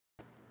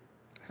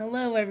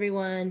Hello,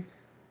 everyone.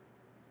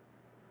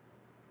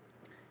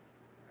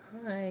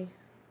 Hi.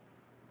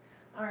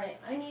 All right,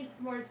 I need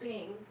some more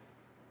things.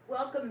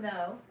 Welcome,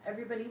 though.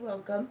 Everybody,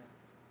 welcome.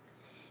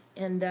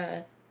 And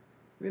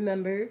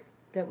remember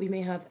that we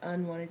may have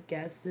unwanted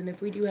guests. And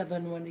if we do have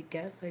unwanted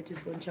guests, I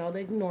just want y'all to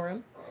ignore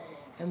them.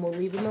 And we'll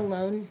leave them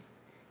alone,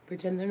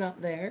 pretend they're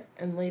not there.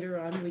 And later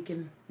on, we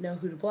can know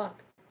who to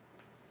block.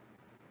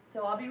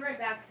 So I'll be right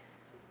back.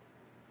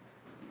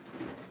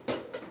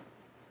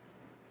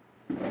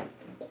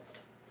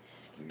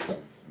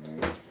 Excuse me.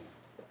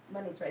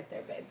 Money's right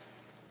there, babe.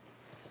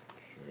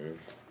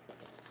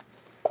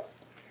 Sure.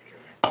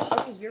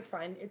 Okay, you're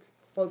fine. It's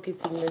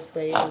focusing this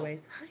way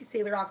anyways. Hi,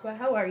 Sailor Aqua.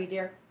 How are you,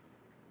 dear?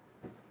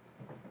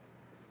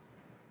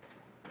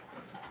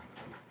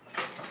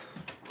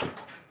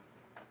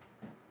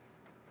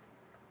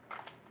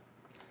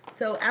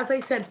 So, as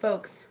I said,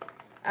 folks,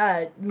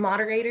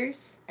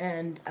 moderators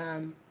and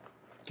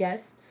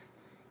guests,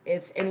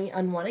 if any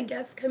unwanted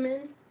guests come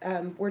in,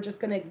 we're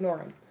just going to ignore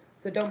them.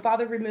 So don't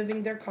bother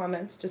removing their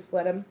comments. Just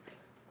let them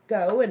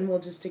go, and we'll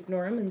just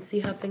ignore them and see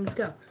how things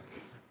go.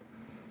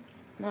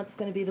 And that's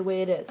going to be the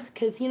way it is.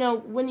 Because, you know,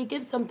 when you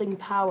give something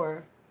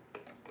power,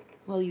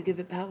 well, you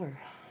give it power.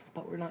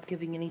 But we're not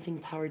giving anything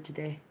power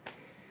today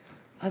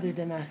other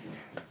than us.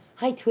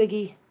 Hi,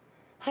 Twiggy.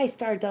 Hi,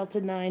 Star Delta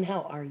 9.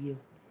 How are you?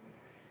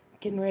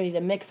 Getting ready to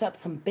mix up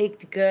some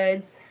baked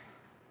goods.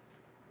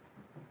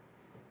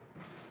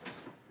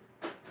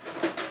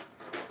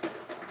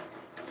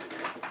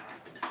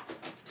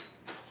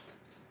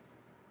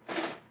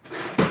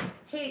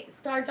 Hey,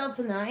 Star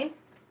Delta 9.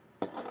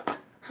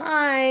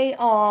 Hi,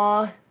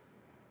 aw.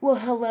 Well,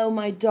 hello,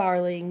 my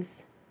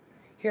darlings.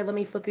 Here, let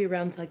me flip you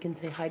around so I can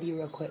say hi to you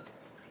real quick.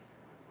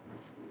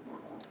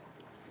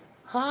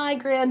 Hi,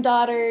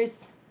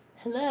 granddaughters.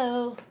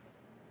 Hello.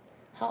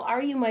 How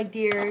are you, my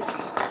dears?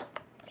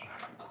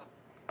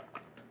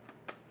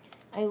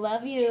 I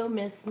love you,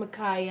 Miss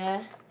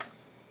Micaiah,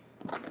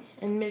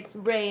 and Miss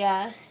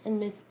Rhea, and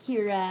Miss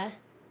Kira.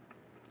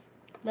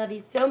 Love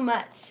you so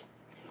much.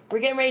 We're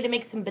getting ready to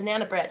make some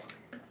banana bread.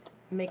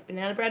 Make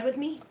banana bread with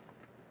me?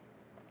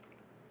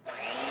 Whee!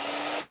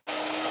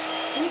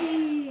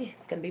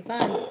 It's going to be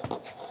fun.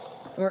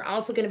 We're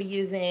also going to be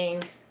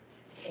using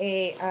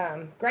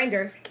a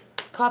grinder,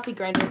 coffee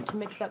grinder, to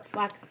mix up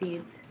flax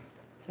seeds.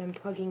 So I'm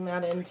plugging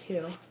that in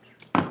too.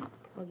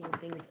 Plugging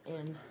things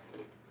in.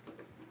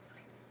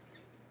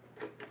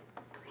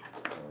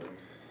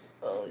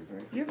 Oh,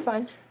 you're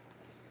fine.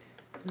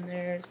 And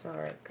there's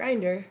our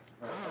grinder.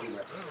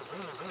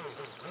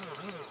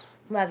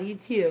 Love you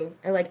too.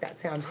 I like that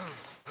sound.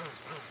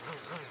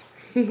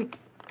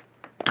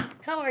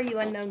 How are you,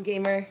 unknown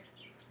gamer?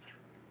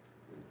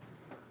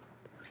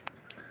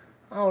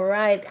 All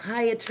right.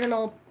 Hi,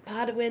 Eternal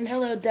Padawan.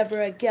 Hello,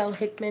 Deborah Gail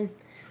Hickman.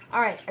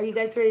 All right. Are you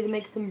guys ready to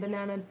make some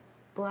banana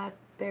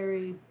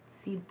blackberry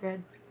seed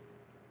bread?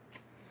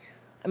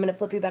 I'm going to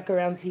flip you back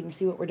around so you can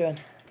see what we're doing.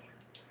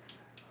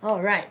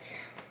 All right.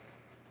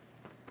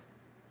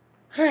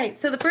 All right,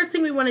 so the first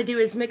thing we want to do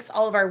is mix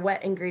all of our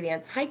wet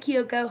ingredients. Hi,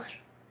 Kyoko.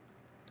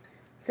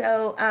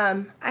 So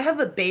I have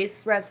a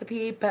base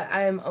recipe, but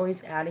I'm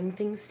always adding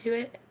things to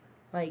it.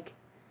 Like,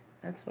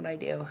 that's what I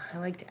do. I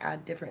like to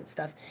add different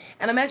stuff.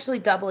 And I'm actually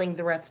doubling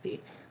the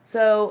recipe.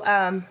 So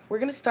we're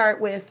going to start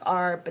with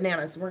our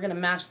bananas. We're going to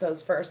mash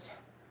those first.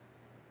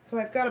 So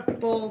I've got a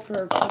bowl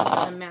for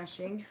banana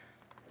mashing.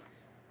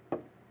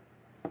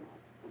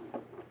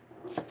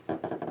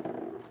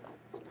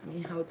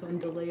 Funny how it's on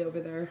delay over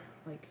there.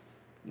 Like,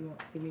 you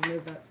won't see me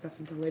move that stuff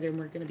until later. And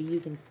we're going to be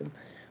using some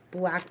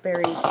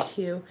blackberries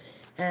too.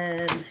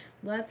 And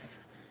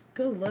let's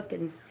go look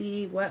and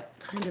see what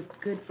kind of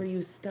good for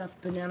you stuff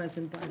bananas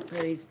and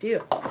blackberries do.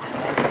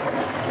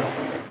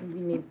 We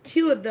need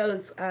 2 of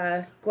those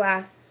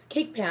glass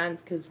cake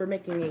pans because we're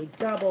making a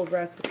double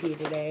recipe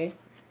today.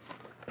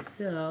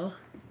 So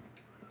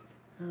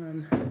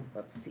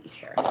let's see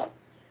here.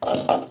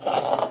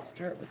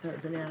 Start with our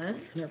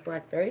bananas and our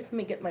blackberries. Let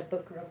me get my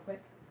book real quick.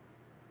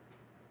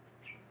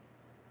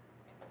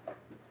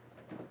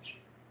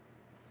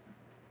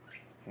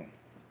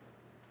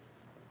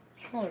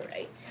 All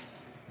right.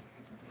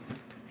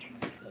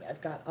 I've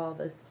got all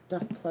this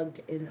stuff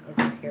plugged in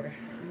over here.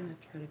 I'm going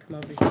to try to come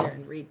over here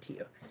and read to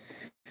you.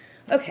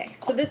 Okay,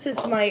 so this is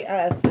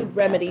my food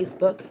remedies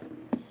book.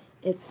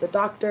 It's the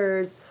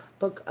Doctor's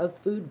Book of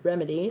Food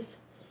Remedies.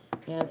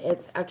 And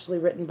it's actually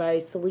written by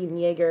Celine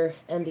Yeager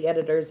and the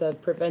editors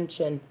of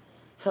Prevention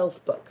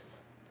Health Books.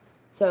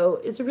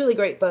 So it's a really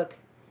great book.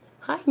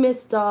 Hi,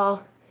 Miss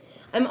Doll.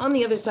 I'm on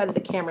the other side of the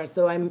camera,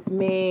 so I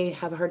may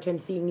have a hard time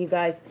seeing you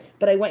guys,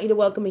 but I want you to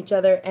welcome each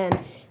other. And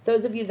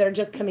those of you that are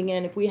just coming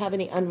in, if we have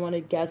any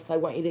unwanted guests, I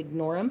want you to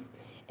ignore them.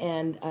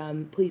 And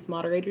please,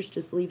 moderators,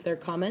 just leave their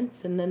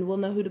comments, and then we'll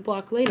know who to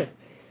block later.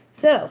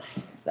 So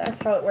that's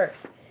how it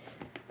works.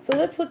 So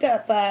let's look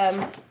up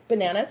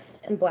bananas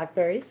and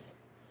blackberries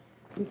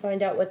and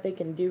find out what they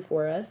can do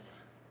for us.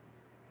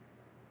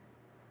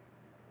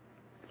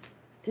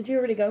 Did you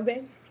already go,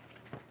 babe?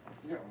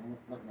 Yeah, I'm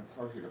letting my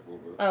car heat up a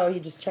little bit. Oh,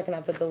 you're just checking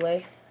out the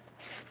delay?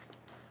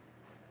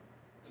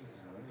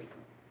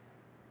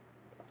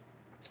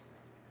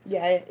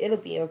 Yeah, it'll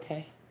be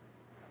okay.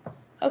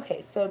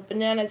 Okay, so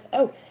bananas.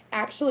 Oh,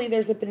 actually,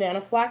 there's a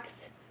banana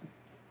flaxseed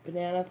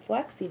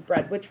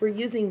bread, which we're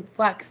using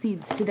flax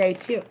seeds today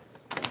too.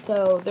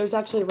 So there's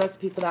actually a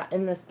recipe for that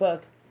in this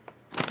book.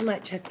 I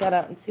might check that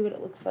out and see what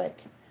it looks like.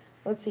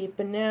 Let's see,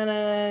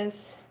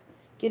 bananas,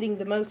 getting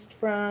the most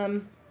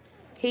from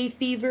hay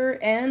fever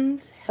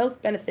and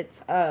health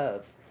benefits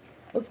of.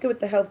 Let's go with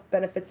the health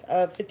benefits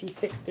of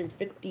 56 through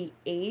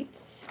 58.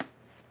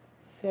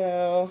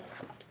 So,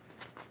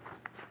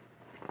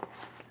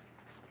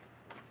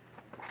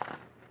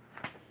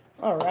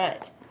 all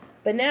right.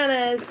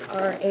 Bananas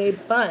are a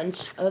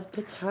bunch of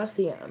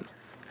potassium.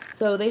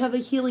 So they have a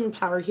healing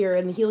power here,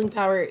 and the healing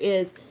power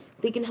is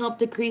they can help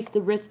decrease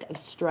the risk of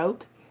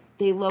stroke.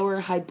 They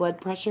lower high blood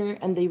pressure,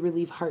 and they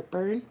relieve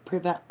heartburn,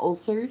 prevent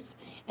ulcers,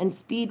 and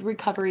speed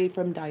recovery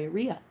from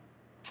diarrhea.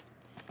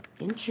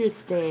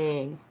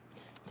 Interesting.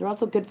 They're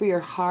also good for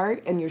your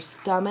heart and your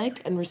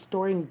stomach and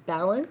restoring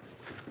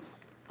balance.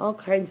 All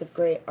kinds of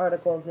great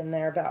articles in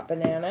there about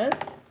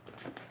bananas.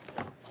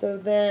 So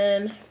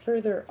then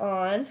further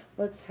on,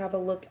 let's have a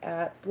look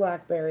at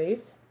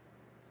blackberries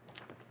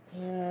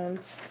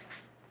and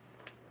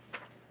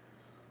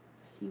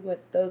see what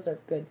those are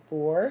good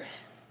for.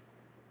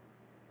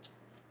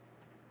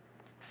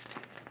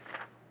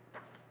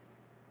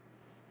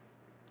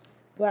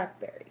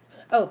 Blackberries.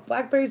 Oh,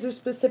 blackberries are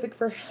specific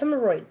for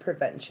hemorrhoid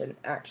prevention,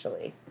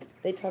 actually.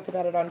 They talk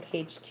about it on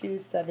page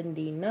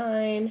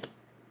 279.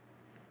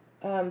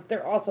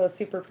 They're also a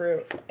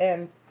superfruit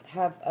and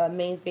have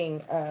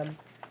amazing,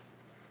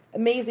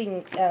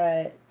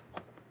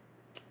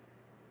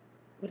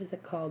 what is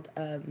it called?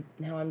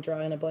 Now I'm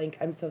drawing a blank.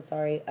 I'm so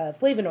sorry.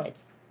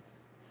 Flavonoids.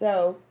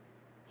 So,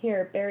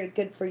 here, very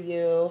good for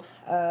you.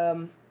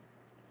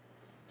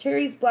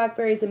 Cherries,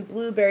 blackberries, and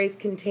blueberries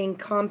contain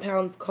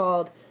compounds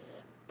called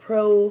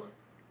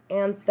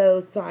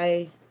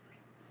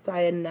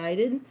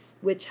proanthocyanidins,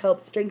 which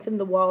help strengthen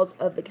the walls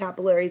of the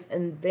capillaries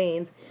and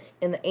veins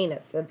in the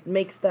anus. That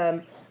makes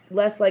them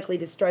less likely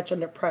to stretch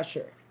under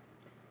pressure.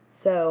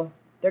 So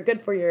they're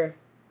good for your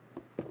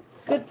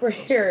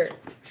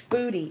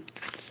booty.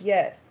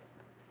 Yes.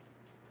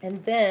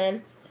 And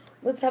then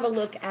let's have a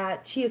look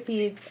at chia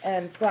seeds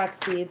and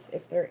flax seeds.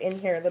 If they're in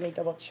here, let me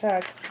double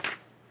check.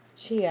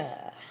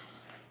 Chia.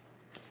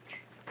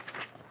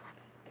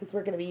 Because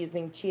we're going to be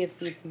using chia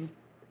seeds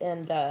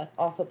and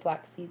also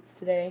flax seeds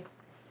today.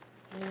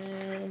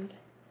 And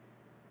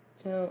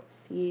don't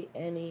see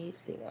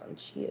anything on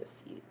chia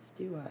seeds,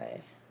 do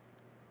I?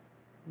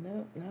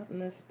 No, not in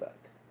this book.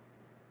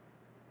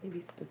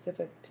 Maybe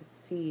specific to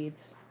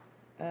seeds.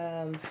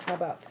 How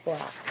about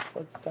flax?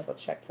 Let's double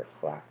check for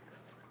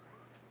flax.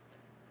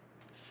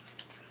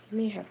 You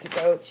may have to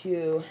go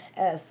to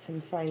S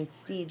and find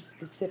seeds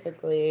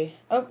specifically.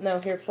 Oh,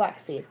 no, here,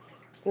 flaxseed.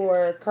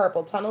 For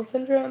carpal tunnel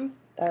syndrome,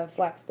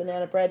 flax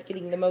banana bread,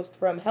 getting the most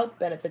from health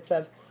benefits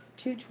of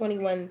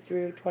 221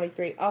 through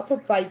 23. Also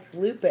fights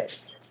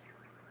lupus.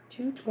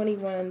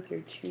 221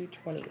 through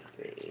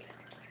 223.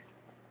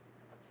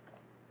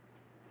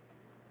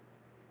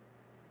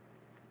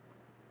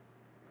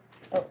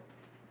 Oh,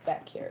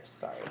 back here,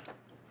 sorry.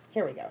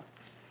 Here we go.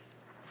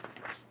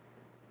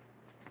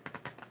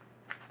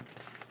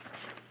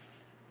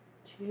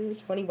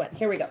 221.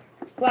 Here we go.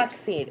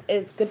 Flaxseed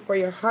is good for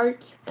your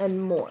heart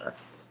and more.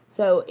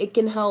 So it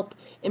can help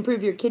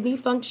improve your kidney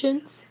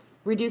functions,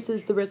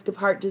 reduces the risk of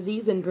heart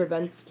disease, and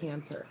prevents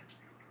cancer.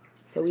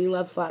 So we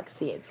love flax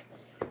seeds.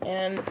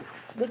 And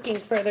looking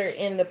further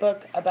in the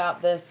book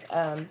about this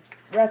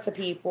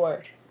recipe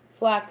for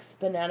flax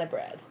banana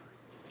bread.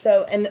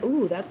 So, and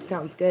ooh, that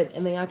sounds good.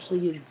 And they actually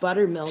use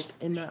buttermilk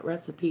in that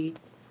recipe.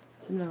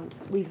 So I'm going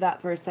to leave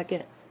that for a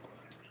second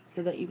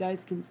so that you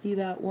guys can see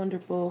that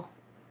wonderful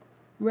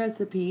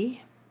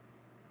recipe.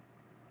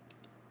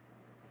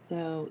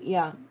 So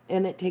yeah,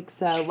 and it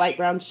takes light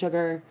brown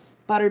sugar,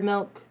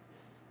 buttermilk.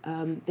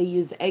 They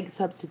use egg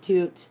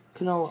substitute,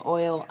 canola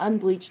oil,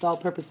 unbleached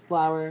all-purpose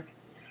flour,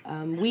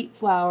 wheat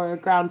flour,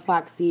 ground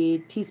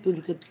flaxseed,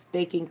 teaspoons of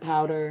baking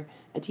powder,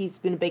 a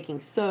teaspoon of baking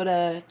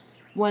soda,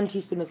 1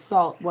 teaspoon of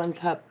salt, 1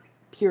 cup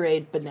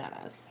pureed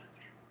bananas.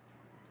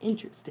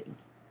 Interesting.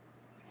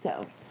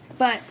 So,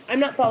 but I'm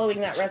not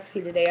following that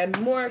recipe today. I'm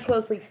more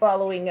closely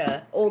following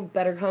Old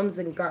Better Homes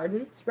and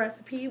Gardens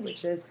recipe,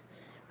 which is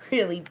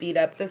really beat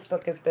up. This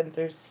book has been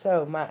through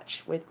so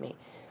much with me.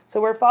 So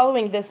we're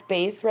following this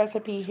base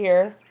recipe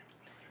here,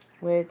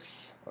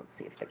 which, let's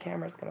see if the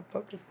camera's going to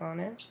focus on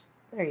it.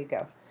 There you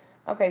go.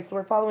 Okay, so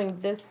we're following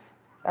this.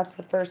 That's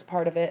the first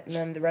part of it, and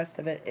then the rest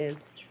of it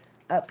is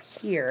up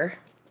here,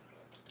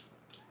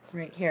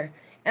 right here.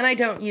 And I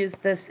don't use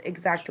this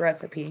exact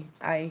recipe.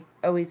 I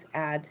always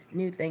add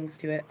new things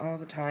to it all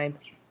the time.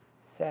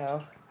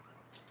 So,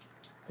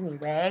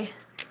 anyway,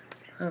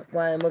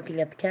 while I'm looking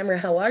at the camera,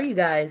 how are you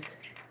guys?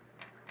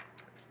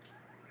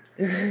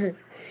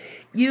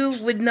 You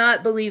would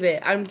not believe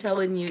it. I'm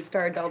telling you,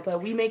 Star Delta.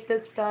 We make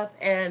this stuff,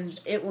 and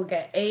it will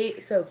get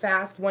ate so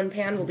fast. 1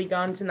 pan will be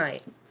gone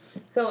tonight.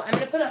 So I'm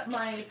going to put up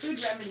my food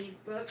remedies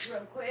book real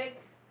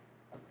quick,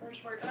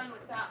 since we're done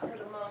with that for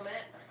the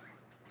moment.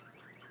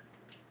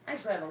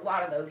 Actually, I have a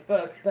lot of those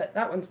books, but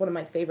that one's one of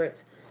my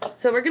favorites.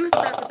 So we're going to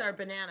start with our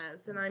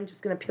bananas, and I'm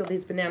just going to peel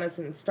these bananas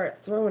and start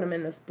throwing them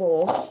in this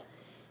bowl.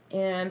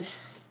 And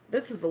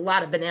this is a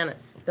lot of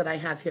bananas that I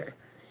have here.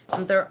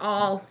 And they're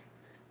all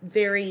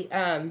very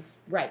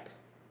ripe.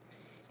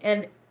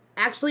 And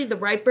actually, the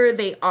riper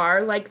they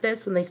are like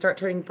this, when they start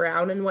turning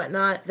brown and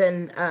whatnot,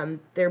 then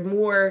they're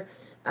more,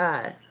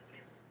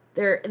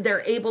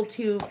 they're able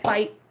to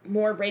fight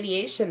more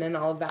radiation and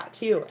all of that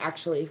too,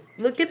 actually.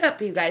 Look it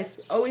up, you guys.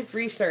 Always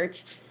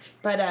research.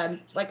 But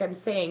like I'm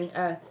saying,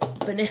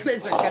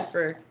 bananas are good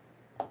for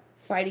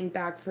fighting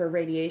back for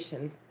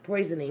radiation,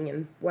 poisoning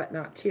and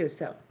whatnot too.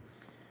 So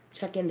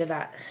check into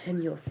that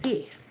and you'll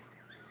see.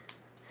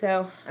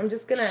 So I'm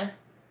just going to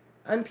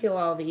unpeel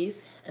all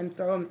these and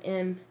throw them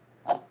in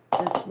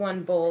this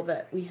one bowl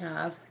that we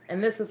have.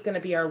 And this is going to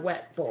be our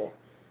wet bowl.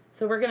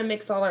 So we're going to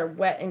mix all our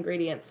wet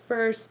ingredients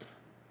first.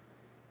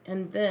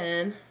 And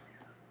then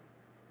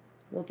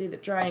we'll do the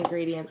dry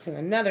ingredients in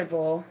another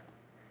bowl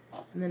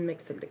and then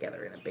mix them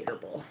together in a bigger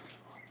bowl,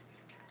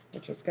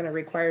 which is going to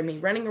require me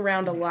running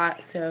around a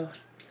lot. So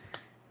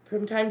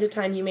from time to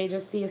time, you may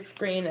just see a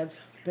screen of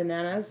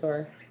bananas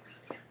or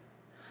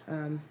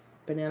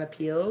banana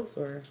peels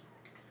or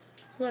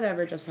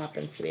whatever just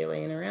happens to be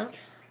laying around.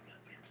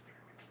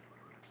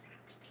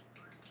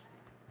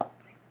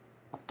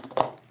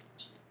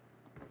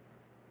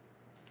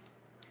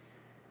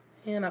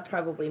 And I'll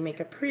probably make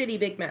a pretty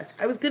big mess.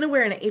 I was going to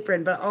wear an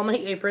apron, but all my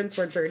aprons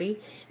were dirty.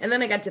 And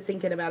then I got to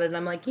thinking about it, and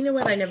I'm like, you know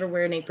what? I never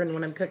wear an apron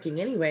when I'm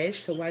cooking anyways,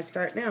 so why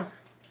start now?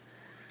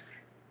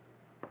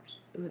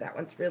 Ooh, that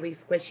one's really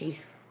squishy.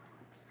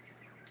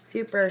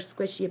 Super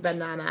squishy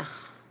banana.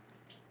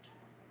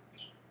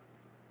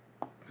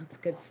 That's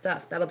good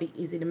stuff. That'll be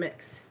easy to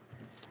mix.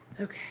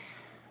 Okay.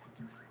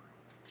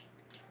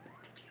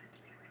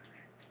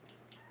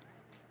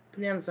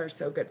 Bananas are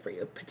so good for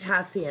you.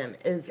 Potassium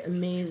is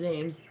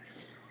amazing.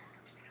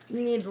 You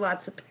need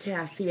lots of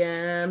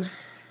potassium.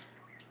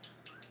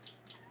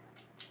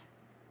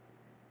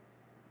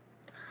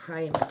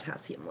 High in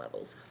potassium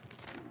levels.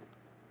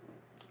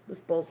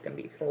 This bowl's going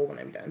to be full when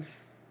I'm done.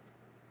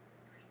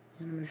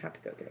 And I'm going to have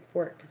to go get a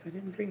fork because I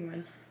didn't bring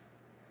one.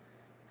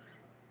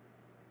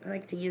 I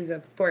like to use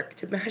a fork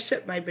to mash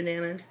up my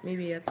bananas.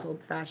 Maybe that's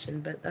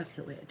old-fashioned, but that's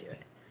the way I do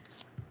it.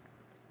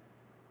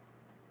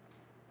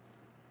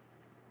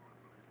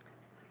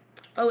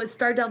 Oh, is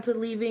Star Delta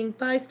leaving?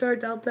 Bye, Star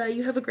Delta.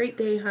 You have a great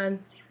day, hon.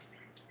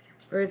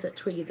 Or is it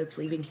Twiggy that's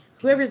leaving?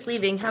 Whoever's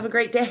leaving, have a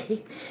great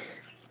day.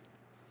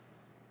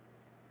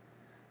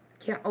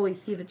 Can't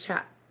always see the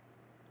chat.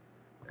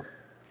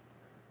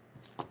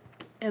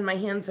 And my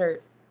hands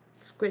are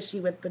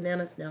squishy with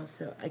bananas now,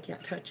 so I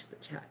can't touch the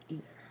chat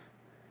either.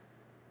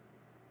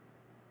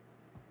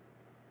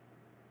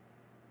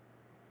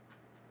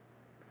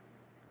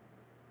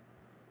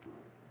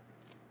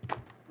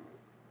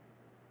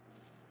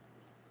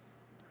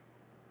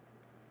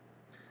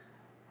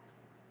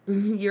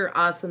 You're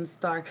awesome,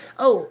 Star.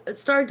 Oh,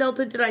 Star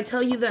Delta, did I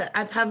tell you that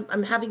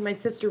I'm having my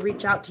sister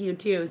reach out to you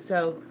too?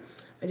 So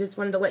I just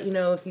wanted to let you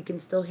know if you can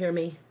still hear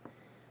me.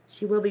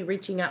 She will be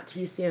reaching out to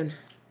you soon.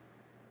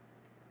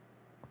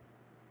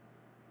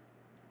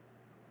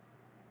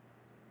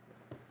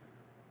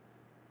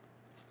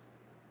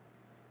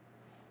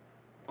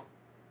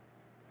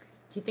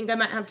 Do you think I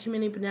might have too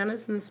many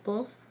bananas in this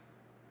bowl?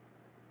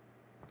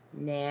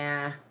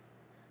 Nah,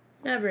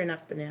 never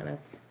enough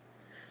bananas.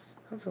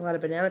 That's a lot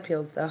of banana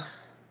peels, though.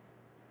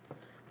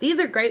 These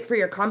are great for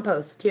your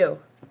compost, too.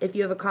 If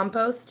you have a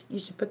compost, you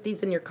should put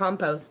these in your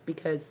compost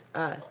because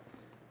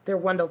they're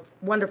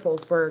wonderful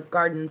for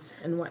gardens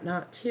and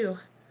whatnot, too.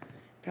 In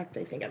fact,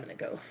 I think I'm going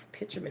to go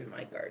pitch them in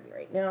my garden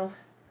right now.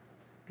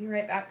 Be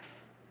right back.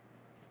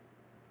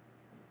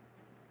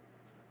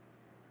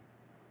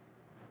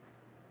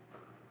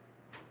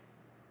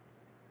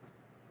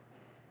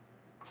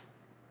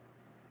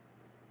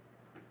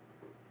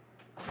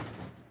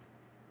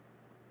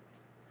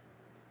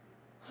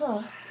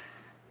 Oh,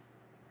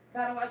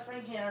 gotta wash my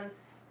hands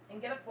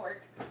and get a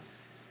fork.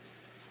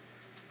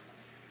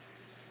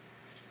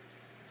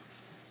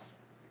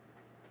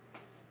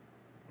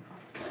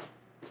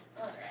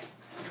 All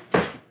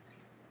right.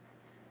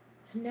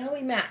 And now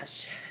we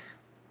mash.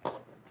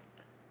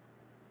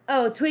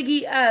 Oh,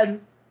 Twiggy,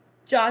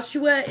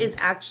 Joshua is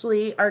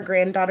actually our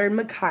granddaughter,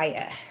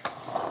 Micaiah.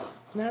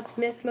 That's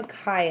Miss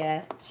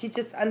Micaiah. She's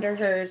just under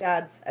her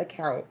dad's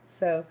account,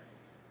 so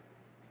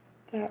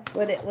that's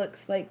what it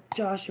looks like,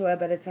 Joshua,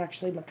 but it's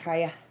actually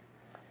Micaiah.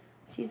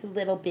 She's a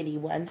little bitty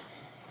one.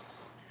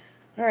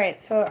 All right,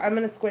 so I'm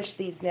going to squish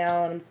these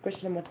now, and I'm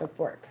squishing them with a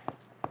fork.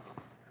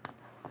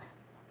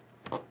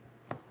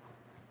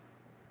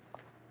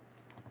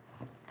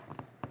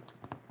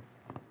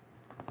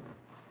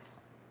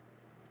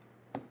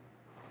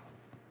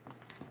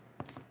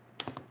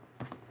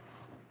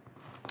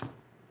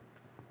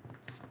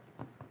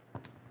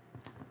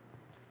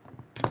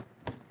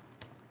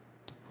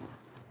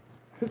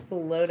 It's a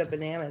load of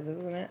bananas,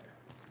 isn't it?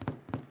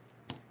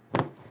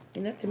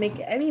 Enough to make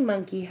any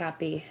monkey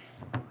happy.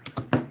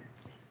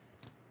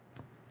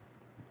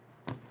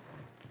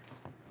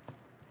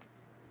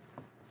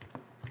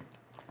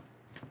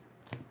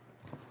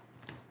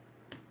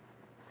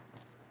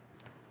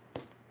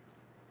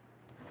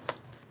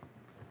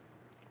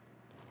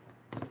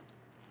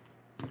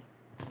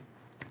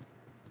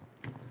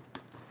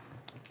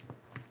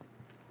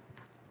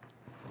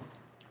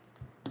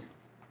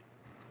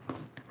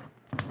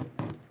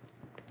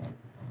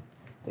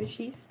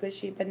 Squishy,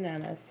 squishy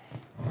bananas.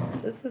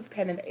 This is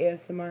kind of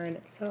ASMR in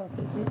itself,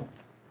 isn't it?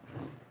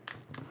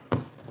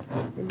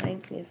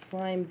 Reminds me of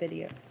slime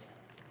videos.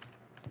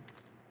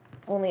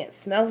 Only it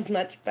smells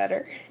much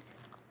better.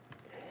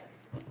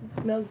 It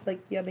smells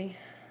like yummy.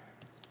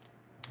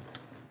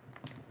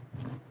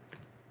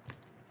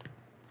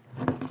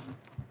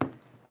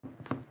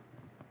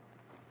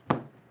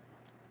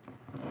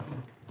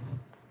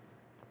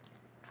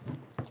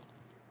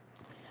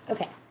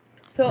 Okay,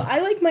 so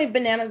I like my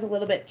bananas a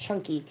little bit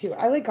chunky too.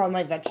 I like all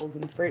my vegetables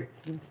and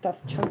fruits and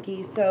stuff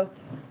chunky, so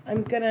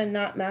I'm gonna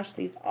not mash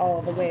these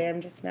all the way.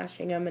 I'm just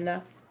mashing them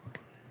enough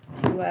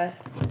to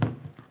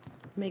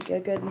make a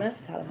good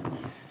mess out of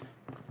them.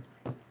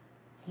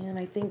 And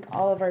I think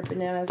all of our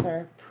bananas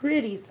are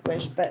pretty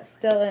squished, but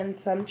still in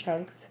some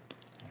chunks.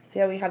 See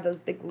how we have those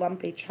big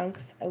lumpy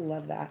chunks? I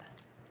love that.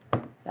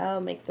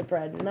 That'll make the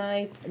bread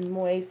nice and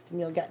moist, and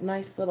you'll get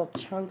nice little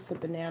chunks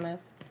of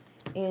bananas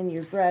in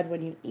your bread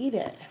when you eat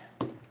it.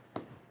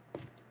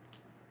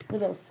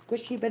 Little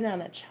squishy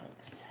banana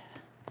chunks.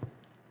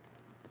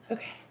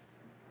 Okay.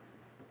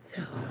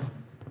 So,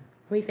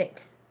 what do you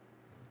think?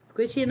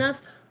 Squishy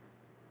enough?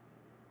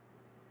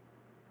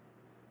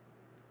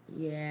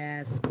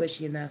 Yeah,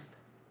 squishy enough.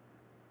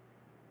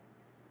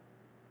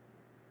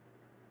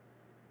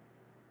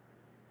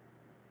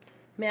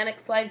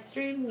 Mannix live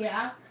stream,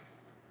 yeah.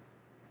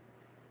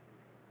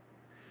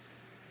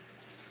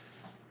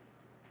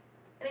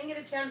 I didn't get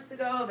a chance to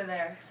go over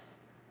there.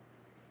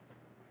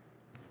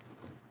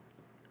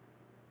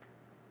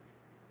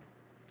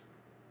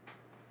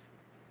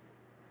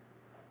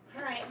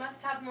 All right,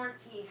 must have more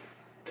tea.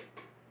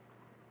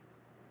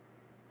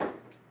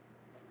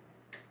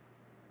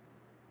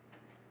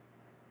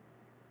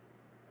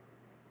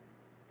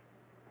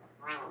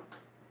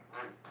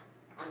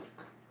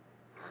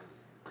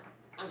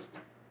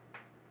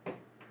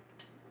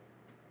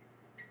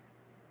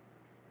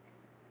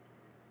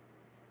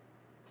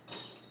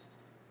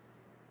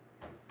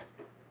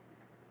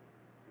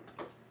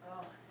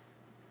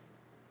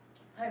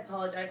 I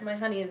apologize. My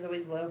honey is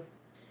always low.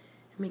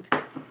 It makes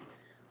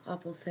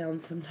awful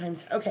sounds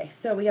sometimes. Okay,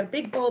 so we have a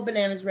big bowl of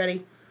bananas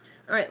ready.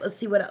 All right, let's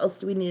see what else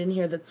do we need in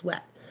here that's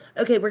wet.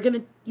 Okay, we're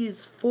going to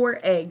use 4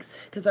 eggs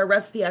because our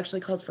recipe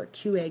actually calls for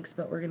 2 eggs,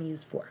 but we're going to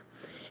use 4.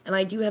 And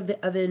I do have the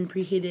oven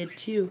preheated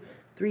to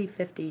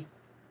 350.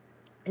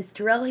 Is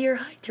Terrell here?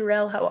 Hi,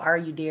 Terrell. How are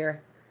you,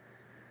 dear?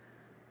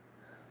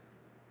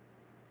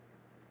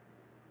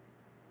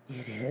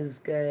 It is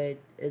good.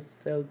 It's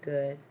so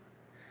good.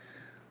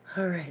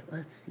 All right,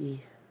 let's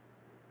see.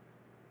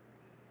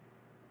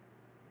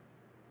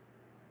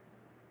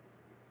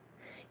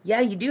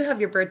 Yeah, you do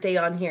have your birthday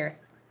on here.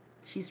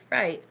 She's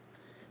right.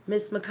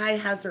 Miss Mackay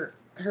has her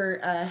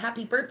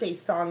happy birthday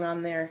song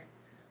on there.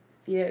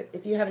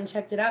 If you haven't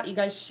checked it out, you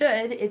guys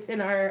should. It's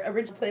in our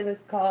original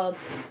playlist called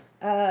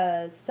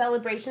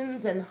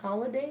Celebrations and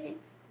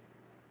Holidays.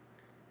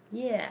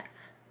 Yeah.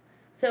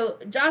 So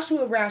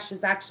Joshua Rash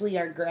is actually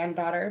our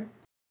granddaughter.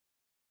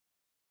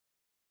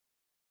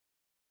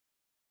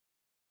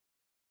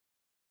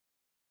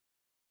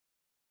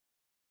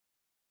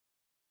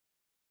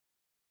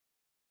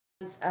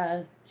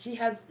 She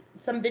has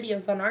some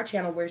videos on our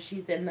channel where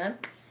she's in them,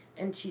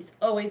 and she's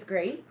always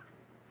great.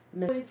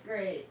 Always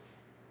great.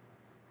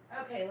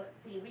 Okay,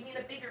 let's see. We need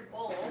a bigger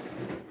bowl.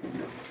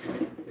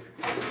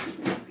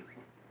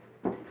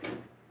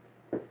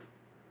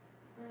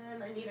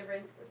 And I need to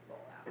rinse this bowl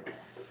out.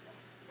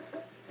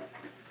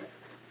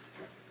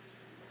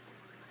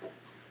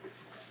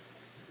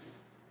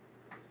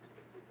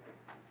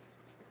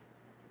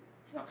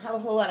 I don't have a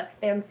whole lot of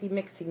fancy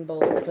mixing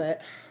bowls,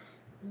 but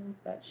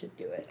that should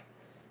do it.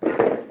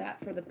 Use that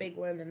for the big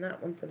one and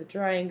that one for the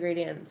dry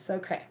ingredients.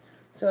 Okay,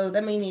 so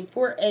then we need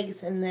 4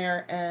 eggs in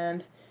there,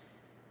 and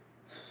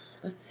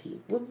let's see,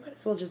 we might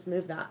as well just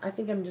move that. I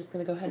think I'm just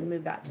going to go ahead and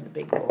move that to the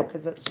big bowl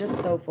because it's just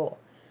so full.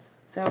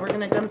 So we're going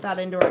to dump that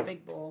into our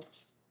big bowl.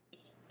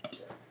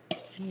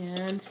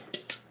 And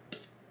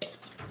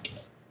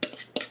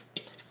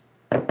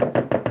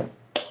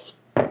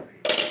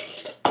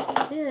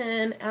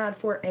then add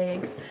 4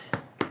 eggs.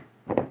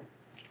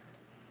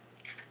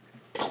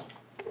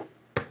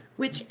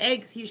 Which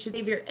eggs, you should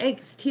save your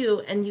eggs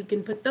too, and you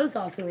can put those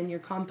also in your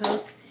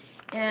compost.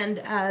 And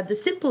the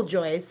Simple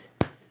Joys,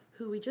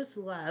 who we just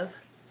love,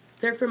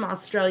 they're from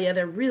Australia.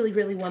 They're really,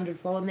 really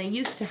wonderful, and they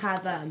used to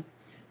have,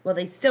 well,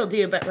 they still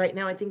do, but right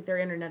now I think their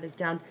internet is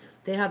down.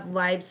 They have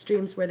live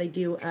streams where they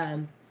do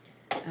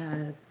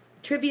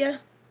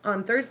trivia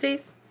on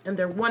Thursdays, and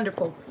they're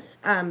wonderful.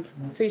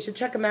 So you should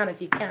check them out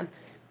if you can.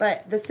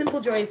 But the Simple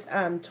Joys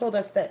told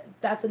us that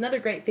that's another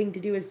great thing to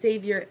do is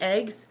save your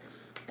eggs,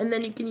 and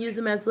then you can use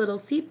them as little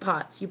seed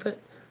pots. You put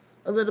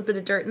a little bit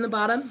of dirt in the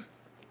bottom,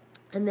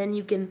 and then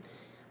you can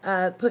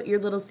put your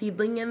little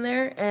seedling in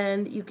there,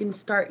 and you can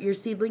start your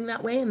seedling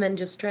that way, and then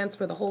just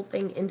transfer the whole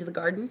thing into the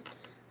garden.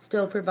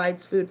 Still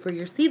provides food for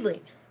your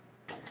seedling.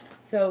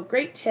 So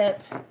great tip.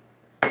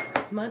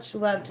 Much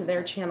love to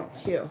their channel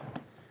too.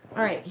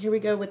 All right, here we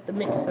go with the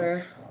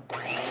mixer.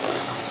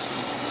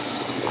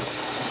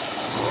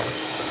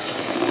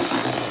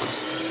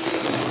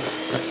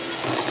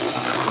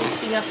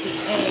 beating up the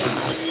eggs.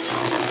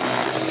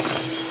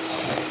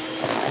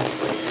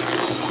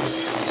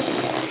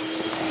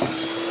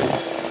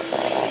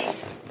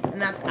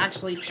 And that's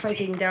actually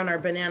choking down our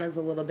bananas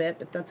a little bit,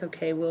 but that's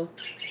okay. We'll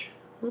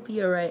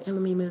be all right. And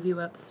let me move you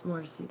up some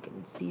more so you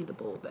can see the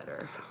bowl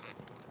better.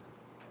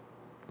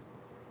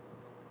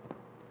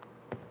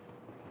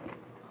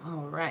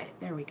 All right,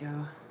 there we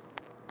go.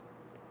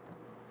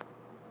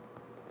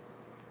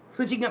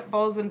 Switching up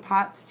bowls and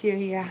pots too,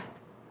 yeah.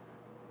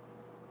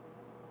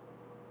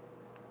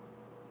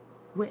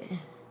 Wait,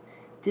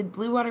 did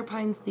Blue Water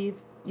Pines leave?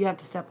 You have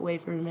to step away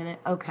for a minute.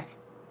 Okay.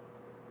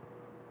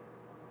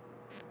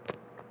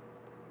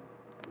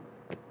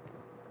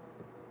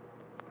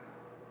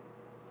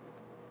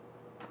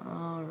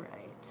 All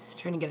right.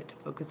 Trying to get it to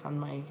focus on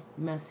my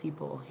messy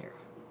bowl here.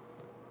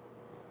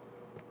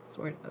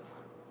 Sort of.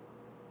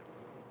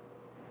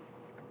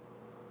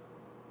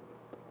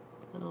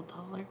 A little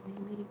taller,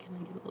 maybe? Can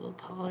I get a little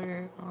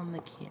taller on the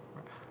camera?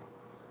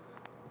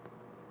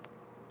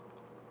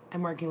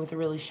 I'm working with a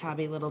really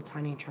shabby little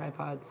tiny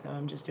tripod, so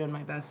I'm just doing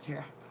my best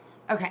here.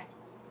 Okay,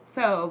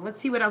 so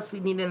let's see what else we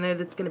need in there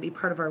that's going to be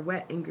part of our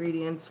wet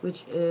ingredients,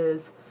 which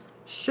is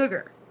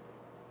sugar.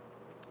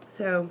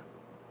 So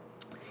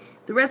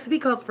the recipe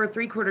calls for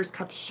 3/4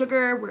 cup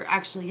sugar. We're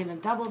actually going to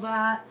double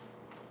that.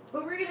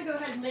 But we're going to go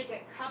ahead and make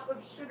a cup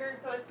of sugar,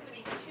 so it's going to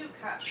be 2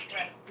 cup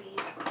recipe.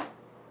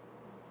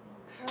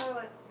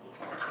 Let's see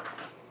here.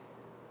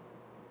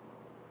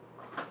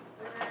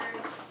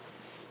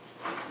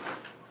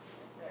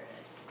 There it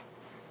is.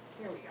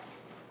 Here we go.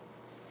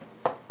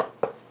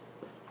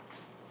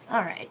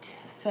 All right,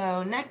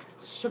 so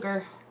next,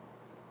 sugar.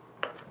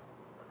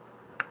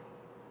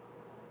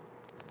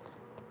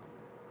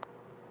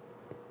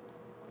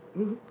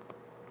 My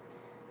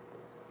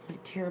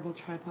terrible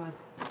tripod.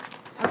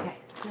 Okay,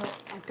 so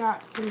I've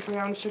got some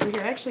brown sugar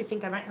here. I actually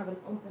think I might have an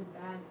open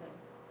bag there.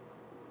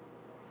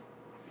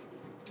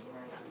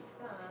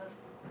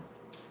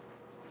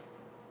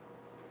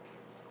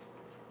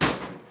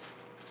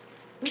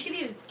 We could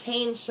use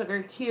cane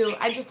sugar too.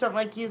 I just don't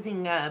like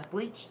using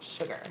bleached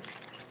sugar.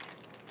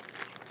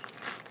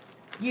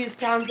 Use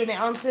pounds and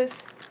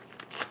ounces.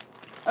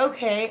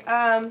 Okay,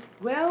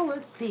 well,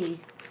 let's see.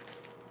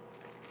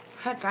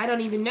 Heck, I don't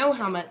even know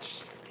how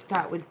much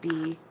that would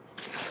be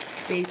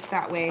based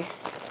that way.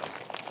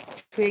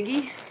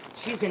 Twiggy,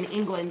 she's in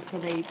England, so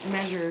they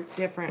measure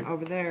different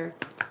over there.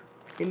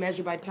 They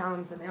measure by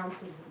pounds and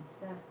ounces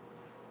instead.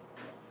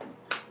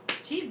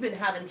 She's been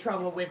having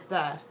trouble with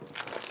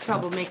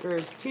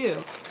troublemakers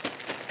too.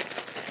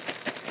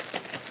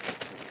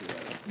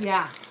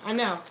 Yeah, I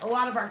know. A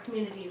lot of our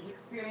community is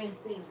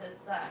experiencing this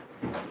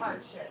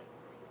hardship.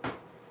 So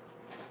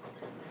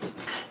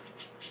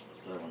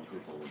when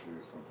people would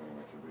do something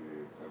that could be,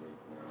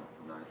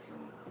 nice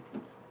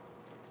and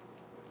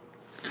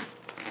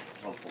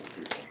helpful to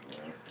people,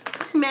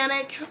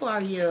 Manic, how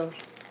are you?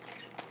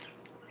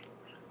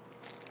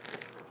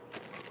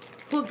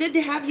 Well, good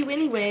to have you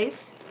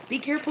anyways. Be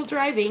careful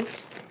driving.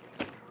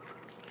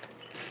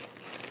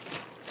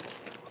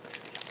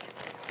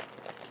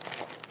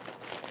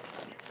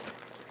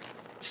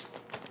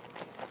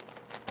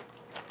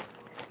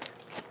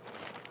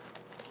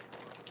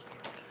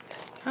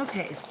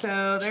 Okay,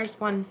 so there's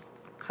 1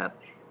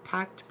 cup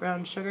packed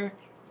brown sugar.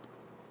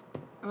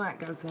 Well, that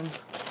goes in.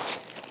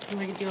 And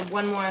we're gonna do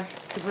 1 more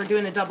because we're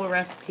doing a double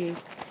recipe.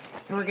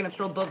 And we're gonna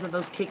fill both of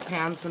those cake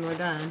pans when we're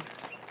done.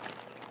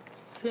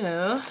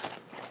 So,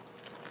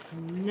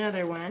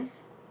 another 1.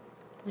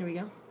 There we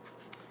go.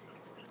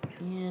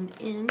 And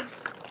in.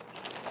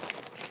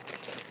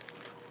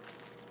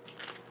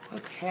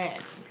 Okay,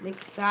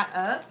 mix that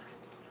up.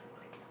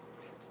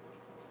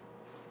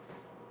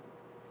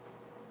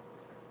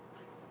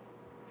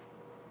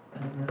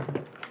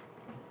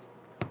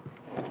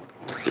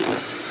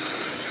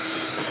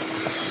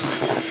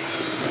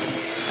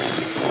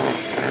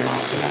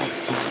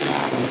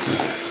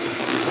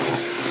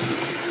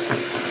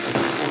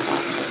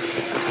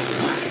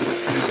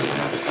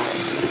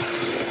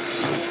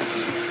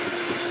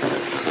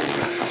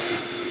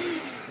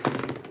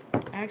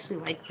 I actually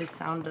like the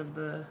sound of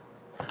the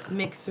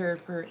mixer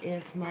for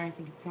ASMR. I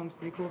think it sounds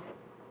pretty cool.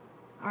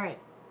 All right.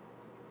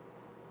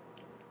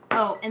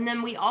 Oh, and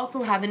then we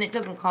also have, and it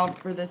doesn't call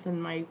for this in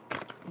my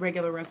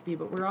regular recipe,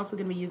 but we're also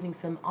going to be using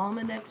some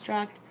almond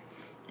extract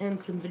and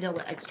some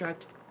vanilla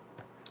extract.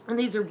 And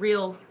these are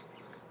real,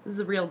 this is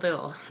a real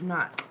deal.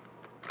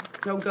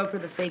 Don't go for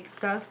the fake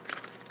stuff.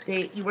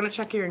 You want to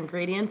check your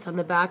ingredients on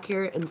the back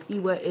here and see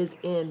what is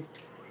in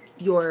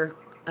your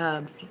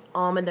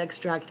almond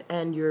extract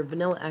and your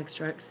vanilla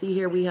extract. See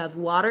here we have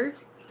water,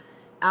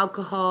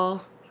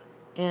 alcohol,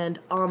 and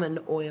almond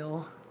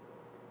oil.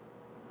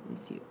 Let me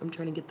see. I'm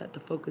trying to get that to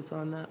focus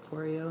on that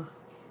for you.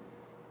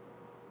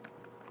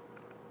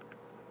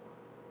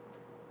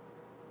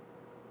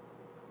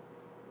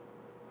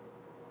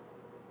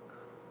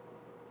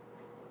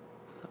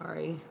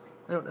 Sorry.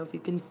 I don't know if you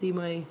can see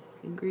my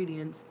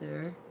ingredients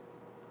there.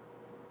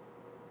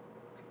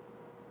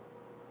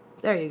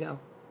 There you go.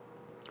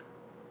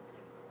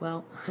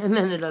 Well, and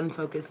then it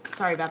unfocused.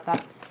 Sorry about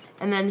that.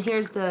 And then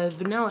here's the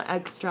vanilla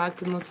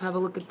extract, and let's have a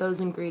look at those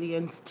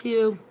ingredients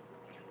too.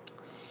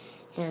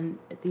 And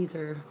these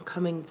are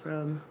coming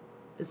from,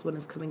 this one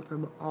is coming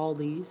from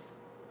Aldi's.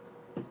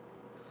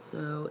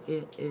 So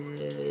it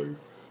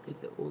is,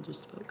 if it will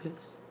just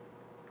focus.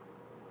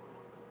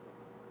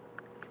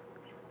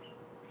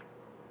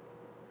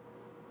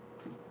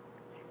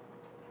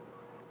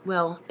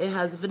 Well, it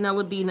has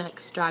vanilla bean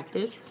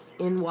extractives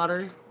in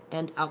water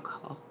and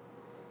alcohol.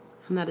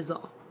 And that is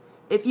all.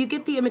 If you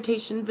get the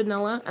imitation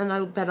vanilla, and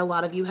I bet a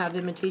lot of you have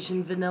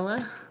imitation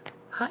vanilla.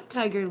 Hi,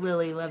 Tiger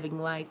Lily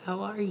Loving Life.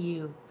 How are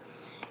you?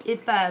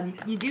 If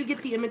you do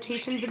get the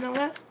imitation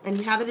vanilla and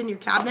you have it in your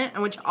cabinet, I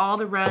want you all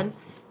to run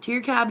to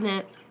your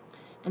cabinet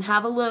and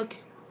have a look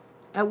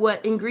at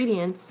what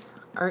ingredients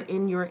are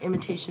in your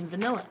imitation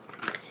vanilla.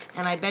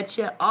 And I bet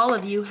you all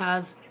of you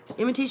have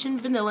imitation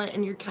vanilla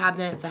in your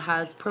cabinet that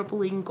has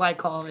propylene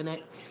glycol in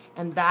it,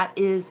 and that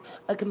is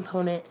a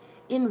component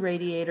in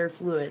radiator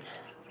fluid.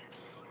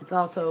 It's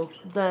also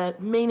the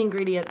main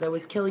ingredient that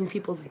was killing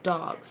people's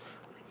dogs.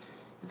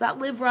 Is that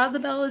Liv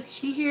Rosabelle? Is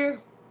she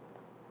here?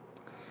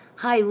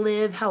 Hi,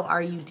 Liv. How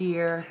are you,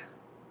 dear?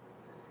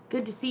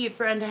 Good to see you,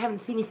 friend. I haven't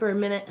seen you for a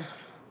minute.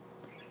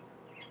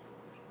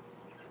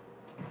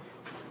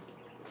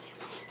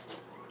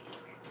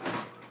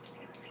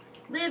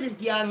 Liv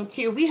is young,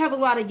 too. We have a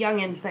lot of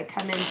youngins that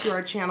come into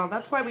our channel.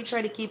 That's why we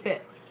try to keep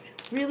it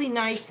really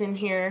nice in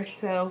here,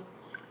 so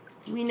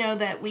we know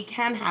that we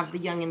can have the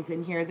youngins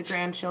in here, the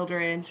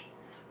grandchildren.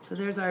 So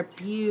there's our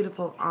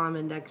beautiful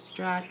almond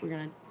extract. We're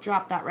going to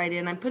drop that right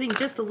in. I'm putting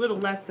just a little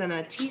less than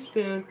a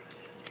teaspoon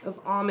of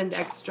almond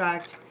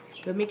extract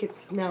to make it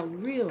smell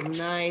real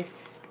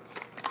nice.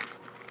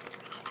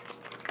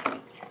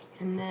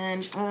 And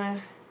then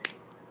a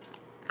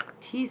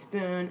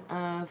teaspoon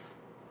of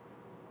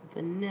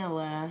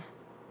vanilla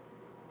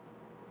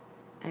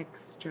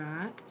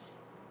extract.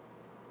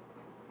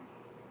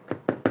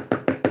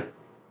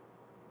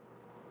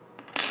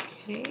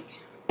 Okay.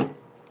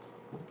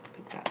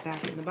 Put that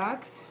back in the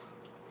box.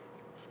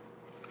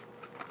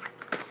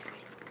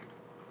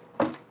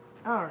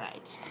 All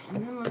right, and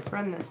then let's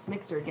run this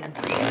mixer again.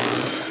 Oh,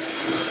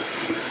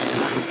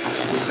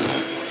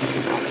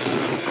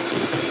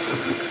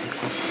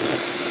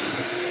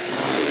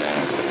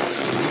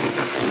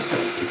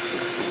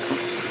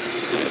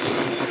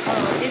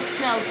 it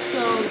smells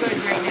so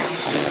good right now.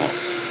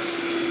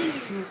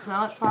 Can you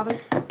smell it, Father?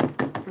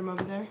 From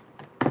over there?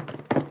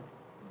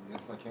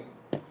 Yes, I can.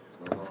 It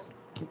smells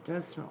awesome. It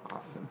does smell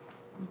awesome.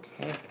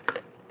 Okay.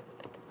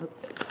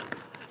 Oops.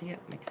 Stay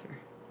up, mixer.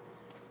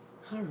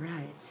 All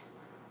right.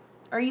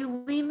 Are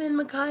you leaving,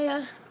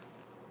 Micaiah?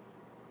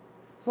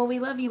 Well, we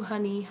love you,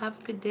 honey. Have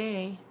a good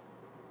day.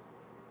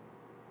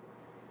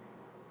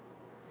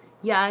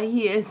 Yeah,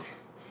 he is.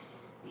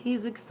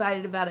 He's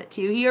excited about it,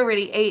 too. He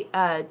already ate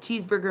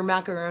cheeseburger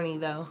macaroni,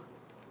 though.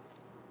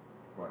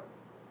 What?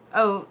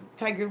 Oh,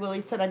 Tiger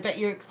Lily said, I bet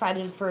you're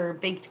excited for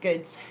baked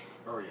goods.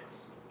 Oh, yes.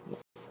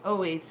 Yes,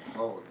 always.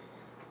 Always.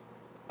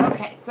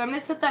 Okay, so I'm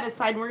going to set that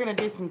aside, and we're going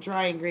to do some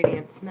dry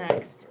ingredients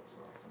next. That's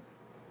awesome.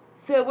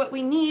 So what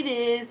we need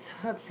is,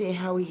 let's see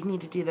how we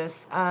need to do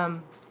this.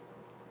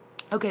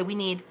 Okay, we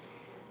need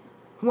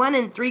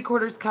 1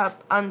 3/4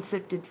 cup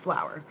unsifted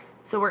flour.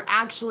 So we're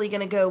actually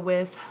going to go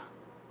with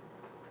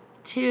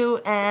 2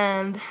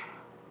 3/4.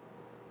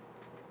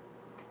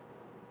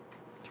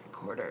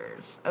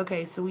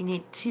 Okay, so we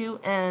need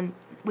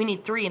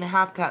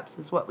 3.5 cups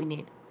is what we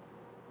need,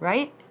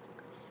 right?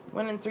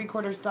 1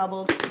 3/4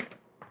 doubled,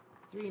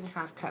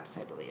 3.5 cups,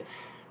 I believe.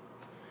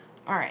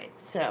 All right,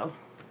 so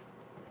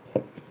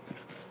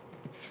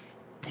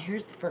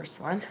here's the first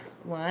one.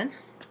 1,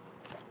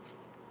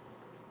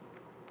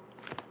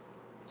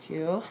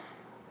 2,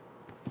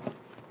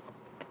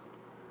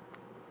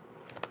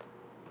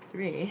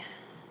 3,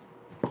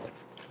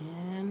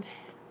 and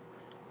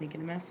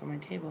making a mess on my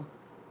table.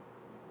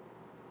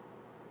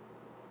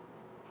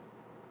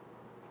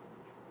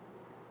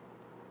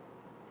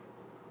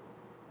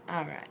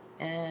 All right,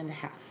 and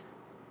 1/2.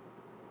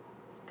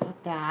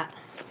 Got that.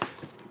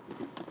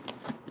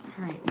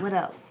 All right, what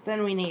else?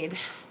 Then we need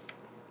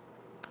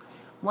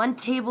 1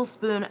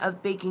 tablespoon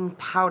of baking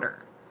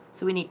powder.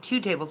 So we need 2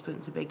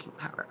 tablespoons of baking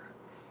powder.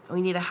 And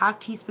we need 1/2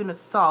 teaspoon of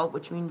salt,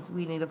 which means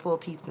we need a full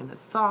teaspoon of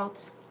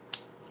salt.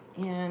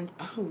 And,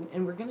 oh,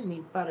 and we're going to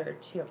need butter,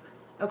 too.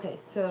 Okay,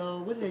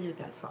 so what did I do with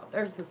that salt?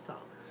 There's the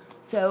salt.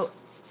 So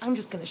I'm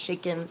just going to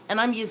shake in,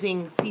 and I'm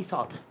using sea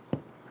salt,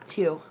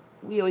 too.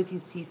 We always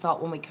use sea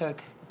salt when we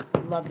cook.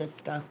 Love this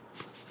stuff.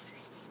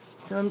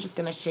 So I'm just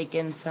going to shake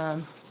in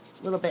some,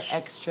 a little bit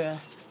extra.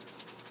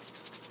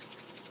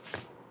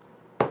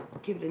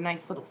 Give it a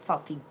nice little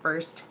salty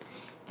burst.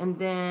 And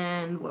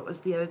then, what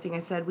was the other thing I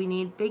said? We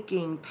need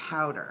baking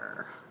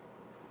powder.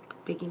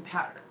 Baking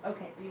powder.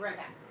 Okay, be right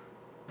back.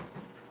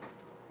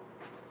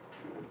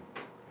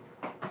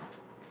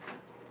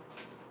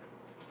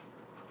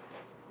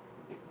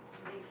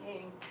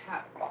 Baking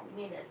powder.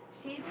 We need a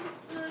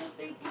tablespoon of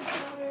baking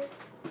powder.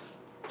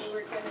 So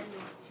we're going to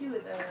need 2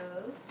 of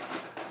those.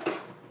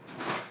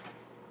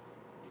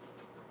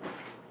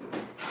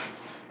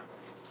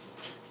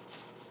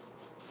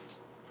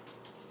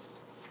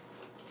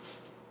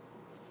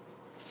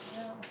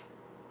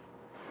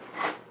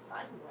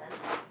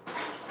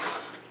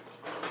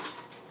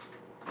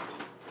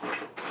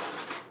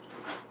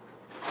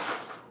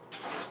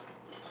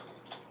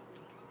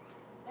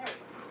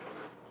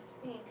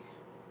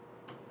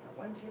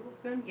 1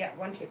 tablespoon? Yeah,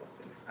 1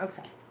 tablespoon.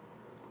 Okay.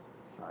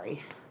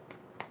 Sorry.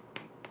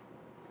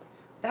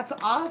 That's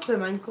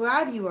awesome. I'm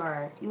glad you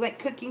are. You like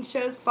cooking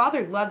shows?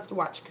 Father loves to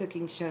watch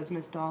cooking shows,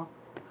 Miss Doll.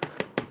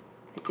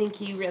 I think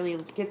he really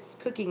gets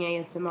cooking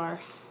ASMR.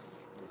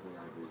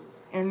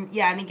 And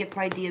yeah, and he gets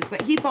ideas,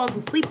 but he falls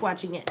asleep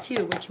watching it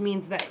too, which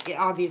means that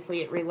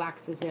obviously it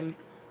relaxes him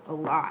a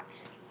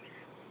lot.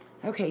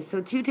 Okay,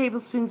 so 2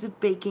 tablespoons of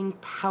baking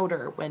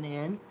powder went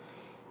in.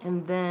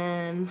 And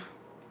then,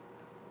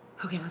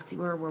 okay, let's see,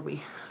 where were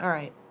we? All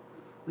right,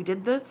 we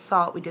did the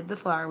salt, we did the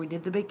flour, we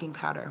did the baking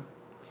powder.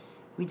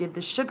 We did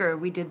the sugar,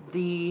 we did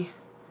the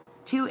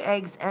 2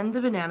 eggs and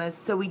the bananas,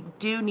 so we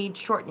do need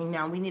shortening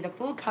now. We need a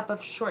full cup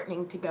of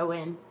shortening to go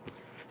in.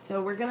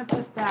 So we're going to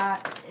put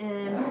that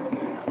in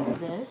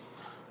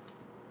this.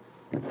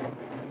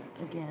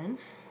 Again,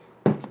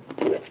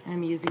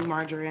 I'm using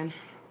margarine.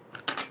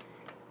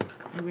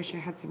 I wish I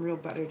had some real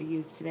butter to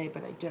use today,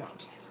 but I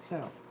don't.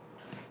 So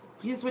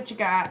use what you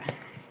got.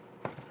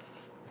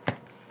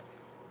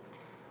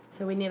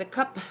 So we need a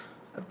cup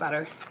of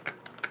butter.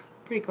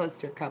 Pretty close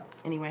to a cup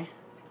anyway.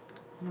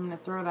 And I'm going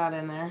to throw that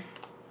in there.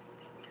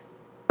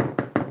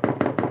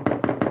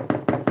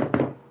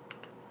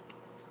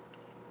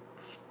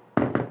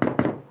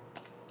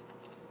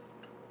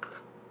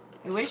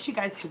 I wish you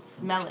guys could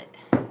smell it.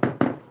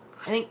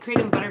 I think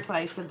Creating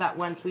Butterfly said that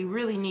once. We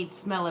really need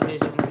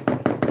smell-o-vision.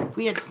 If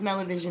we had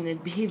smell-o-vision,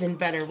 it'd be even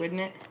better,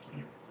 wouldn't it?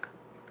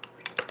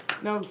 It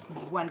smells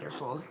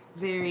wonderful.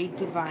 Very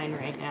divine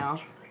right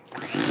now.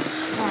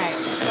 Alright,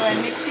 so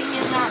I'm mixing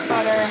in that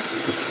butter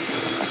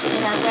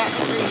and our wet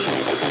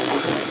ingredients.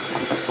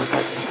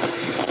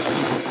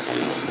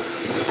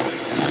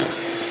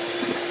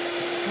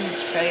 Let me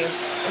show you.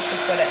 This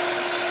is what it.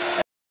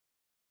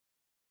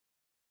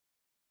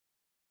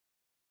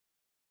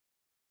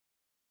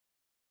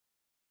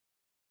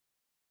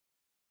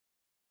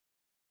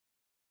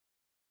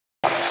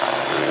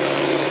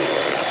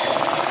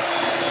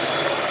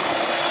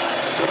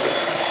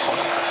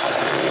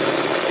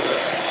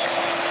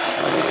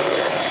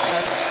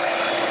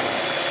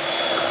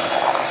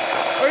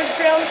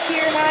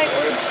 Here, hi,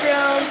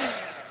 Orbstrom.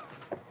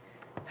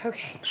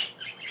 Okay,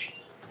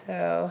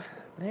 so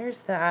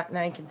there's that.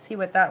 Now you can see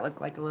what that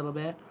looked like a little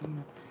bit. I'm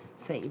gonna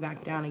set you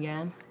back down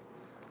again.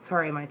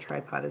 Sorry, my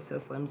tripod is so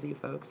flimsy,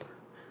 folks.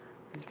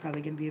 This is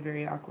probably gonna be a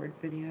very awkward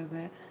video,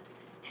 but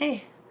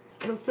hey,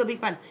 it'll still be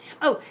fun.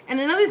 Oh, and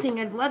another thing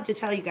I'd love to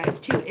tell you guys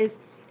too is,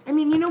 I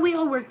mean, you know, we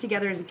all work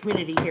together as a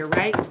community here,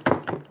 right?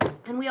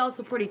 And we all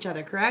support each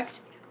other,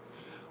 correct?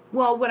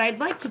 Well, what I'd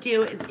like to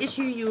do is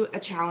issue you a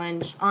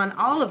challenge on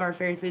all of our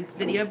Fairy Foods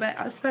video, but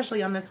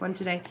especially on this one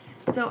today.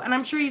 So, and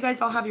I'm sure you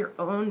guys all have your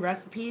own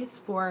recipes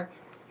for,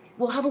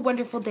 well, have a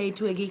wonderful day,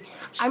 Twiggy.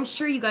 I'm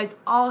sure you guys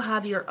all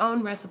have your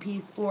own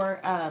recipes for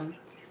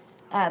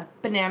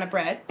banana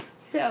bread.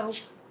 So,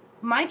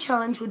 my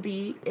challenge would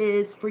be,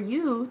 is for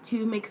you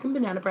to make some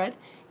banana bread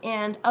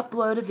and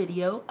upload a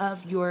video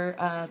of your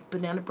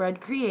banana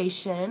bread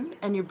creation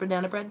and your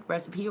banana bread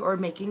recipe, or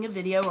making a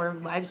video or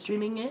live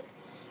streaming it.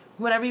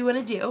 Whatever you want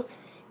to do,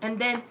 and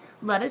then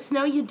let us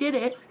know you did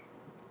it,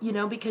 you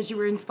know, because you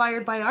were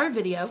inspired by our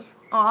video.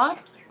 Aw,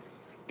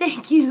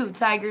 thank you,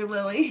 Tiger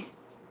Lily.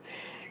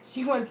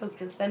 She wants us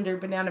to send her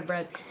banana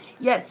bread.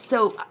 Yes,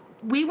 so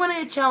we want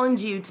to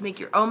challenge you to make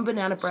your own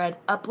banana bread,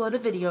 upload a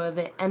video of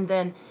it, and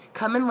then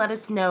come and let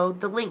us know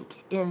the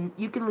link. And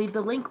you can leave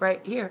the link right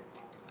here.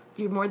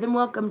 You're more than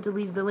welcome to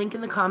leave the link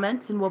in the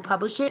comments, and we'll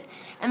publish it,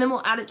 and then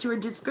we'll add it to our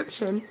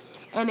description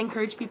and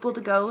encourage people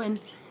to go and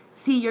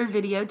see your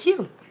video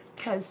too.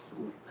 Because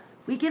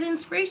we get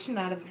inspiration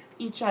out of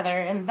each other,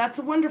 and that's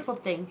a wonderful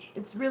thing.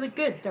 It's really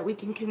good that we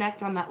can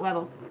connect on that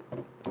level.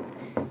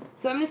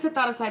 So I'm going to set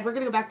that aside. We're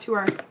going to go back to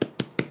our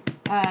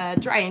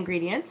dry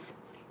ingredients,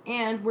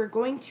 and we're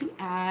going to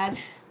add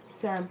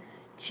some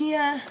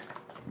chia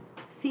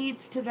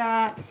seeds to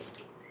that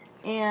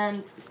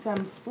and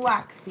some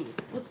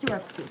flaxseed. Let's do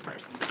our seed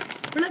first.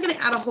 We're not going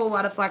to add a whole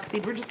lot of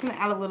flaxseed. We're just going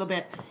to add a little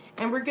bit,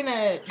 and we're going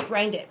to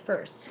grind it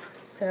first.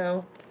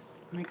 So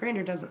my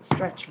grinder doesn't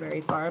stretch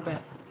very far,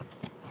 but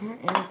here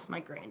is my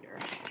grinder.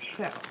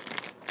 So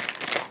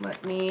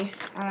let me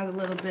add a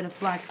little bit of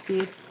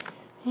flaxseed,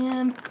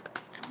 and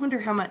I wonder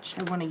how much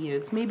I want to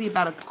use. Maybe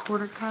about a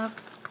 1/4 cup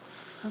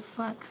of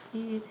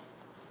flaxseed,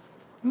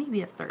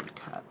 maybe a 1/3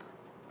 cup.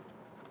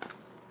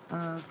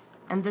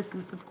 And this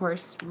is, of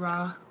course,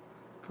 raw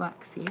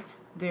flaxseed.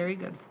 Very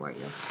good for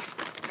you.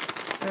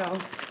 So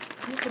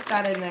let me put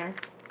that in there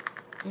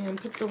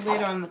and put the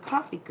lid on the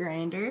coffee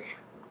grinder.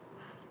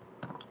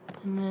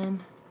 And then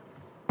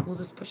we'll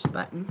just push the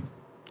button.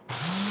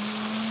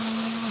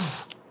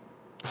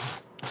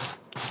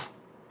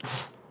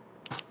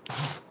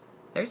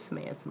 There's some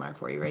ASMR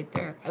for you right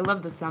there. I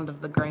love the sound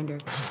of the grinder.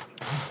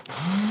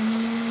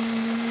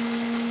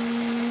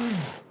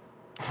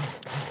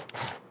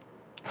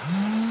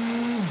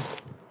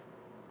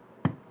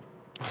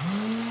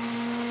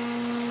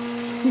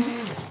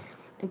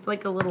 It's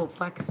like a little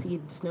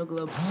flaxseed snow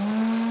globe.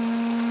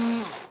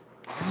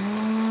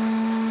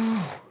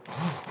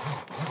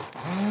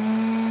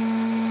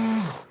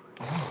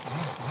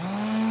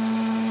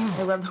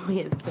 I love the way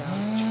it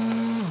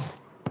sounds.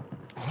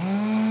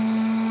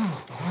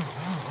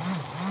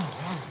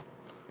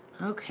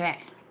 Okay,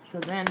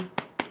 so then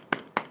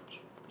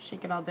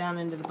shake it all down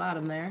into the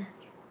bottom there.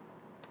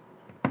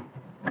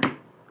 And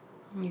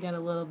you got a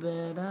little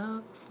bit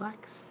of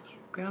flax,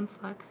 ground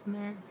flax in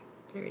there.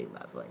 Very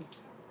lovely.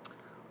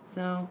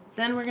 So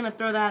then we're gonna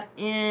throw that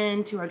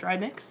into our dry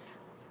mix.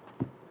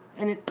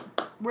 And it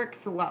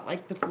works a lot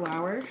like the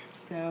flour,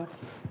 so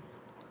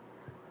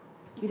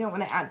you don't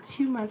want to add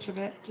too much of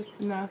it, just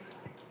enough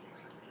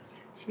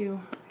to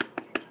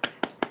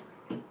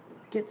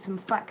get some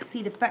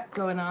flaxseed effect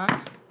going on.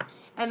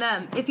 And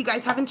if you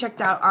guys haven't checked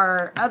out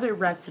our other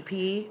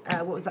recipe,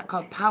 what was that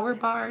called? Power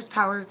bars,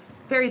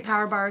 fairy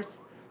power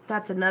bars.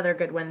 That's another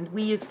good one.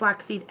 We use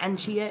flaxseed and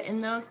chia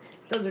in those.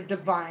 Those are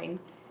divine.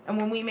 And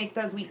when we make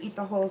those, we eat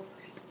the whole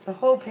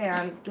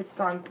pan. Gets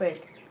gone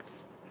quick.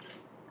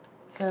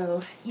 So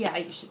yeah,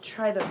 you should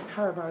try those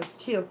power bars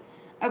too.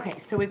 Okay,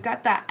 so we've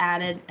got that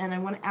added, and I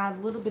want to add a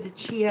little bit of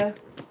chia.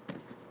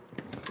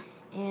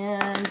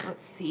 And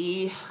let's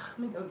see, let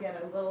me go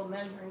get a little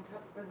measuring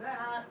cup for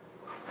that.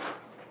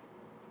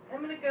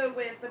 I'm going to go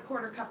with a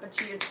 1/4 cup of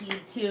chia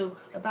seed too,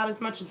 about as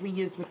much as we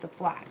used with the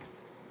flax.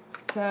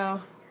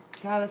 So,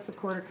 got us a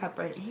 1/4 cup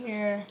right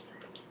here.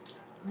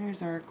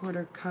 There's our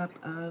 1/4 cup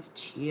of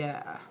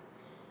chia.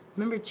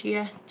 Remember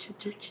chia?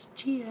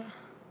 Chia.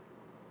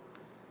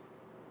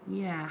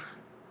 Yeah,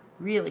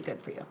 really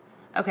good for you.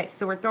 Okay,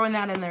 so we're throwing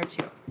that in there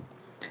too.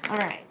 All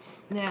right,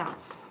 now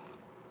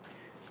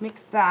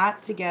mix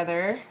that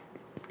together.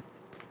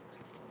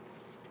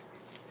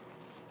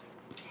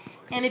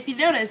 And if you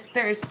notice,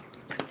 there's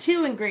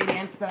 2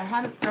 ingredients that I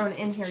haven't thrown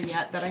in here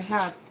yet that I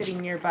have sitting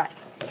nearby.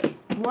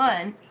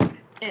 One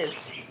is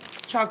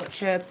chocolate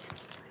chips.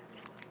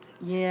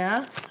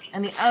 Yeah,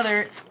 and the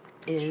other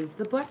is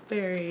the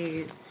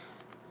blackberries.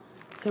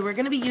 So we're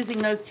going to be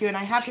using those 2, and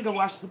I have to go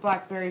wash the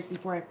blackberries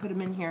before I put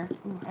them in here.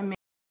 Ooh, and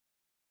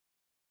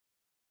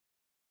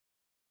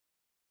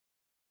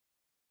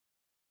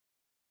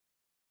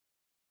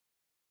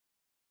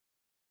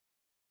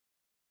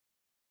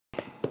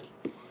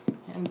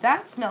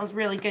that smells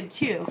really good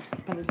too,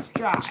 but it's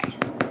dry.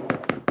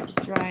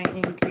 Dry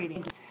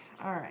ingredients.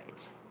 All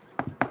right.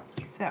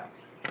 So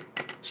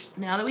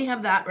now that we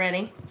have that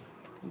ready,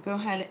 we'll go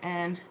ahead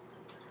and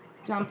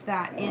dump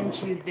that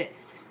into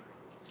this.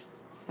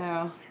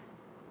 So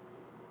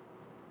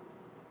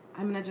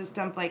I'm gonna just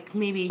dump like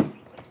maybe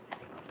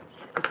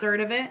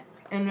 1/3 of it,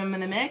 and I'm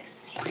gonna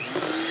mix, and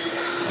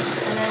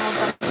then we'll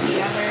dump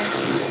another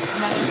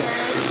 1/3.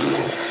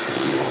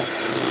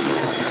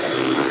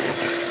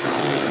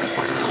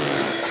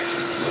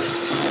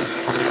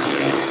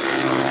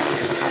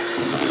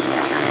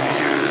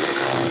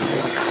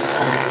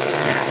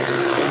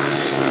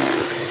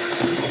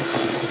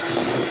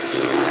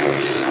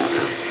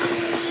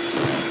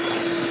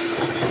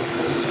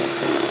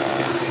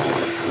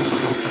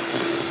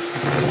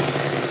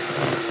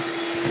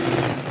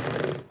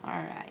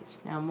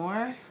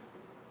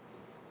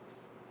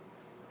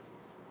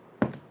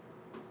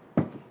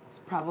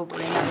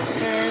 Probably another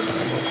 1/3.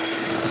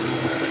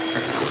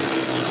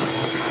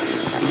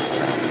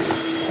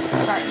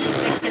 Starting to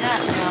thicken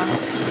up now.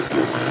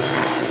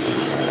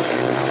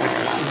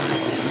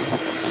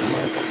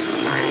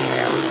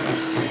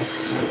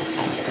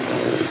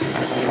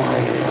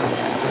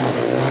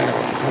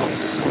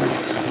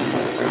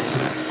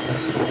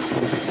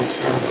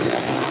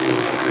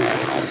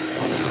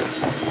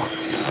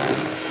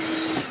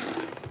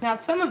 Now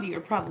some of you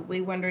are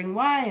probably wondering,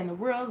 why in the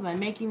world am I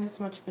making this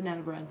much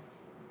banana bread?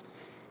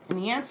 And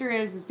the answer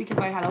is because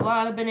I had a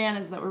lot of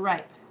bananas that were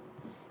ripe.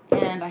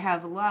 And I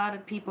have a lot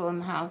of people in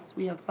the house.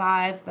 We have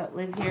 5 that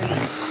live here.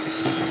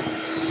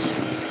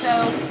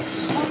 So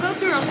we'll go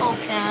through a whole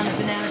pan of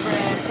banana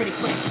bread pretty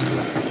quick.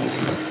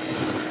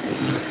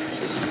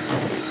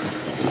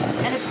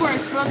 And of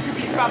course, most of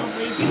you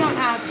probably do not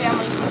have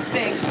families this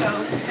big,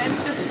 so then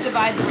just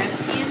divide the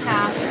recipe in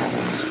half.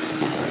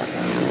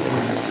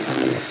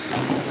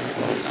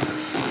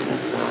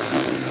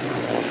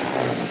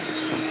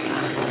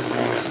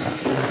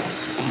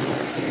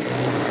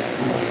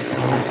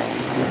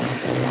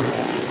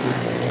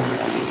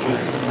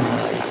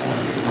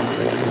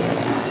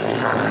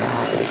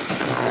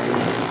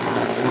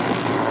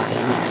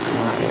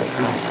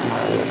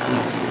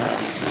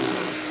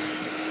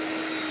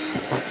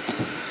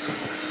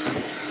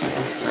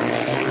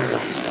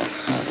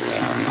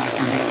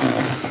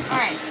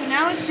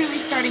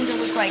 Starting to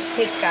look like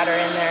cake batter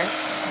in there.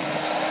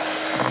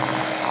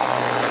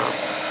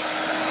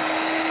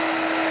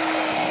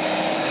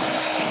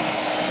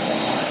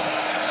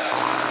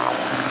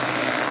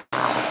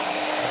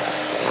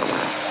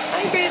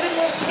 Hi, Raven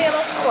Wolf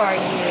Channel. How are you?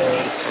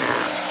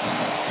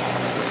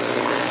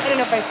 I don't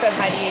know if I said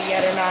hi to you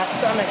yet or not,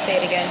 so I'm going to say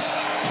it again.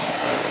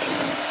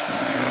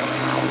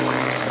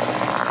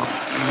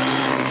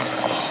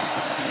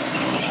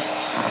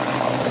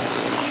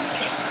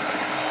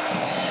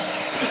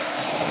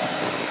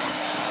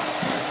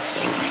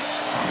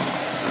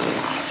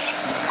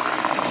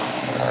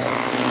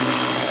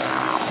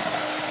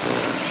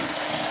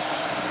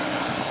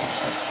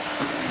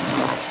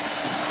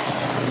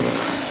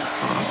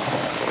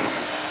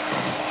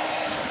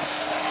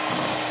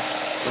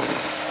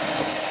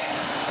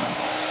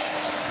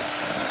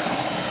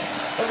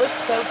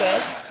 so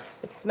good.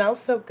 It smells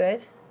so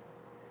good.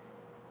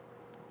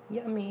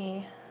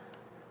 Yummy.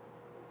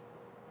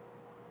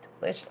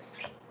 Delicious.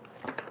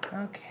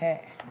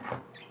 Okay.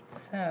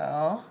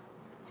 So,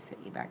 sit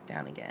you back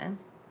down again.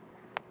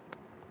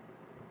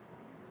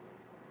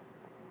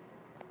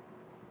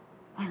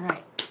 All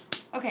right.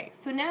 Okay,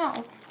 so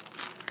now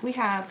we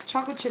have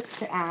chocolate chips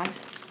to add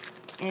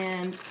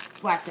and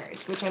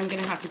blackberries, which I'm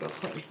going to have to go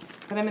clean.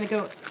 But I'm going to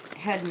go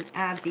ahead and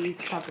add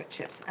these chocolate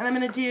chips. And I'm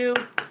going to do,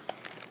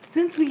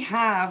 since we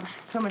have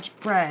so much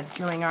bread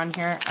going on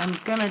here, I'm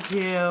going to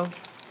do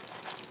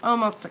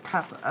almost a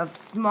cup of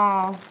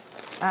small,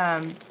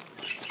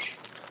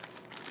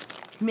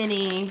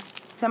 mini,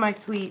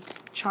 semi-sweet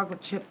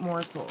chocolate chip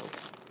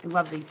morsels. I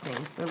love these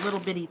things. They're little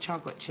bitty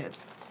chocolate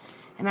chips.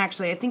 And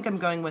actually, I think I'm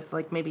going with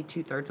like maybe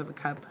 2/3 of a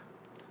cup.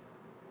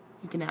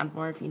 You can add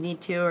more if you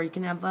need to, or you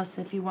can add less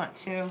if you want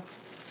to.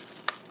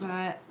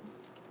 But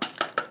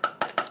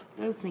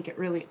those make it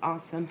really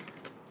awesome.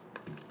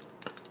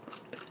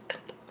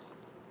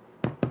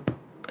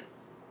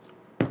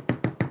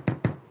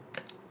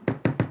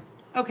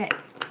 Okay,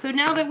 so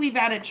now that we've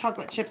added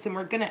chocolate chips and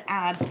we're going to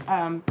add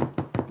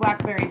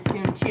blackberries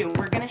soon too,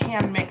 we're going to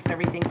hand mix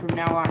everything from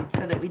now on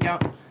so that we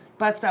don't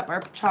bust up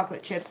our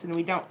chocolate chips and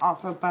we don't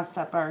also bust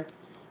up our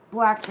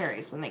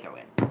blackberries when they go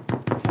in.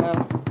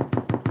 So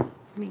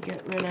let me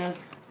get rid of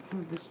some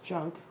of this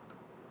junk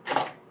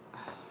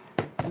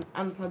and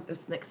unplug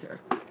this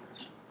mixer.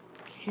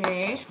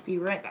 Okay, be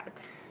right back.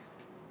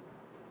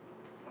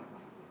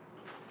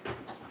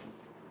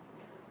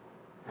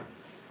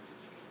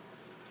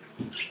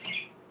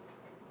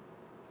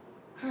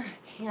 Alright,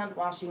 hand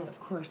washing, of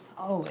course,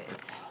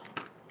 always.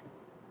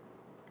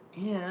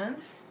 And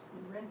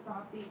rinse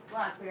off these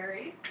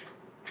blackberries.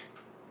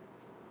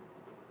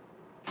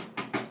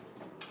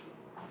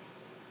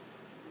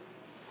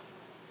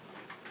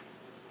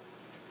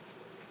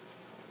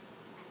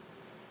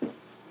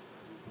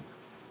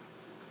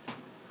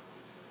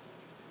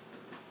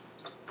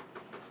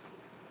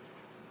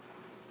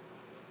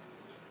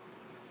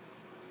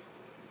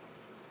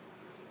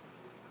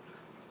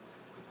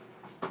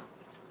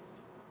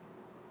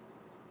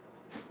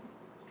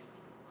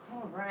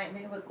 Alright,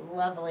 they look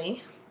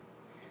lovely.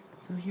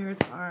 So here's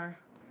our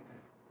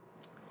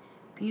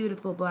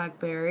beautiful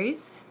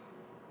blackberries.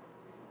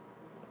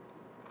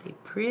 They're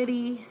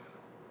pretty.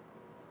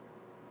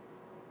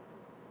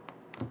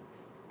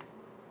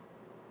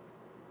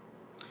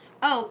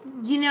 Oh,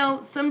 you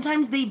know,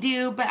 sometimes they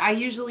do, but I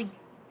usually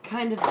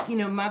kind of, you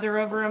know, mother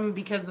over them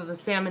because of the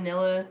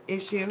salmonella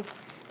issue.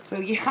 So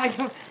yeah, I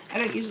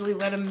don't usually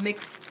let them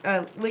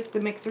lick the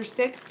mixer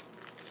sticks.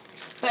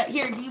 But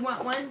here, do you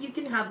want one? You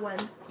can have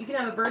one. You can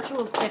have a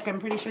virtual stick. I'm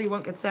pretty sure you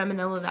won't get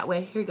salmonella that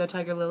way. Here you go,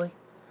 Tiger Lily.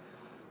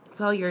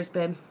 It's all yours,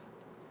 babe.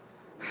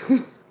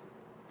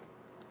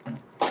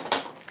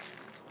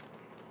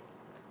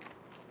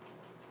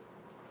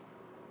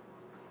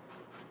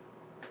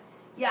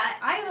 Yeah,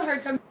 I have a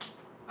hard time.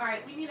 All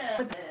right, we need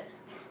a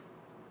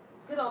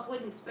good old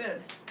wooden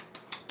spoon.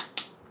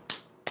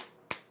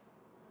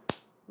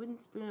 Wooden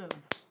spoon.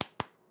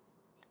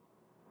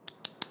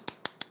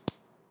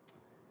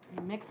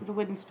 Mix with a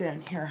wooden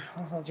spoon. Here,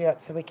 I'll hold you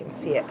up so we can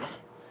see it.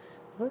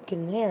 Look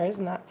in there,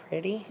 isn't that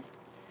pretty?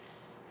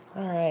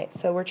 Alright,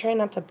 so we're trying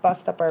not to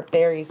bust up our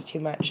berries too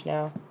much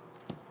now.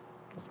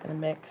 Just gonna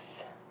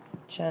mix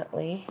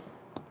gently.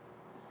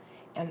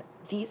 And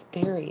these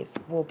berries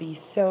will be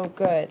so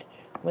good.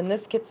 When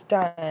this gets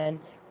done,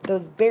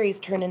 those berries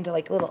turn into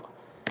like little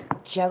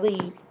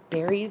jelly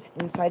berries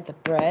inside the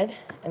bread,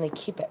 and they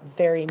keep it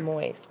very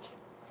moist.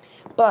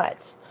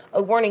 But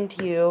a warning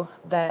to you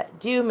that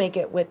do make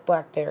it with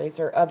blackberries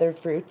or other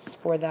fruits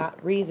for that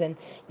reason,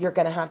 you're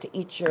going to have to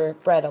eat your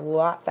bread a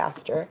lot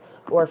faster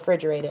or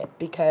refrigerate it,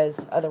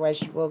 because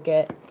otherwise you will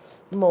get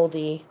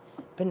moldy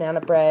banana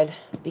bread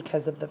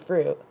because of the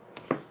fruit.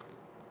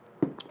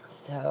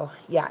 So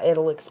yeah,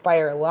 it'll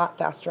expire a lot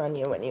faster on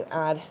you when you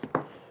add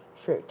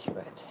fruit to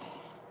it.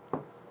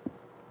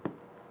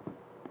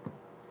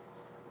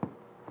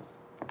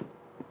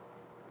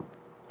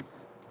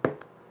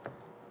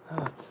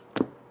 Oh, it's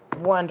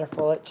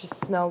wonderful. It just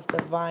smells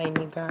divine,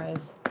 you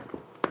guys.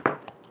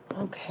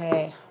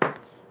 Okay.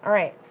 All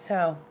right,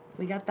 so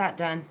we got that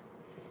done.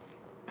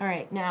 All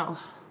right, now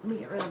let me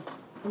get rid of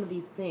some of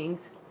these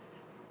things.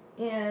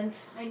 And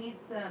I need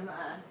some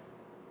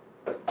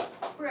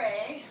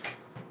spray.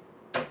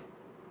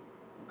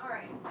 All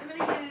right, I'm going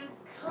to use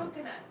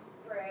coconut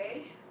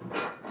spray,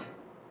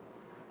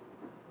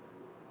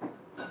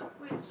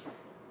 which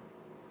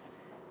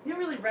I don't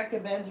really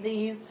recommend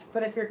these,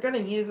 but if you're going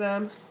to use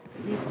them,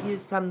 at least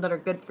use some that are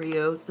good for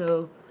you.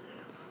 So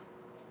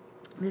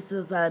this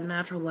is a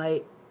Natural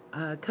Light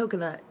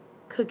coconut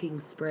cooking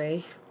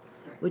spray,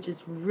 which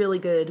is really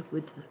good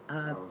with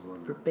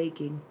for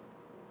baking.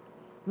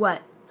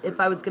 What? If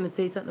I was going to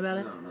say something about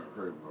it? No,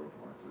 Craig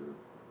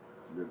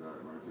did that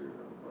emoji.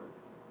 I was like,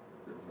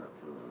 it was that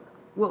for the...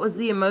 What was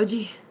the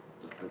emoji?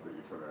 The stuff that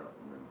you put out,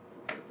 and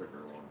then it took her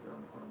a long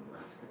time to find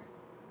that.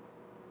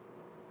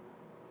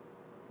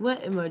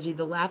 What emoji?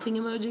 The laughing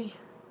emoji?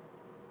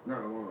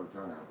 No, the one with the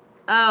tongue out.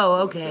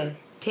 Oh, okay.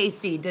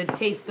 Tasty. To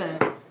taste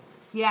the...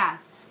 Yeah.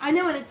 I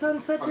know, and it's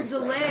on such a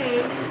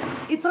delay.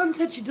 It's on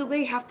such a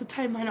delay half the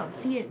time I don't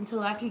see it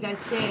until after you guys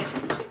say it.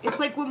 It's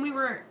like when we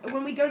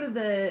go to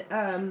the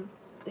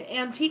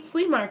antique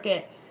flea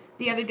market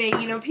the other day,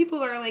 you know,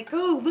 people are like,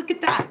 oh, look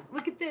at that.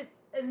 Look at this.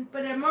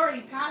 But I'm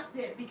already past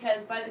it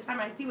because by the time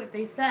I see what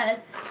they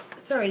said,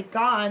 it's already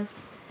gone.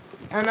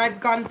 And I've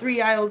gone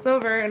 3 aisles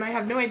over, and I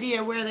have no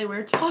idea where they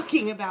were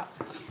talking about.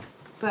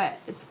 But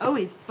it's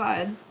always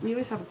fun. We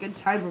always have a good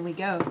time when we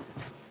go.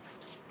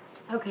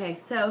 Okay,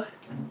 so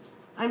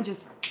I'm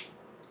just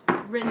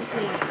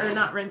rinsing, or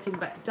not rinsing,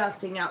 but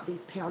dusting out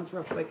these pans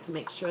real quick to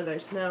make sure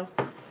there's no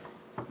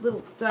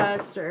little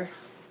dust or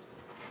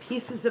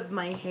pieces of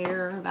my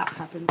hair. That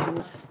happens a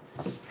lot.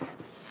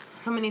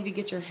 How many of you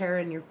get your hair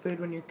in your food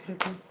when you're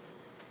cooking?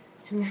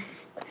 And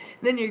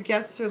then your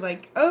guests are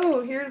like,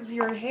 oh, here's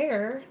your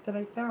hair that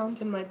I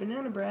found in my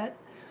banana bread.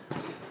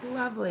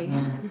 Lovely.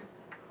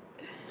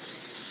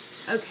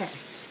 Okay,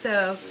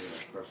 so,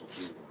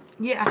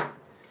 yeah,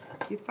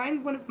 if you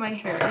find one of my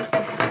hairs, you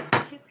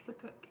can kiss the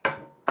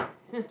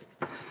cook.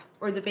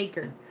 Or the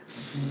baker.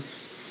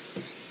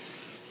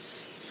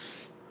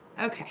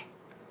 Okay,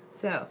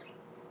 so,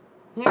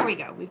 there we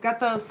go. We've got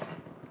those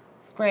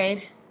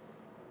sprayed.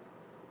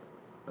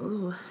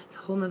 Ooh, it's a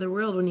whole nother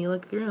world when you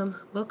look through them.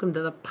 Welcome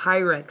to the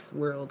Pyrex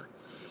world.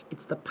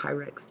 It's the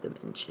Pyrex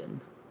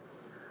dimension.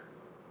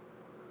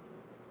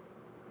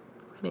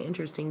 It's kind of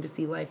interesting to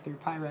see life through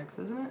Pyrex,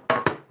 isn't it?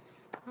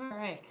 All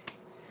right.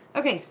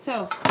 Okay,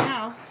 so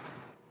now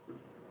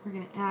we're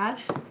going to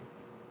add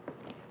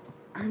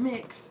our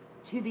mix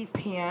to these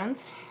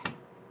pans.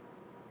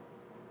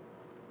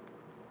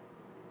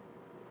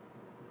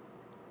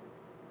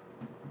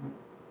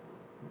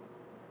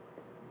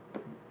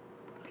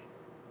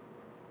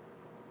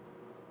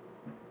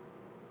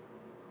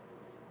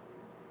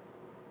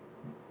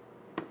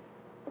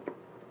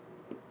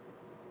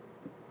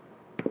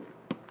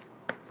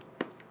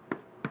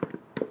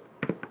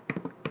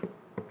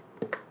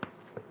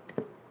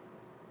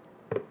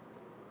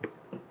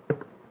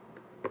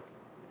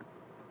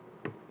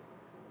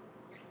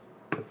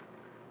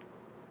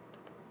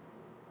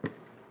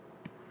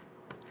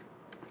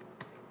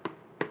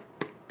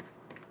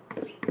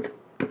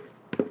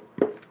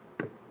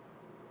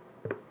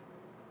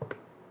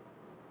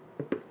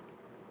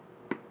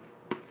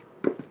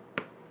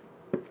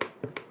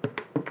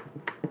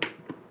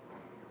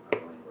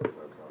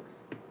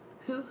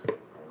 Who?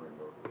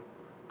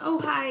 Oh,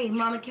 hi,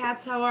 Mama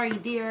Cats. How are you,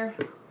 dear?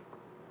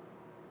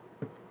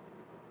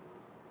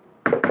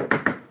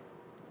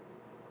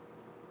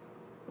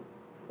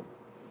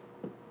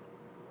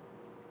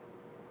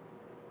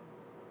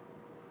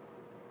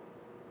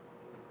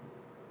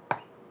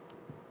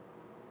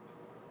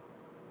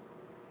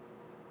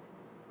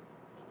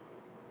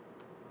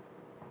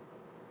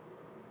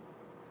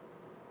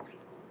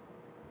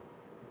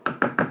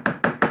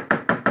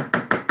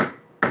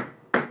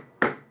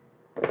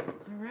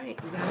 Alright,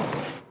 you guys.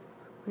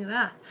 Look at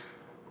that.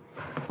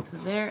 So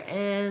there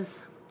is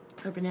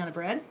our banana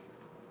bread.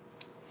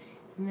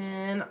 And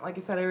then, like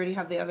I said, I already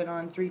have the oven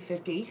on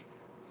 350.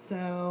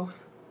 So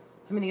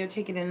I'm going to go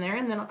take it in there,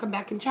 and then I'll come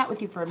back and chat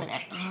with you for a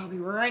minute. I'll be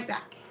right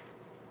back.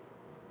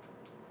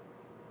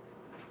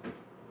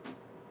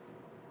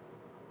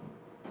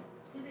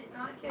 Did it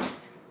not get...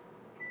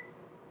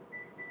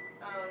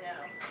 Oh, no.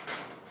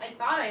 I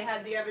thought I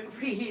had the oven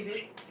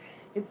preheated.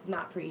 It's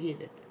not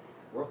preheated.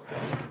 Whoops.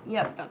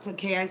 Yep, that's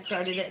okay. I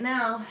started it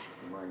now.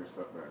 Minor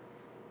setback.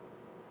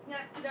 Yeah,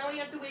 so now we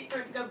have to wait for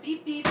it to go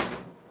beep beep.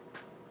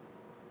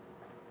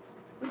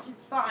 Which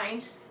is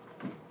fine.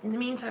 In the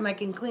meantime, I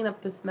can clean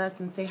up this mess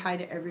and say hi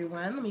to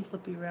everyone. Let me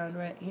flip you around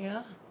right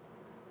here.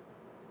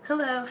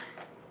 Hello.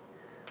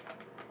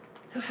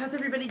 So how's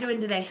everybody doing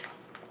today?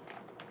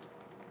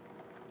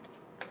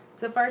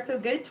 So far, so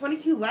good.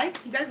 22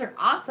 likes. You guys are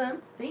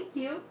awesome. Thank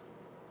you.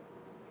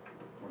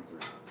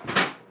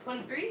 23.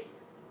 23?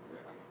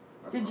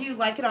 Yeah. Did you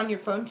like it on your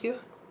phone too?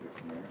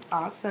 Yes, ma'am.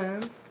 Awesome.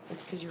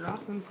 It's because you're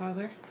awesome,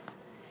 Father.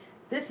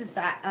 This is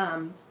that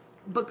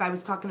book I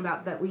was talking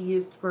about that we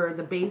used for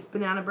the base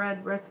banana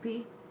bread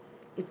recipe.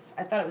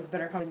 I thought it was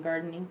better called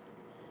gardening,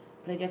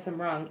 but I guess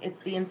I'm wrong. It's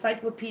the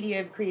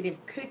Encyclopedia of Creative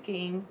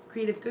Cooking,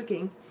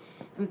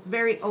 and it's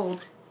very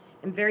old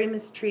and very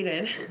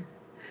mistreated.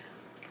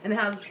 And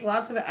has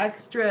lots of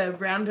extra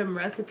random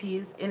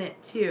recipes in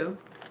it too.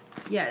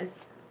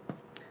 Yes.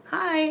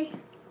 Hi.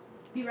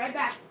 Be right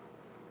back.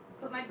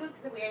 Put my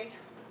books away.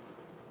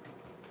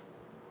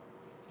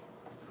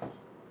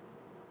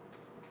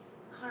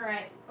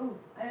 Alright. Oh,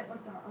 I didn't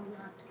want that on the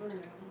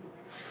burner.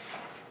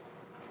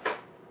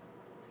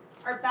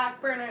 Our back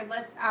burner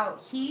lets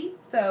out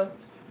heat, so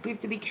we have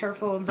to be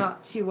careful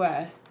not to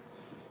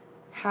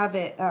have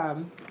it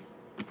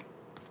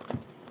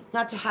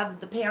not to have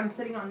the pan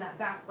sitting on that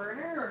back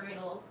burner, or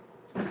it'll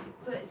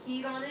put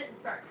heat on it and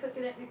start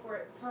cooking it before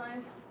it's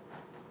time.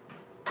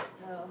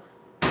 So,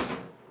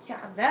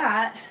 yeah,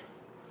 that.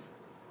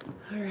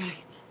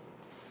 Alright.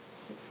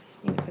 Oops,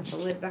 need to put the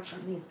lid back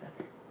on these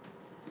better.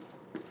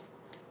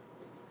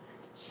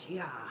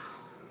 Chia.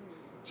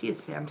 Chia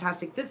is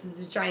fantastic. This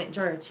is a giant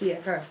jar of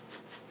chia. Huh?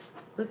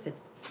 Listen.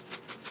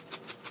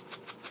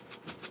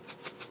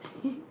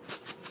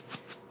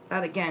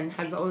 That again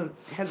has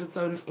its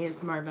own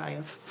ASMR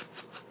value.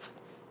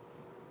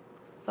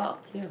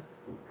 Salt too.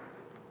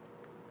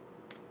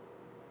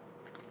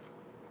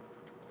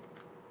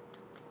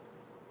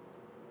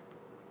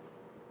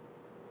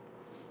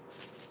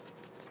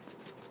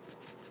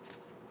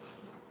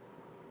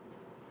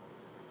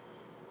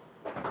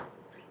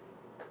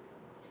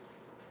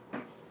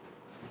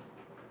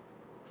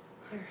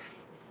 Alright,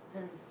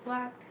 and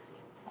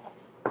flax,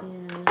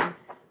 and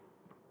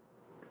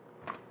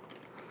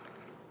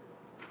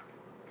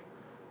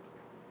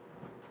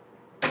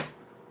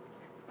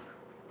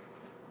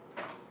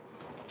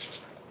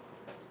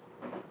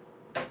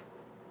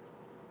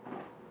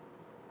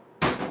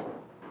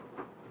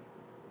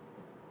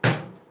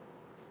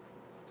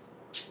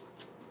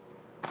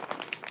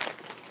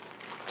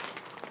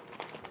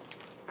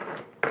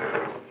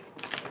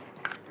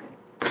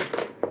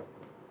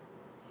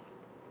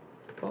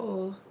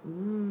bowl.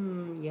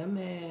 Mmm,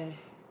 yummy.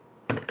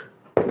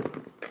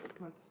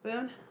 Want the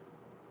spoon?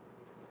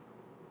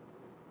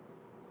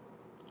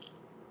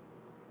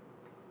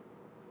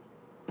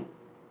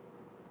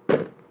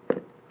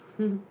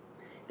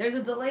 There's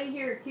a delay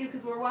here too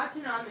because we're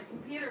watching on the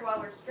computer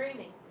while we're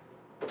streaming.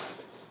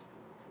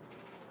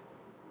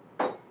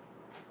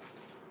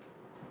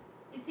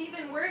 It's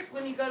even worse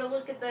when you go to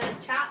look at the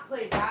chat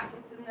playback.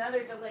 It's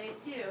another delay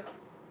too.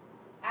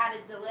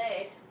 Added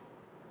delay.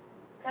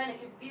 It's kind of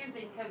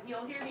confusing because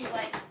you'll hear me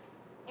like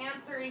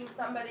answering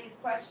somebody's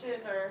question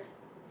or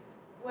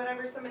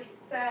whatever somebody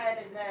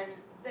said, and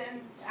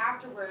then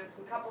afterwards,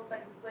 a couple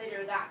seconds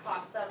later, that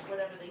pops up,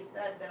 whatever they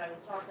said that I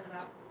was talking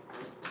about.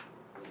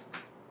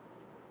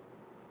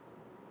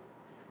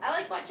 I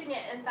like watching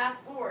it and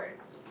fast forward.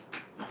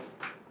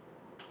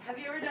 Have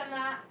you ever done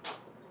that?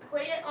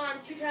 Play it on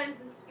 2 times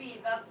the speed,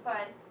 that's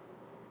fine.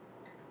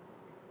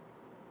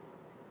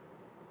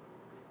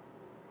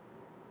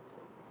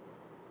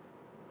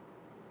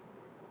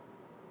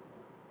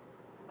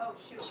 Oh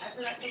shoot, I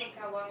forgot to look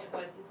how long it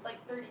was. It's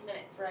like 30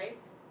 minutes, right?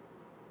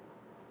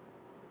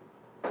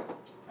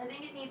 I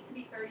think it needs to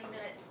be 30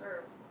 minutes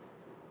or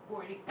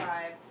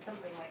 45,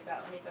 something like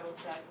that. Let me double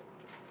check.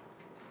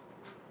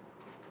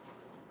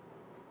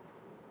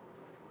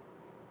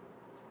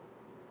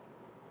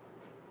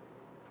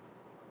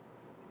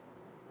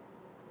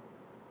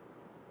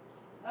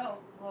 Oh,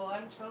 well,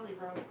 I'm totally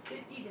wrong.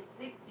 50 to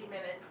 60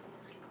 minutes.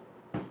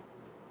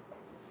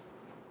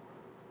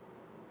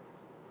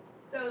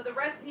 So the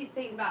recipe's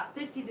saying about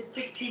 50 to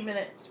 60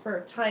 minutes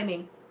for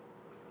timing.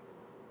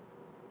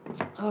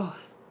 Oh.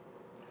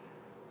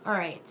 All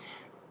right.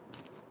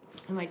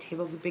 And my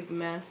table's a big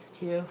mess,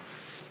 too.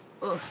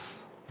 Ugh.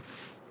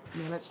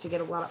 Managed to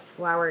get a lot of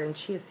flour and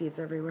chia seeds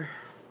everywhere.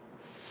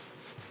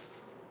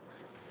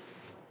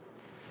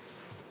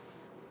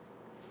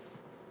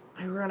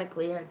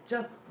 Ironically, I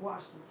just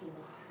washed the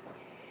table.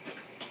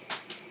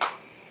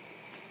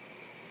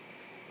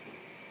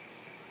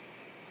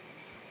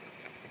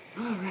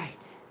 All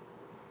right.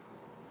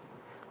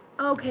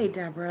 Okay,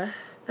 Deborah.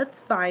 That's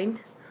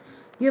fine.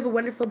 You have a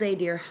wonderful day,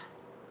 dear.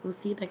 We'll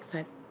see you next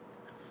time.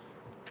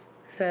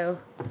 So,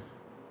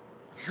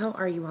 how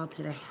are you all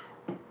today?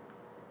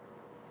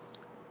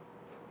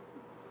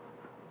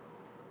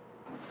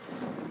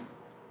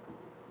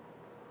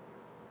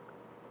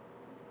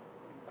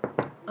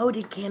 Oh,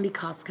 did Candy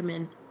Cost come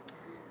in?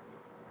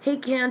 Hey,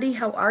 Candy,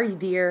 how are you,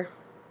 dear?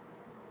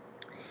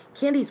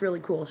 Candy's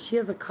really cool. She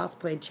has a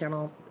cosplay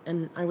channel,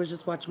 and I was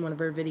just watching one of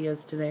her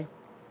videos today.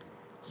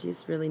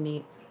 She's really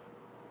neat.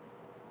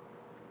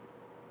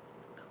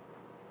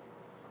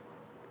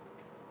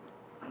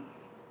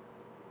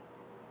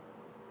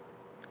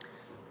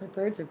 My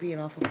birds are being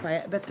awful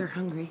quiet. I bet they're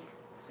hungry.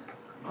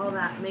 All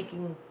that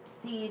making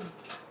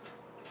seeds,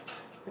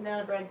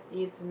 banana bread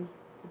seeds, and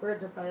the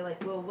birds are probably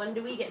like, well, when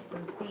do we get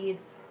some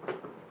seeds?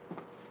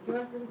 You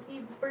want some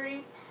seeds,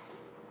 birdies?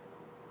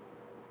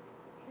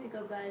 Here you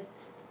go, guys.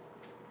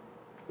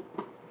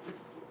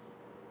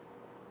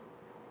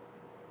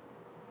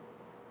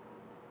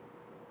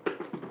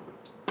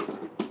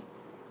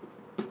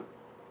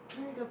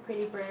 There you go,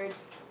 pretty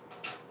birds.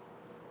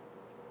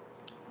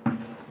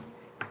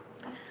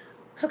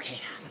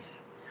 Okay,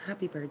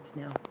 happy birds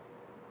now.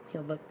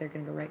 Here, look, they're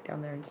gonna go right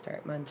down there and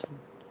start munching.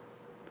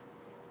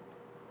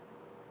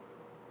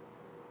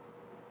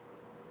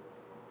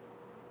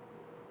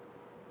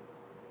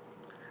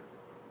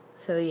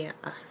 So yeah.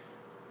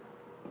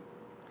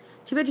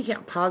 Too bad you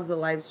can't pause the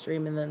live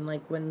stream and then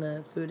like when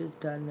the food is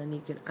done, then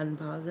you can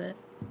unpause it.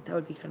 That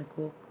would be kind of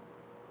cool.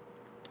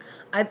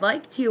 I'd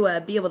like to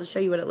be able to show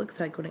you what it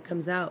looks like when it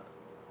comes out.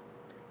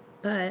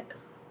 But,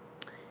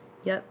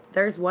 yep,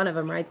 there's one of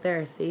them right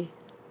there, see?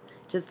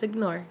 Just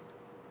ignore.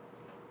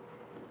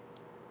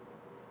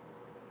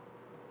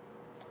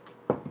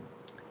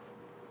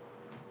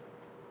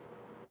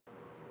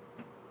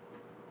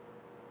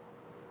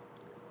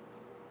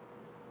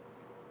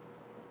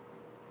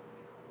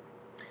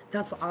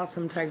 That's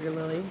awesome, Tiger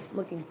Lily.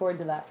 Looking forward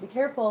to that. Be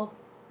careful.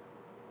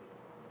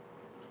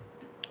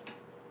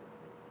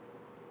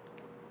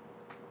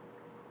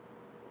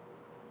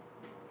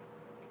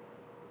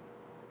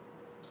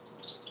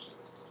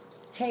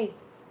 Hey,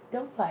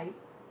 don't fight.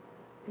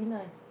 Be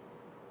nice.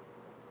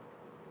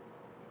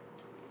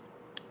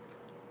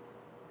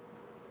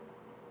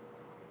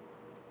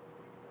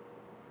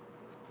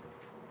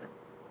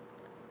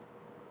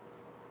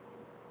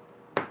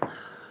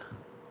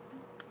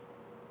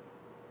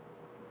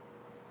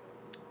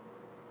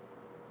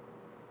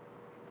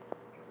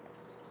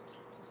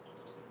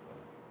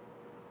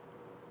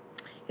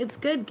 It's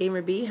good,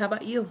 Gamer B. How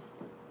about you?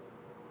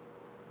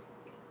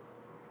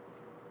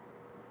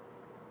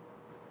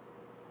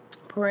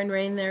 Pouring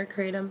rain there,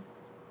 Kratom.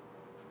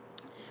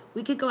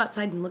 We could go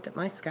outside and look at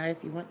my sky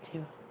if you want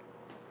to.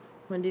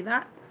 Want to do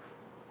that?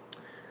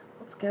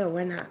 Let's go.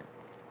 Why not?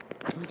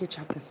 Let me get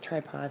you off this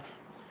tripod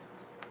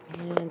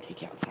and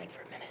take you outside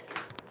for a minute.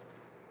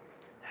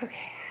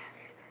 Okay.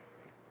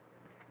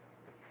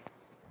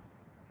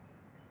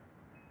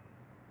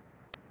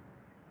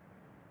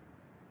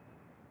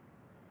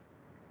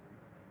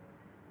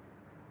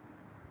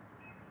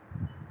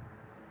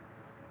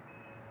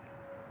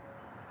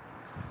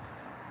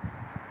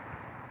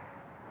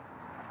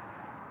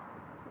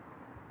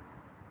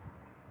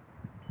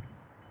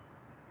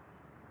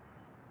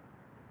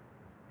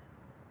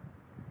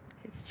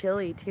 It's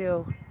chilly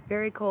too.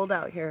 Very cold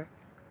out here.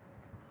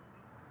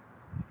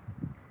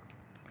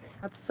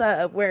 That's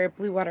where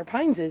Blue Water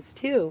Pines is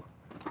too,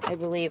 I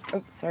believe.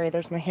 Oh, sorry,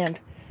 there's my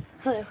hand.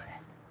 Hello.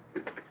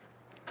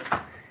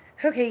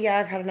 Okay, yeah,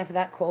 I've had enough of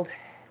that cold.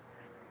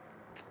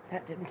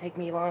 That didn't take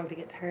me long to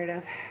get tired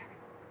of.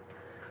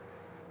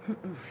 Okay,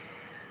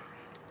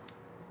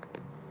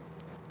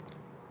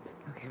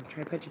 I'm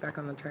trying to put you back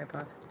on the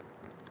tripod.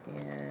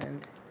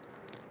 And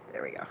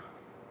there we go.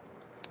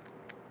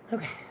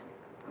 Okay.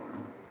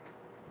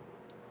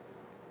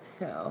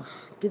 So,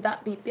 did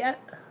that beep yet?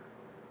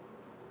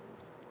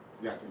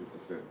 Yeah, I think it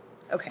just did.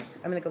 Okay,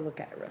 I'm gonna go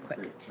look at it real quick.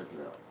 Okay, check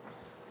it out.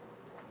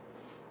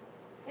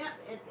 Yeah,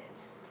 it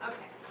did.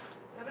 Okay.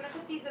 So I'm gonna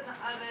put these in the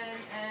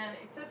oven, and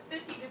it says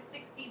 50 to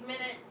 60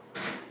 minutes.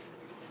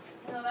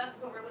 So that's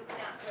what we're looking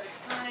at for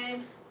a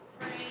time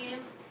frame.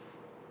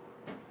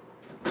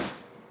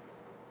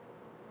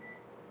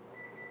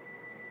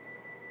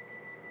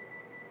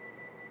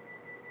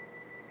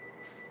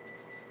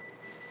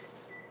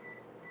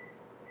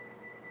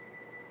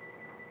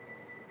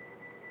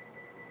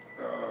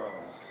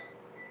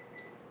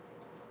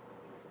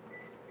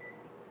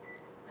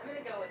 I'm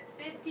gonna go with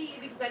 50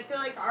 because I feel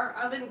like our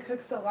oven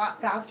cooks a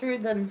lot faster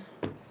than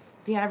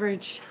the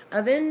average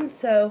oven,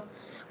 so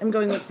I'm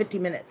going with 50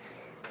 minutes.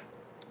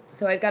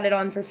 So I've got it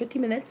on for 50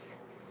 minutes.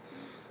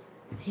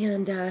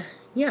 And,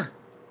 yeah.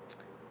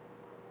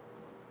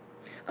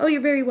 Oh,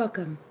 you're very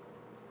welcome.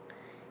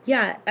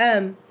 Yeah,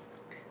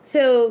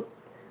 so,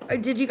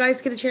 did you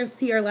guys get a chance to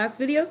see our last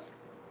video?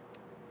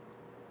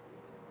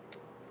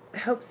 I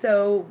hope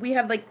so. We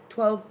have like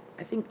 12,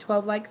 I think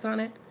 12 likes on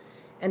it,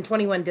 and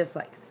 21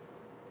 dislikes.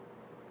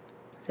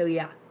 So,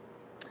 yeah.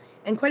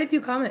 And quite a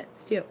few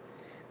comments, too.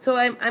 So,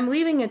 I'm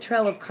leaving a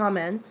trail of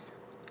comments.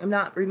 I'm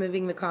not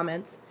removing the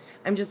comments.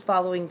 I'm just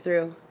following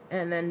through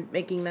and then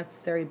making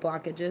necessary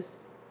blockages.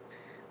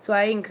 So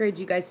I encourage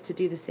you guys to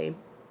do the same.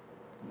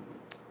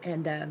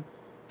 And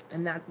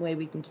that way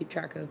we can keep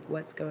track of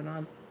what's going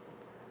on.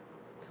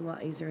 It's a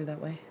lot easier that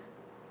way.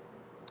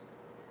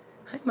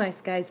 Hi, my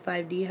skies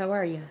 5D. How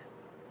are you?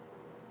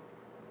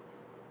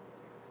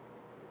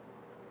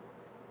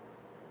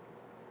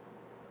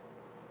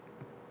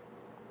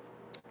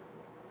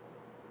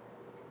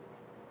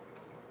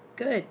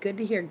 Good. Good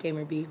to hear,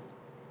 Gamer B.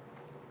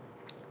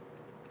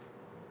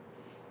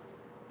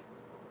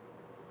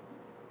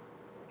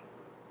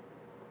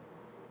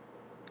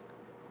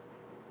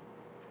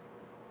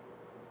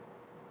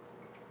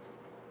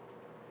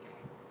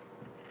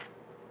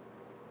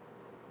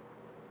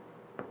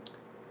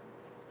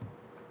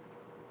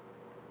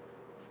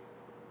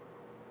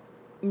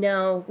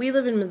 No, we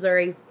live in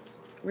Missouri.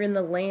 We're in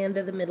the land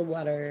of the middle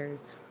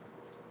waters.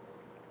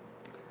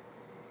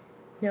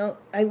 No,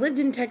 I lived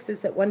in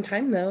Texas at one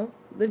time, though.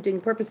 Lived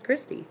in Corpus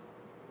Christi.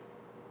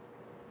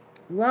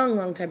 Long,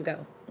 long time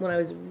ago. When I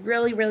was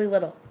really, really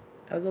little.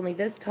 I was only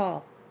this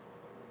tall.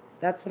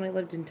 That's when I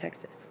lived in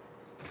Texas.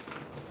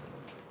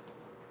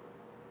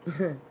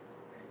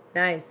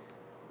 Nice.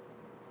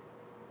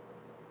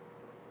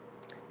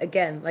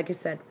 Again, like I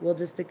said, we'll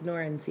just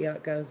ignore it and see how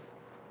it goes.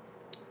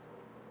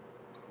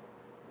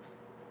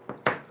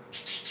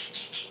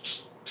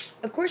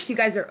 Of course, you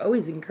guys are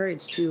always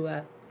encouraged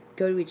to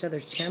go to each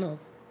other's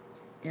channels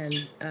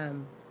and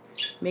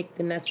make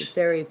the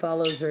necessary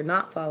follows or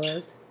not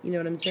follows. You know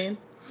what I'm saying?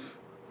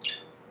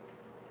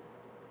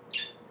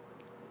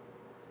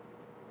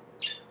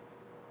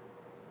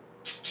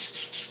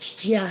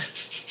 Yeah.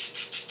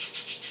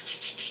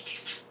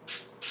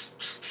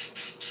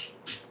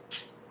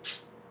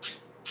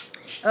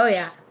 Oh,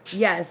 yeah.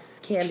 Yes,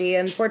 Candy.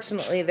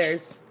 Unfortunately,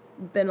 there's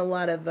been a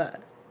lot of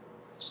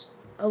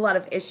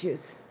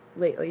issues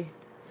lately.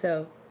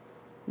 So,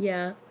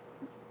 yeah.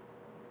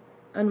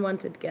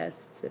 Unwanted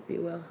guests, if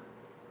you will.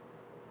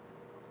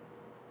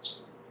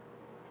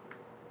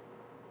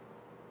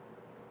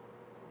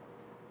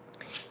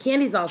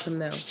 Candy's awesome,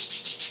 though.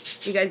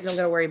 You guys don't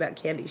gotta worry about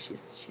Candy.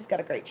 She's got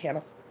a great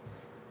channel.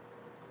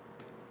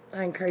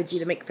 I encourage you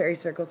to make fairy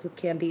circles with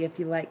Candy if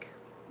you like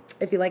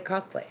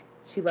cosplay.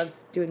 She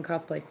loves doing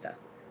cosplay stuff.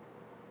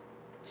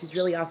 She's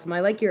really awesome. I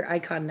like your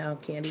icon now,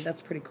 Candy.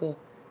 That's pretty cool.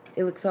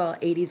 It looks all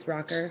 80s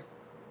rocker.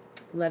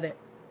 Love it.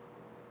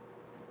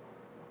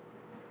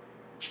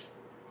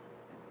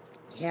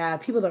 Yeah,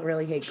 people don't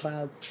really hate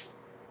clouds.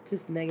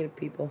 Just negative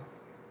people.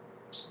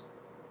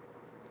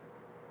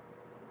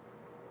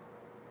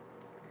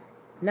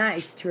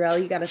 Nice, Terrell.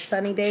 You got a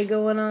sunny day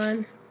going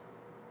on?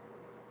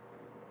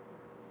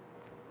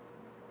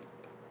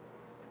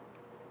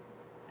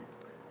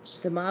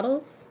 The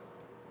models?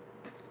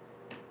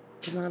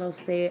 The models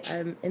say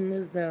I'm in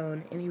the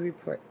zone. Any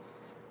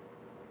reports?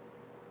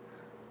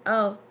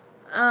 Oh,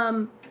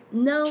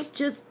 no,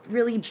 just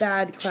really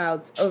bad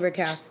clouds.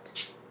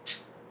 Overcast.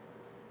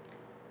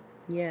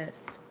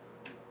 Yes.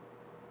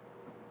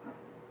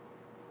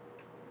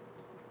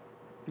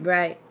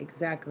 Right,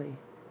 exactly.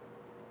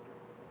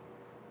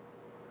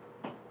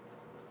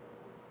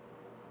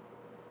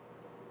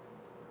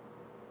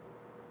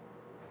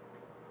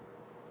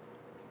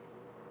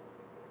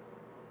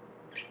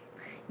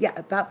 Yeah,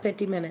 about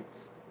 50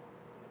 minutes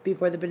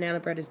before the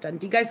banana bread is done.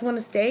 Do you guys want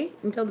to stay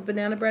until the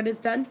banana bread is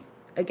done?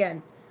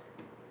 Again,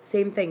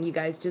 same thing, you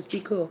guys. Just be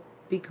cool.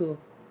 Be cool.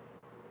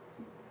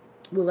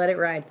 We'll let it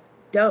ride.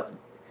 Don't,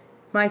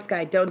 my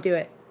sky, don't do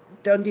it.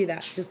 Don't do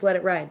that. Just let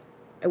it ride.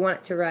 I want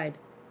it to ride.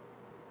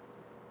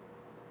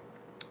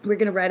 We're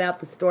going to ride out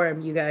the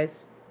storm, you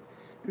guys.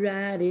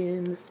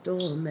 Riding the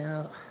storm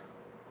out.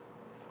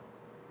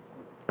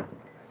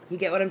 You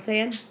get what I'm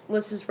saying?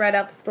 Let's just ride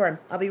out the storm.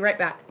 I'll be right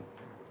back.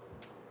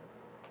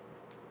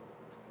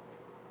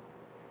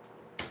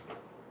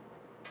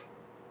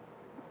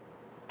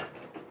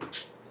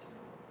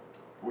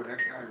 Well, that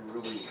guy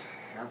really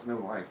has no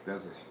life,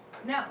 does he?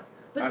 No.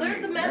 But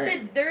there's a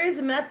method. There is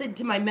a method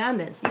to my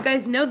madness. You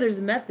guys know there's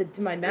a method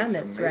to my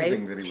madness, right? It's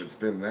amazing that he would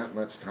spend that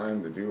much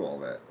time to do all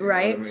that.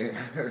 Right. Know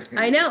what I mean?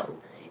 I know.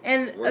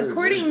 And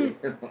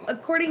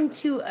according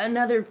to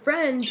another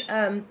friend,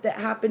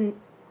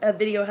 a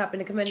video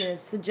happened to come in as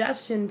a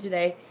suggestion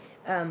today.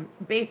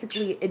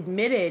 Basically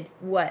admitted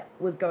what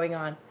was going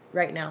on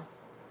right now.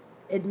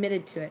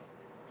 Admitted to it.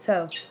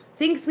 So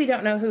thinks we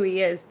don't know who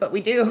he is, but we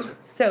do.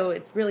 So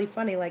it's really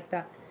funny like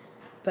that.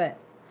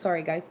 But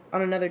sorry, guys.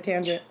 On another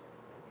tangent.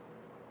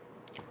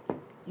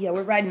 Yeah,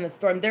 we're riding the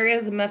storm. There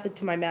is a method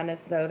to my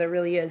madness, though. There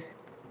really is.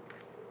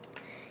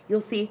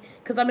 You'll see.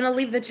 Because I'm going to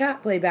leave the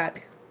chat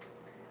playback.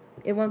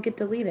 It won't get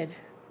deleted.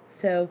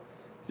 So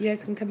you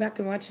guys can come back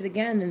and watch it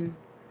again, and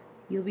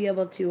you'll be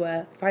able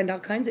to find all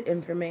kinds of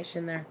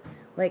information there.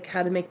 Like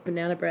how to make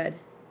banana bread.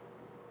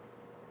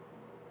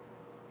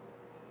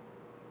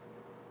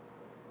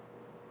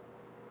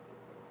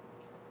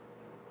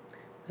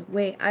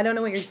 Wait, I don't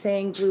know what you're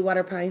saying, Blue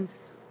Water Pines.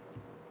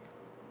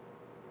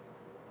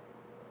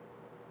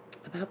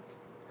 About...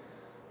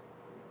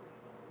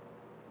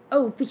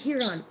 Oh, the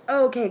Huron.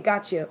 Oh, okay,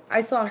 got you.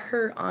 I saw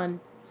her on,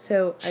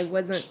 so I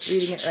wasn't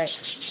reading it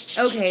right.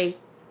 Okay,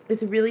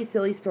 it's a really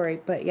silly story,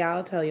 but yeah,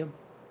 I'll tell you.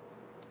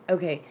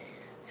 Okay,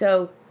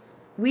 so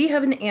we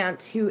have an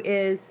aunt who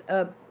is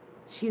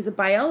she's a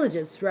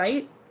biologist,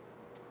 right?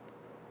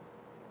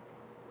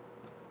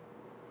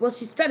 Well,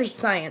 she studied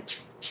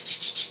science.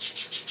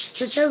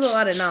 So she has a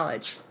lot of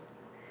knowledge.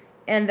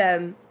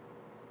 And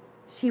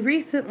she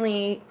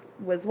recently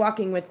was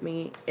walking with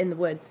me in the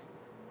woods.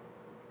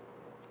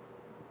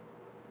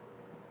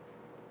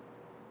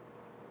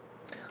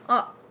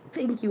 Oh,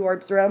 thank you,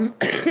 Orbs Realm.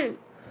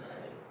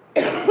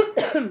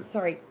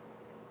 Sorry.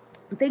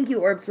 Thank you,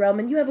 Orbs Realm.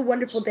 And you have a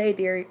wonderful day,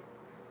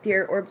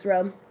 dear Orbs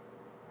Realm.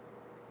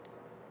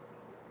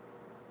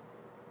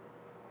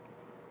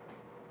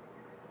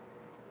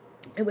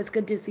 It was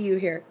good to see you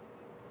here.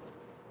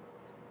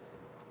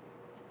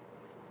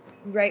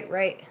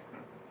 Right.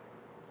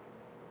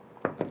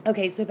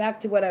 Okay, so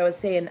back to what I was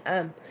saying.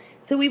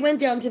 So we went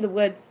down to the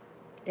woods,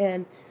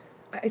 and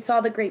I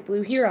saw the great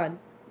blue heron.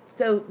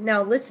 So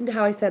now listen to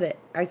how I said it.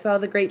 I saw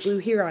the great blue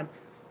heron.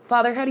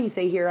 Father, how do you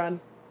say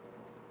heron?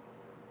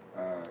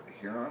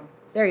 Huron?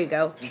 There you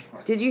go.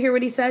 Did you hear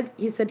what he said?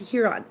 He said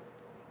Huron.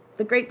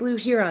 The great blue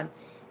heron.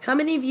 How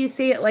many of you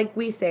say it like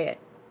we say it?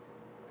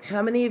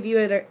 How many of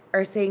you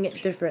are saying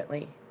it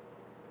differently?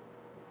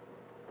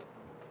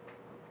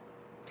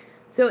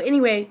 So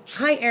anyway,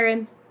 hi,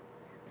 Erin.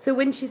 So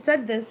when she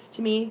said this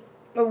to me,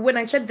 or when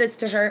I said this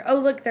to her, oh,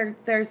 look,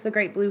 there's the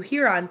great blue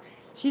heron.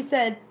 She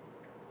said,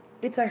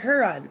 it's a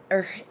heron,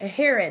 or a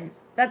heron.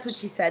 That's what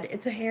she said.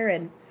 It's a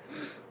heron.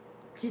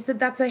 She said,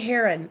 that's a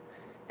heron.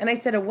 And I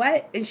said, a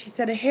what? And she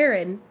said, a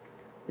heron.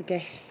 Like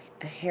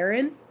a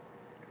heron?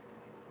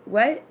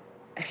 What?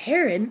 A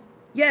heron?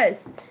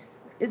 Yes.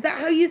 Is that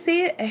how you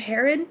say it? A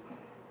heron?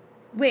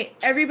 Wait,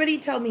 everybody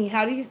tell me,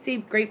 how do you say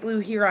great blue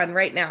heron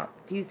right now?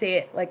 Do you say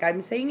it like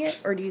I'm saying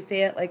it, or do you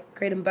say it like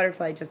Kratom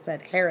Butterfly just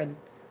said, heron?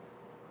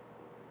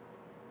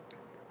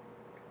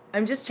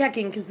 I'm just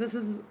checking because this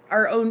is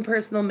our own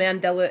personal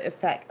Mandela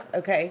effect,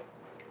 okay?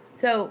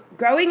 So,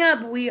 growing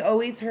up, we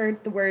always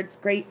heard the words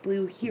great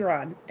blue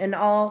heron, and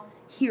all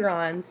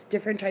herons,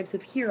 different types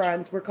of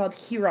herons, were called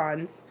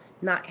herons,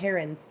 not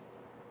herons.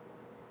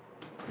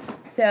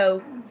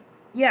 So,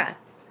 yeah.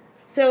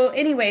 So,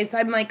 anyways,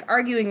 I'm like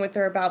arguing with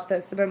her about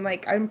this, and I'm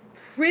like, I'm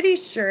pretty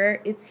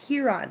sure it's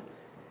heron.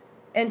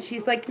 And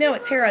she's like, no,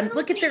 it's heron.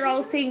 Look at, they're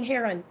all saying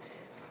heron.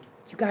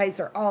 You guys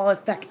are all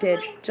affected.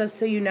 Just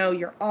so you know,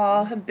 you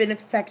all have been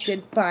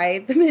affected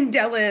by the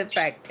Mandela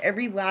effect.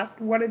 Every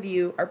last one of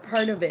you are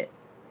part of it.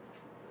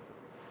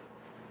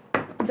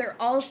 They're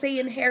all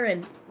saying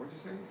heron. What'd you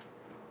say?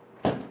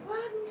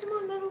 What happened to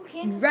my little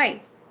candy?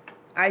 Right.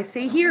 I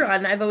say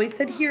heron. I've always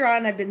said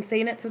heron. I've been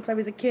saying it since I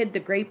was a kid. The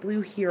great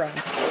blue heron. I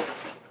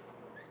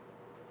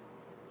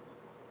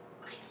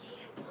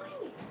can't find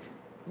it.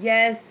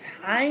 Yes,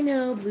 I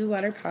know, Blue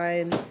Water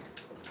Pines.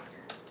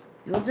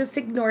 You'll just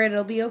ignore it.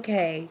 It'll be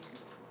okay.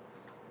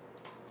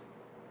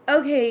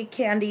 Okay,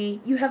 Candy.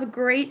 You have a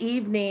great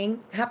evening.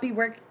 Happy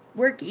work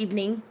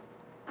evening.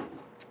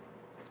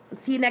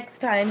 See you next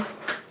time.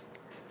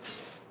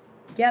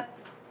 Yep.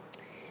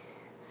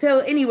 So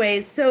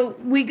anyways, so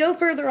we go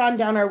further on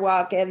down our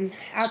walk, and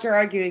after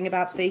arguing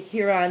about the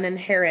Huron and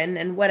Heron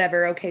and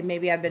whatever, okay,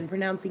 maybe I've been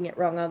pronouncing it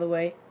wrong all the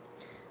way.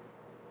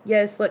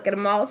 Yes, look at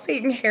them all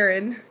saying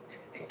Heron.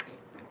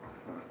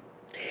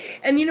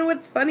 And you know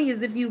what's funny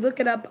is if you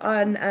look it up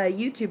on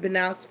YouTube and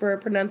ask for a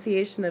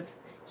pronunciation of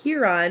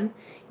Huron,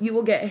 you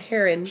will get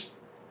Heron,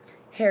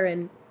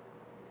 Heron,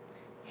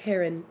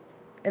 Heron.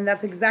 And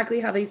that's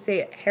exactly how they say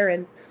it,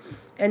 Heron.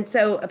 And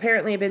so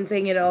apparently I've been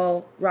saying it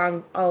all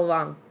wrong all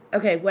along.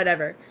 Okay,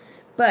 whatever.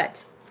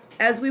 But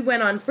as we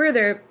went on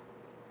further,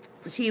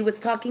 she was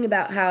talking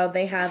about how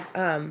they have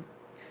a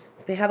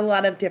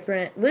lot of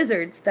different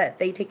lizards that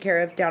they take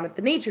care of down at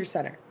the nature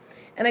center.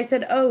 And I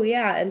said, oh,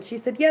 yeah. And she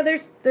said, yeah,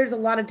 there's a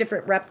lot of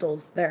different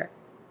reptiles there.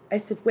 I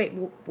said, wait,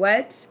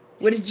 what?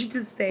 What did you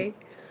just say?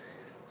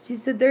 She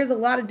said, there's a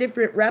lot of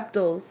different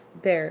reptiles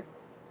there.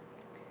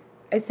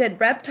 I said,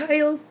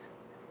 reptiles?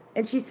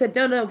 And she said,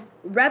 no,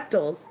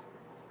 reptiles.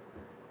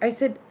 I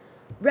said,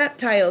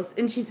 reptiles.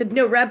 And she said,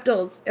 no,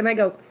 reptiles. And I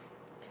go,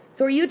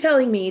 so are you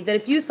telling me that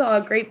if you saw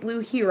a great blue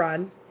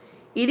heron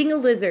eating a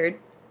lizard,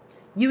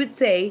 you would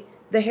say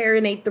the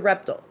heron ate the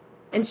reptile?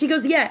 And she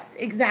goes, yes,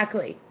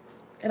 exactly.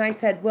 And I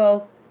said,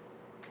 well,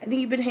 I think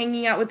you've been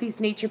hanging out with these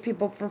nature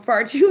people for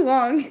far too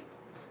long.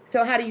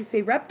 So how do you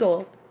say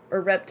reptile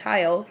or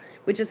reptile,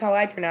 which is how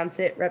I pronounce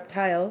it,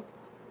 reptile?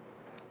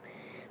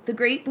 The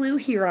great blue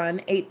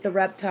heron ate the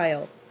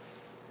reptile.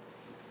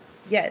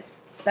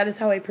 Yes, that is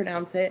how I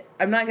pronounce it.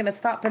 I'm not going to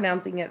stop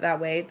pronouncing it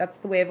that way. That's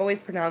the way I've always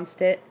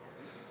pronounced it.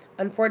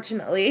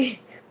 Unfortunately,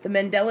 the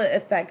Mandela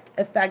effect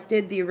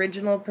affected the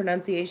original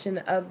pronunciation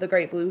of the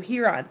great blue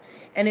heron.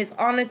 And it's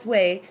on its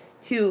way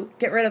to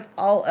get rid of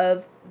all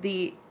of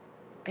the...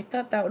 I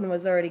thought that one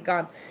was already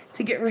gone.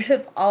 To get rid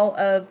of all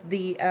of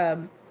the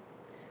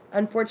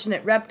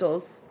unfortunate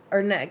reptiles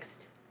are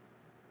next.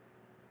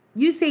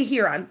 You say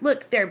Huron.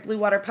 Look there, Blue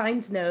Water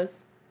Pines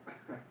knows.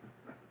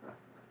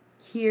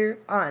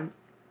 Huron.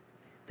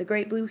 The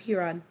great blue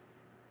Huron.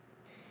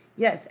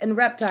 Yes, and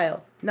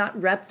reptile, not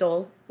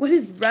reptile. What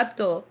is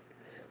reptile?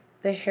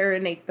 The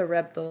heron ate the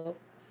reptile.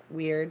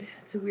 Weird.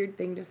 It's a weird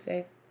thing to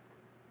say.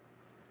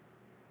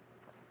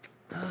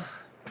 Ugh.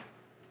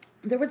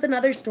 There was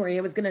another story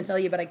I was going to tell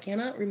you, but I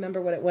cannot remember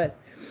what it was.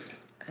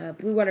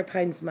 Blue Water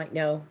Pines might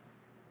know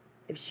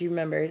if she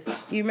remembers.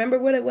 Do you remember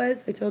what it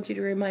was? I told you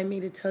to remind me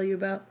to tell you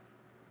about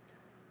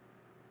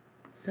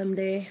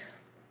someday.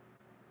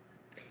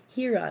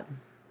 Huron.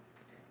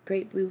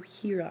 Great blue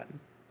heron.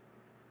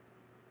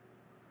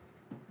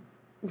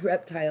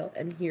 Reptile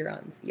and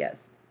herons,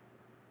 yes.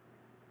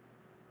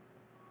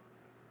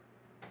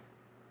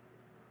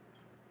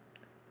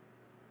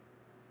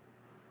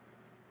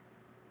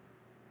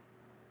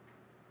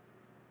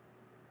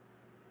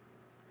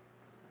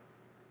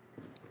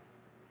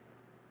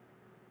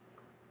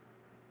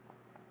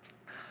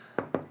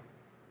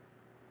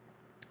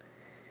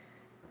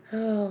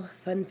 Oh,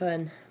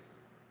 fun.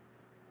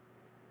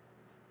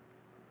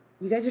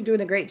 You guys are doing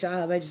a great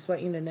job. I just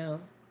want you to know.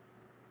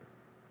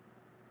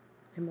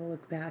 And we'll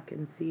look back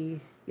and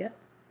see. Yep.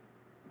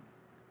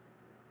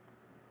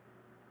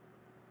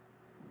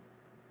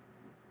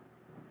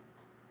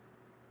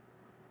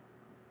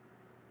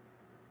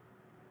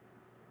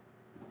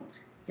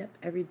 Yep,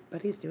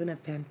 everybody's doing a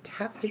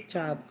fantastic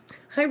job.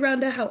 Hi,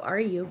 Rhonda. How are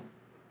you?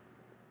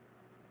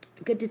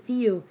 Good to see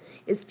you.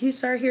 Is Two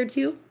Star here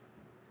too?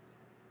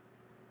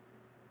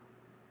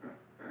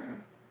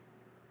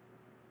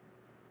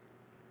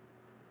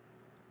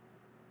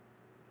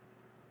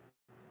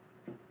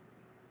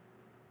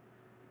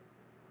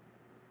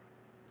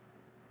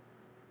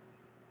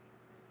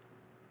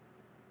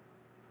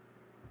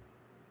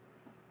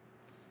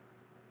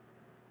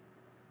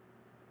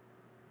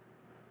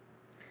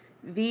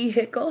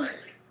 Vehicle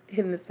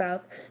in the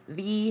South.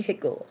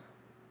 Vehicle.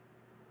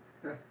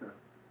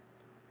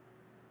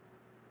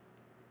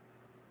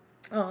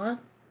 Aw,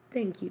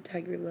 thank you,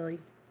 Tiger Lily.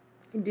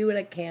 I do what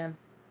I can.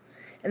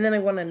 And then I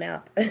want a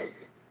nap.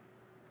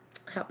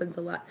 Happens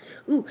a lot.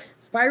 Ooh,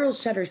 Spiral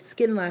shed her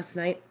skin last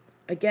night.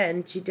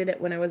 Again, she did it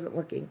when I wasn't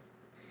looking.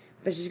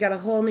 But she's got a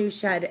whole new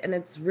shed, and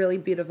it's really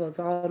beautiful. It's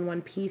all in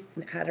one piece,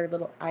 and it had her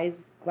little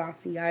eyes,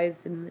 glassy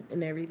eyes,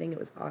 and everything. It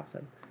was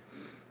awesome.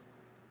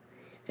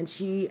 And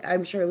she,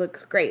 I'm sure,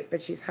 looks great,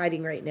 but she's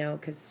hiding right now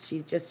because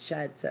she just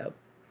shed, so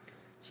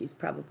she's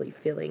probably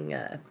feeling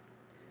a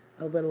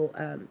little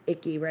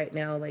icky right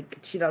now. Like,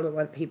 she doesn't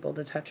want people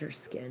to touch her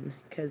skin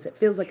because it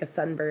feels like a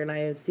sunburn, I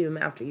assume,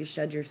 after you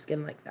shed your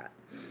skin like that.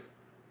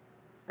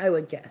 I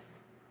would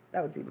guess.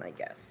 That would be my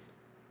guess.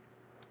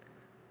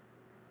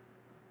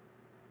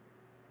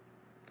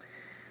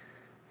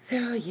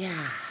 So,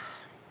 yeah.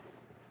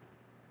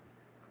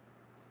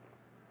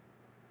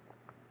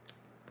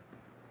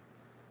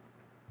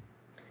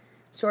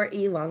 Short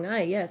E, long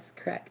I. Yes,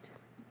 correct.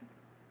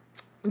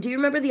 Do you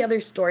remember the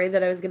other story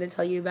that I was going to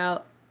tell you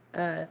about?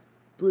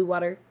 Blue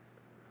water?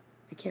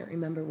 I can't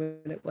remember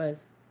what it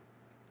was.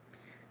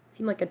 It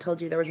seemed like I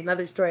told you there was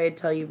another story I'd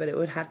tell you, but it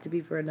would have to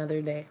be for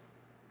another day.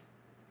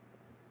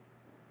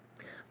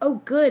 Oh,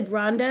 good,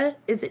 Rhonda.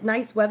 Is it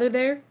nice weather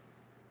there?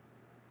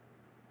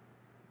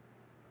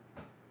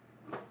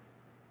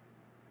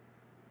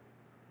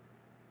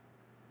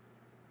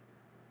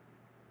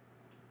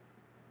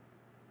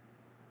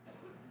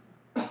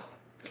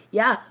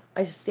 Yeah,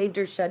 I saved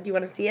her shed. Do you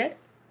want to see it?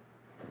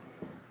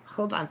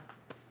 Hold on.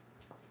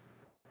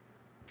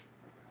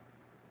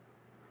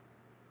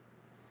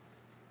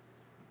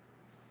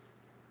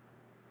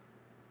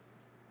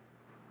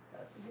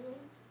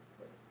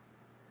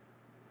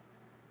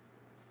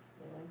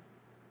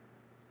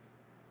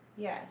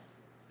 Yeah.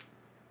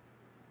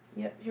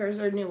 Yep, here's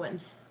our new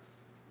one.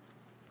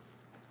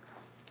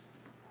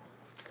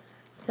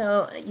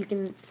 So you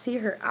can see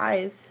her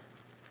eyes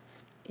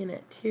in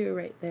it too,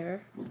 right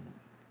there.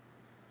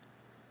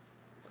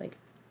 It's like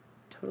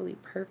totally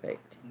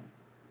perfect.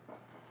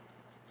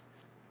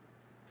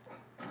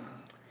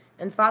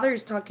 And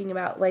Father's talking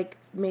about like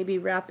maybe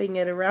wrapping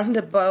it around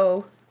a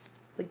bow.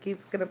 Like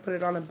he's gonna put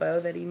it on a bow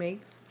that he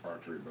makes.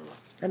 Archery bow.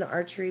 An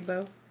archery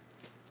bow.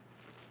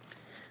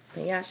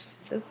 But yeah, this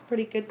is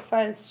pretty good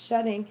size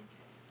shedding.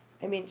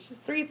 I mean, she's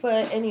 3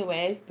 foot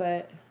anyways,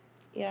 but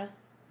yeah.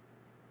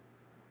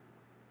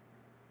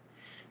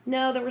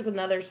 No, there was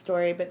another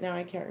story, but now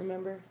I can't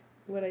remember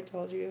what I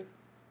told you.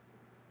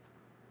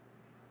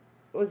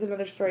 It was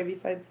another story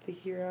besides the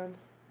Huron.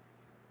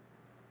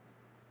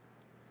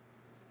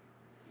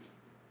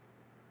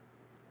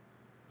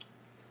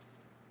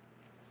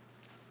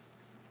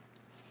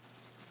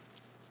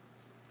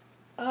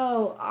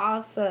 Oh,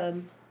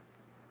 awesome.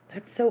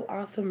 That's so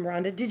awesome,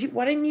 Rhonda.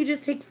 Why didn't you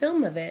just take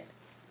film of it?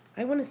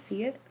 I want to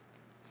see it.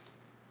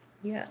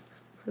 Yeah.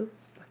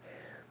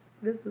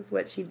 This is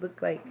what she'd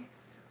look like.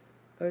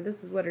 Or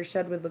this is what her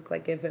shed would look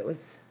like if it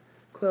was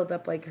quilled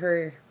up like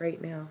her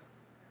right now.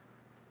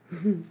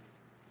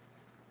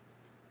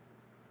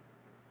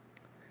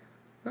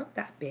 Not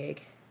that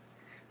big.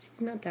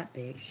 She's not that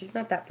big. She's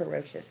not that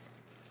ferocious.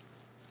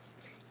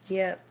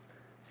 Yep.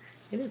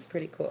 It is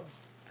pretty cool.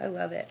 I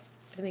love it.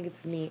 I think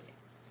it's neat.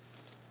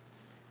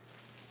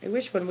 I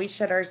wish when we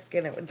shed our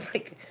skin it would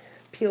like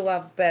peel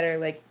off better,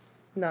 like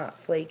not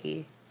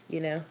flaky,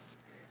 you know.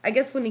 I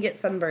guess when you get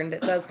sunburned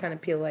it does kind of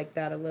peel like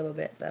that a little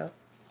bit though.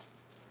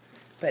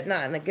 But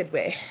not in a good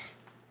way.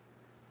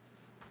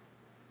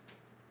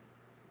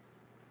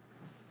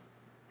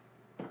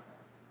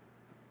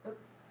 Oops.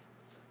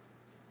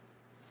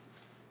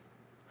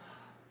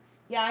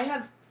 Yeah, I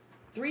have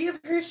 3 of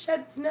her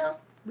sheds now.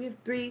 We have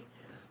 3.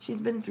 She's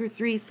been through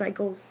 3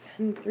 cycles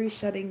and 3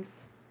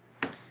 sheddings.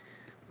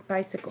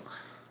 Bicycle.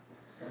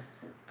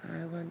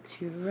 I want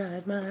to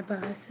ride my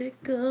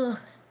bicycle.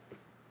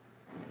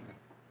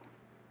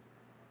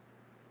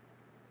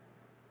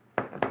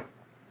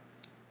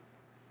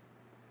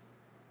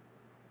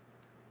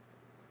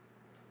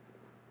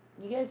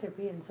 You guys are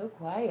being so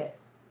quiet.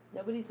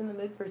 Nobody's in the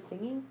mood for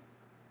singing?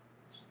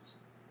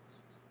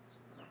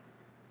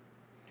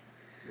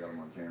 You got them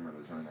on camera,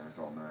 they're trying to act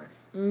all nice.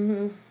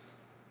 Mm-hmm.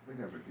 We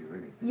never do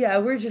anything. Yeah,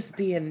 we're just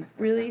being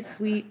really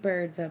sweet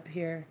birds up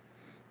here.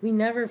 We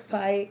never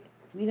fight.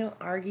 We don't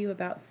argue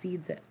about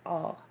seeds at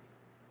all.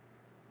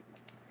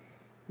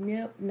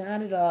 Nope,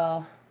 not at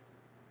all.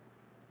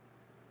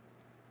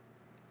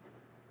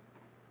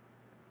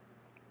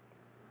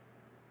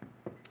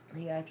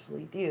 We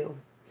actually do.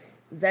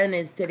 Zen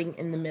is sitting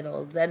in the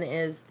middle. Zen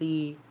is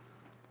the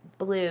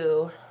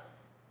blue.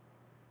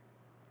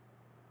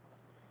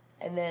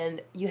 And then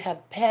you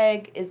have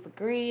Peg is the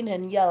green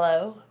and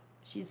yellow.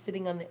 She's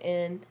sitting on the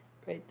end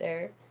right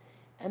there.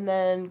 And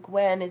then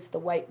Gwen is the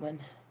white one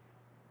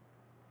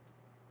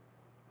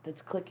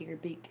that's clicking her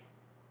beak.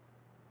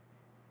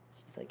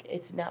 She's like,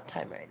 it's nap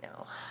time right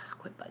now.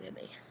 Quit bugging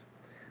me.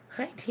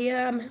 Hi,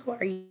 Tim. How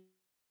are you?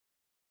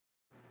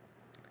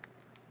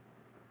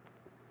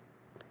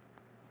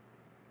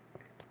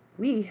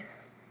 We.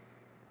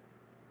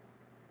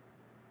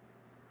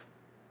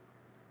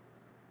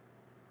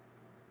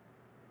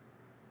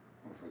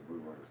 Looks like Blue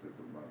Water said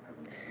something about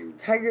having a blue.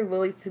 Tiger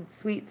Lily said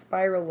sweet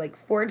spiral like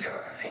 4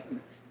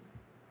 times.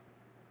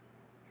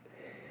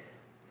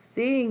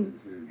 Sing. Did you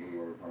see Blue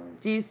Water Pine?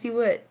 Do you see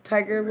what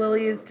Tiger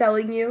Lily is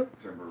telling you?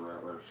 Timber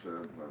rattler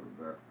shed by the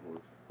back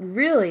porch.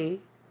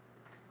 Really?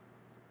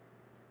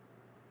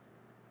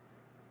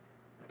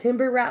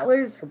 Timber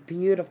rattlers are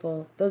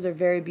beautiful. Those are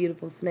very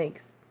beautiful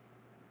snakes.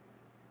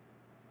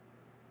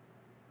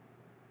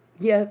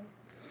 Yep.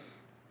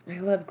 I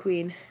love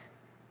Queen.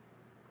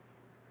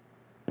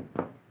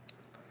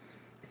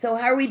 So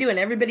how are we doing?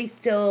 Everybody's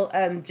still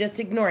just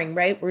ignoring,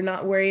 right? We're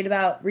not worried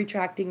about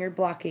retracting or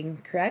blocking,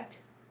 correct?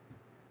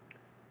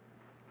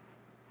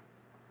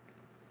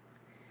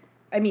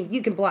 I mean,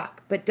 you can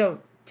block, but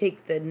don't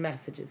take the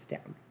messages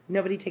down.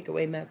 Nobody take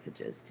away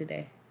messages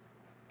today.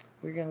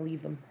 We're going to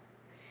leave them.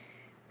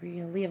 We're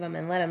going to leave them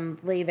and let them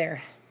lay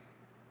there.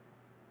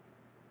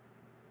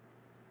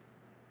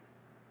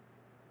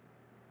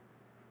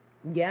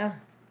 Yeah,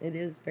 it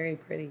is very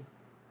pretty.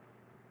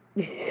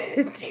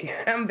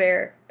 Damn,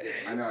 Bear.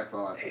 I know, I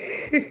saw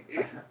it.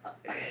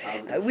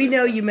 We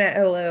know you meant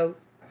hello.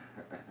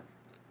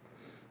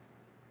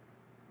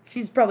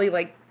 She's probably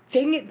like,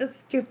 dang it, this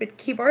stupid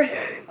keyboard.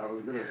 I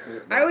was going to say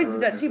it. I always do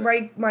that too.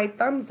 My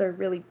thumbs are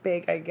really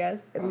big, I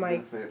guess. And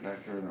my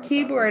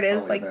keyboard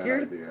is like,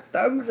 your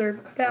thumbs are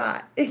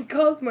fat. It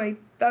calls my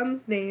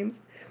thumbs names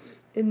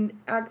and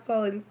acts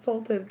all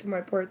insultive to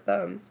my poor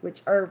thumbs,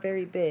 which are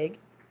very big.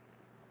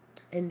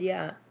 And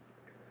yeah,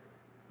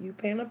 you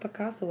pan a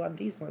Picasso on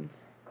these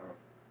ones.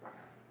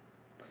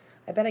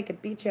 I bet I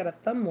could beat you at a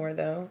thumb more,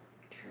 though.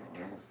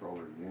 I almost called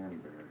her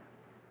Yam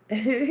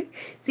Bear.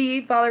 See,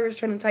 Father was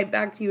trying to type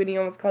back to you and he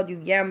almost called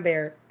you Yam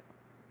Bear.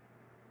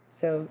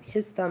 So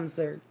his thumbs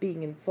are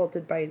being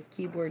insulted by his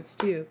keyboards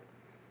too.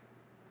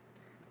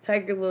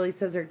 Tiger Lily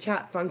says her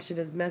chat function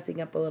is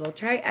messing up a little.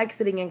 Try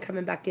exiting and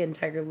coming back in,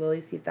 Tiger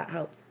Lily, see if that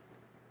helps.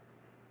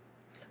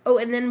 Oh,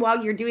 and then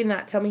while you're doing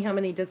that, tell me how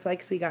many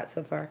dislikes we got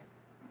so far.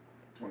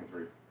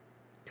 23.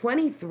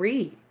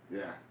 23?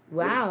 Yeah.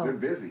 Wow. They're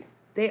busy.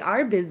 They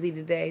are busy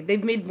today.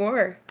 They've made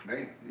more.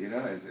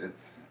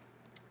 It's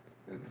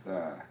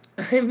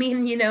I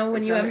mean,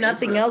 when you have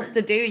nothing else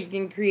to do, you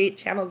can create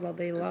channels all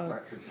day long.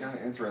 It's kind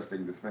of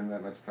interesting to spend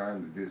that much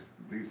time to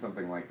do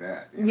something like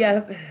that.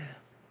 Yep.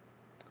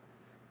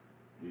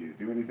 You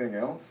do anything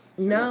else?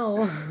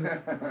 No.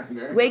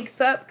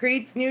 Wakes up,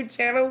 creates new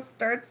channels,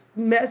 starts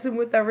messing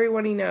with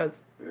everyone he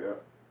knows. Yeah.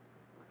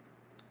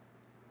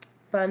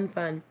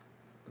 Fun.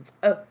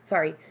 Oh,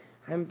 sorry.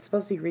 I'm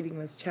supposed to be reading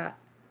this chat.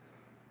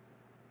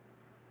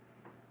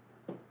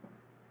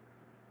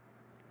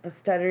 A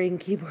stuttering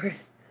keyboard.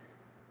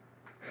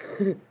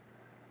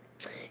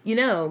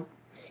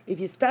 If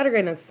you stutter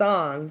in a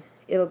song,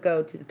 it'll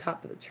go to the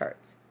top of the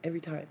charts every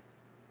time.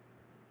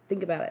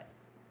 Think about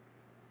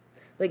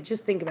it.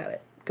 Just think about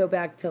it. Go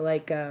back to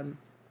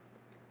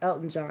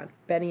Elton John,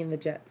 Benny and the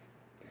Jets.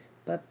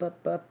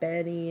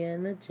 Benny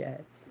and the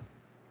Jets.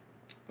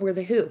 Or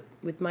The Who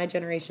with My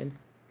Generation.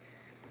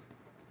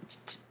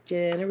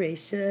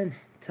 Generation,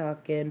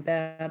 talking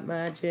about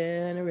my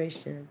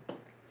generation.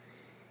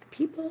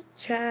 People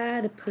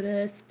try to put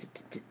us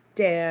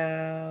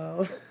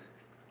down.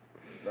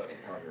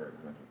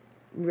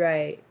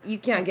 Right. You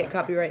can't get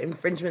copyright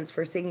infringements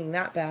for singing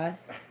that bad.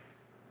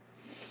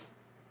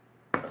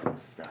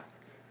 Stop.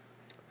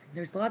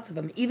 There's lots of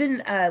them.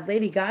 Even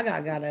Lady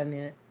Gaga got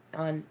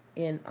on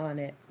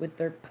it with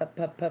their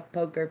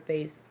poker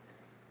face.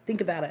 Think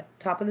about it.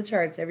 Top of the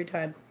charts every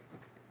time.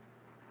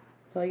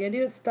 That's all you gotta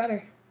do is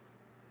stutter.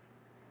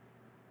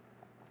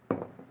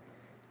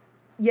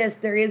 Yes,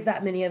 there is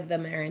that many of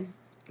them, Aaron.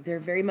 There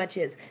very much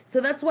is.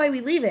 So that's why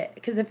we leave it.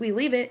 Because if we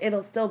leave it,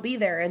 it'll still be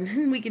there. And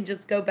then we can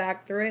just go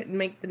back through it and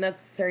make the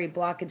necessary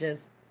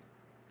blockages.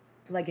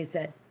 Like I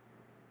said.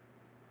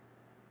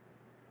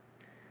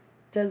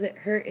 Does it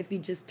hurt if you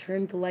just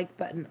turn the like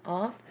button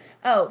off?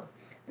 Oh,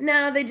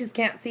 no, they just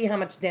can't see how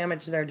much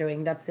damage they're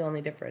doing. That's the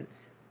only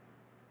difference.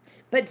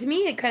 But to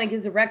me, it kind of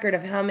gives a record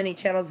of how many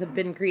channels have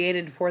been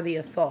created for the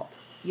assault.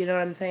 You know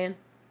what I'm saying?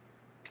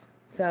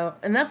 So,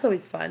 and that's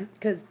always fun,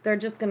 because they're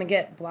just going to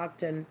get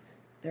blocked and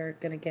they're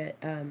going to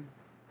get,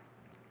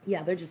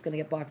 they're just going to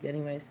get blocked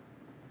anyways.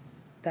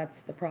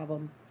 That's the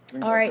problem.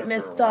 All right,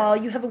 Miss Doll,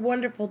 you have a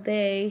wonderful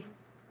day.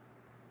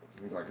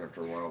 Seems like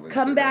after a while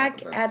come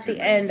back at the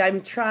end.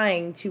 I'm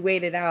trying to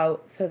wait it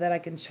out so that I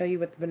can show you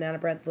what the banana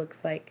bread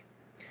looks like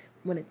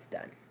when it's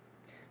done.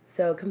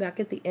 So come back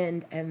at the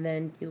end and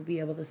then you'll be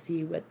able to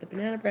see what the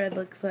banana bread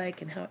looks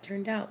like and how it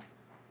turned out.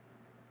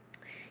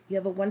 You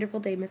have a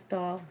wonderful day, Miss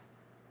Doll.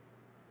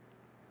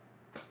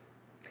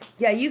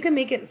 Yeah, you can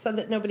make it so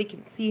that nobody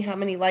can see how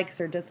many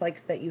likes or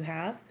dislikes that you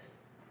have.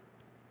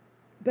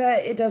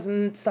 But it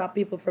doesn't stop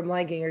people from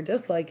liking or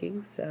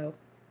disliking, so...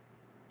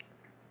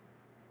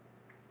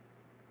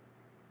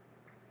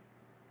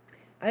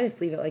 I just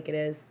leave it like it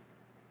is.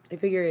 I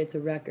figure it's a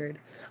record.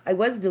 I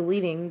was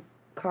deleting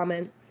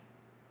comments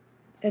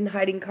and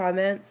hiding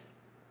comments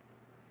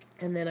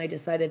And then I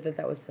decided that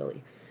that was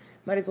silly.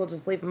 Might as well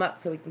just leave them up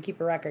so we can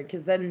keep a record,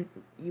 because then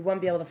you won't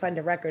be able to find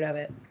a record of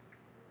it.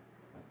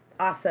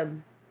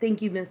 Awesome.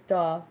 Thank you, Miss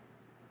Doll.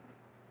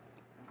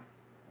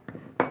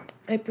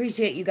 I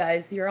appreciate you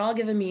guys. You're all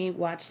giving me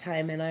watch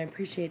time, and I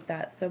appreciate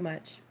that so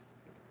much.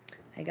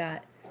 I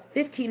got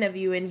 15 of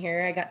you in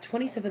here. I got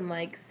 27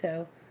 likes,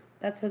 so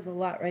that says a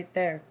lot right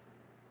there.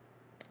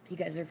 You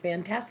guys are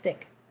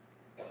fantastic.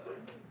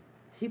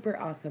 Super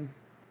awesome.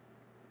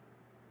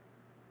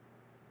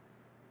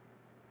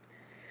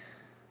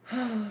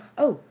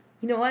 Oh,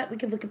 you know what? We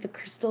can look at the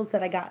crystals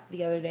that I got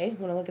the other day.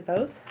 Want to look at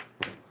those?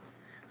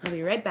 I'll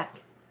be right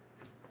back.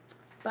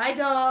 Bye,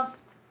 doll.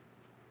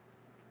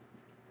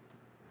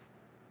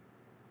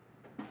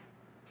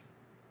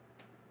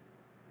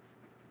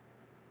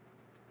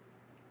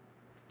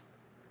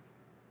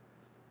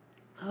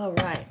 All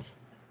right.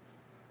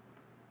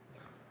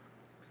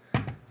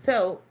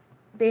 So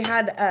they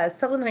had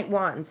selenite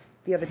wands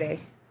the other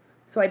day.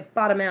 So I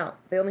bought them out.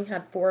 They only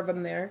had 4 of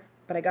them there,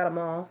 but I got them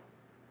all.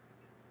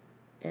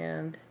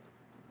 And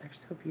they're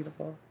so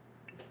beautiful.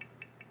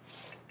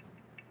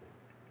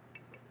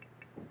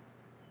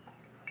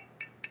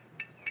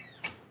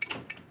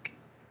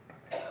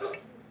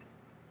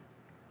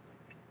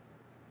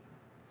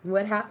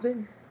 What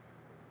happened?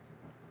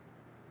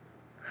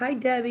 Hi,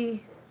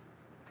 Debbie.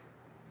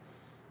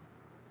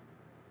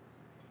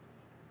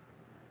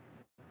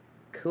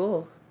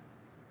 Cool.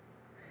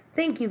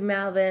 Thank you,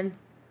 Malvin.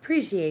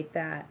 Appreciate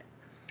that.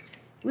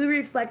 We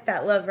reflect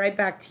that love right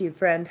back to you,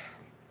 friend.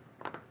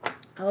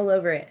 All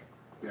over it.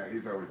 Yeah,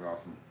 he's always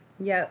awesome.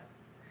 Yep.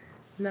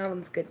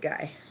 Malvin's a good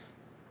guy.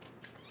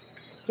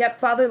 Yep,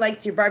 Father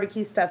likes your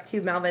barbecue stuff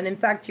too, Malvin. In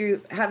fact,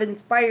 you have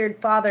inspired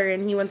Father,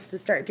 and he wants to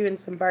start doing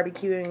some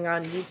barbecuing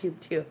on YouTube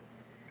too.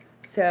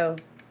 So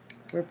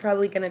we're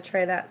probably going to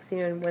try that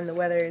soon when the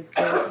weather is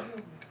good.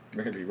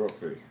 Maybe, we'll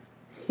see.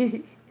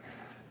 They're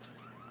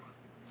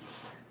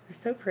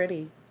so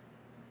pretty.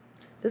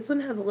 This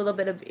one has a little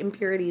bit of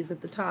impurities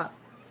at the top.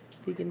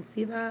 If you can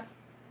see that.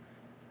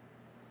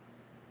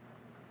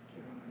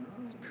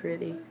 It's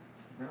pretty.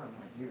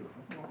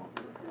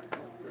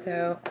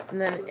 So,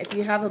 and then if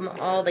you have them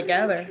all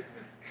together,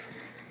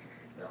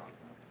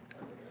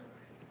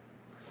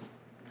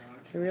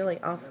 they're really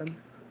awesome.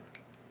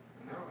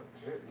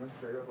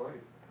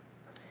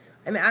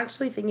 I'm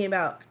actually thinking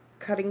about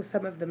cutting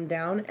some of them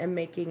down and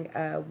making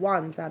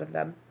wands out of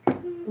them.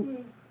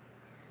 Ooh.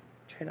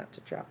 Try not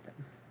to drop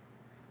them.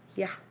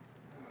 Yeah.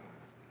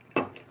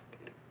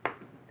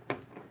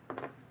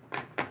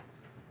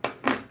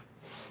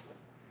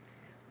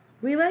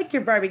 We like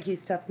your barbecue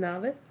stuff,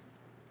 Malvin.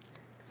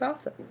 It's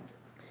awesome.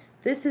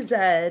 This is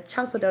a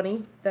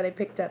chalcedony that I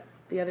picked up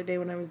the other day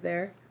when I was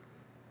there.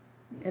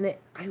 And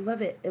I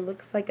love it. It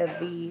looks like a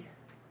V.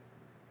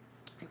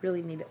 I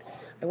really need it.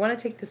 I want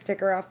to take the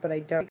sticker off, but I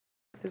don't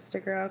take the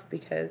sticker off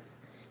because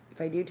if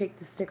I do take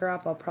the sticker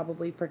off, I'll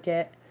probably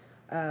forget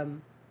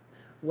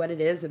what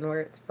it is and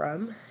where it's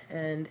from.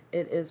 And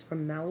it is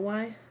from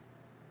Malawi.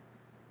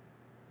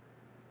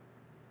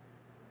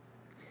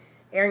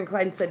 Aaron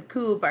Klein said,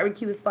 cool,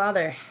 barbecue with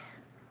Father.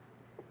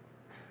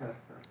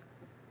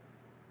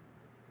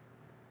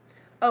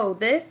 Oh,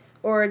 this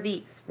or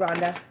these,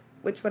 Rhonda?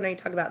 Which one are you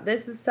talking about?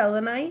 This is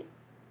selenite.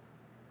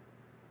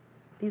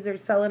 These are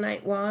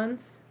selenite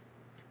wands,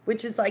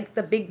 which is like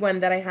the big one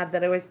that I have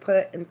that I always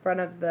put in front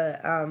of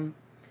the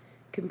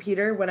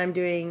computer when I'm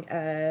doing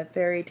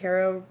fairy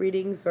tarot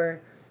readings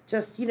or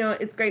just, you know,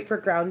 it's great for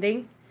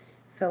grounding,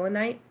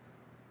 selenite.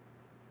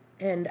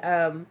 And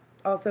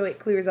also it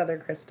clears other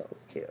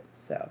crystals too.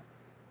 So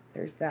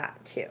there's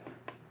that too.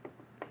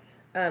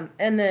 And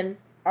then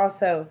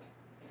also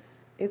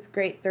it's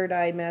great third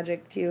eye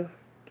magic too. You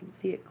can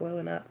see it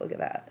glowing up. Look at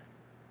that.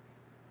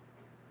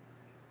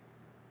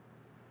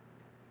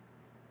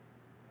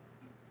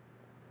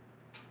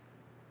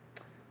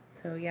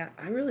 So yeah,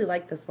 I really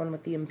like this one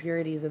with the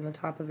impurities in the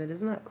top of it.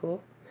 Isn't that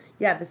cool?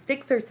 Yeah, the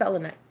sticks are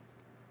selenite.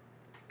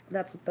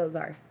 That's what those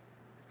are.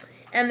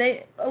 And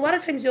they, a lot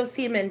of times you'll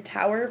see them in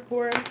tower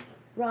form,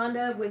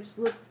 Rhonda, which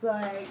looks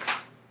like,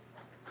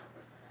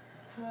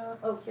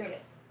 oh, here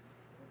it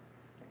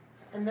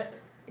is. And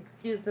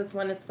excuse this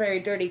one, it's very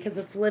dirty because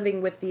it's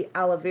living with the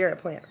aloe vera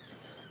plants.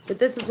 But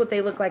this is what they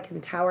look like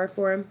in tower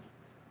form.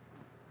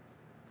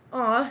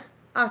 Aw,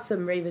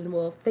 awesome, Raven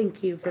Wolf.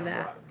 Thank you for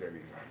that.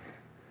 Debbie's awesome.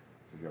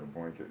 She's got a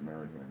blanket and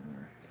everything.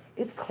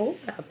 It's cold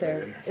out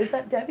there. Is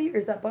that Debbie or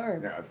is that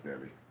Barb? Yeah, it's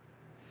Debbie.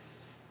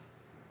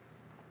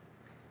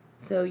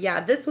 So yeah,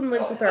 this one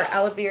lives with our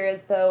aloe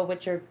veras though,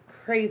 which are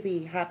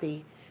crazy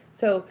happy.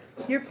 So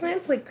your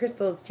plants like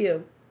crystals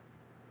too.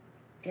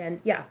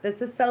 And yeah,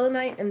 this is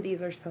selenite and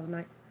these are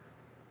selenite.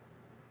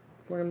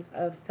 Forms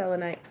of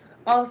selenite.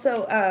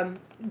 Also,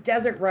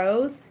 desert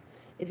rose.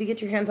 If you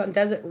get your hands on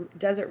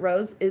desert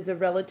rose is a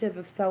relative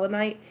of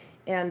selenite,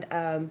 and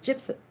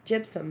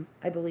gypsum,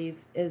 I believe,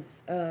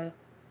 is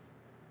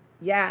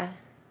yeah.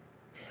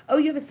 Oh,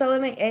 you have a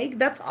selenite egg?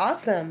 That's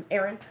awesome,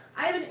 Aaron.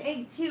 I have an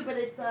egg too, but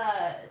it's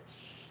I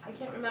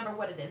can't remember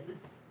what it is. It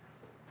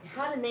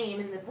had a name,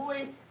 and the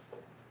boys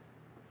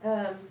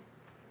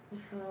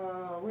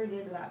Oh, where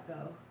did that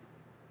go?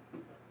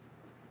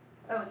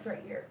 Oh, it's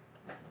right here.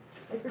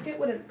 I forget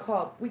what it's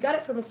called. We got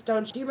it from a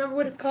stone. Do you remember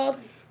what it's called?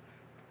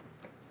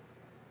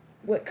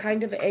 What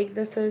kind of egg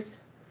this is?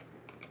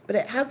 But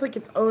it has like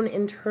its own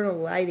internal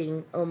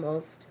lighting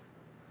almost.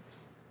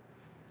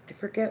 I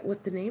forget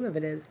what the name of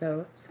it is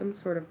though. Some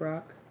sort of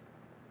rock.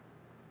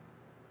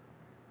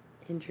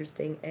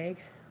 Interesting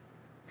egg.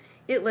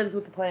 It lives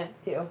with the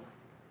plants too.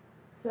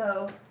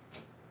 So,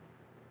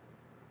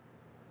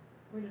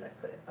 where did I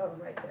put it? Oh,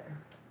 right there.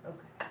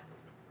 Okay.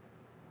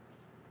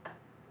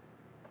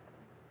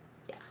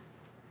 Yeah.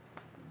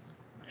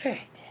 All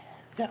right.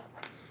 So,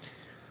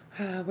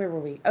 where were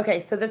we? Okay,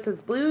 so this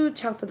is blue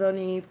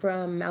chalcedony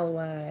from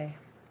Malawi.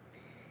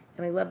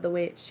 And I love the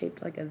way it's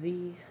shaped like a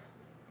V.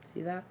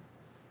 See that?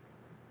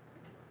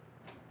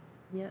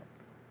 Yeah.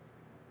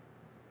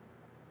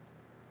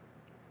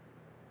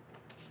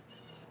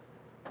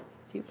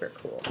 Super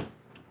cool.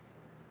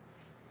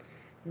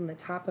 And the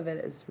top of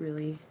it is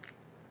really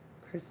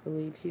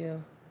crystally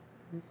too.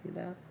 You see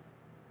that?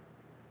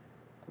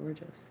 It's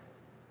gorgeous.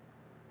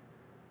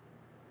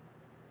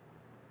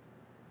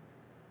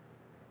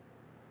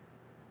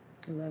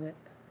 I love it.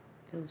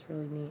 Feels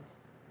really neat.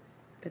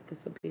 Bet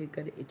this will be a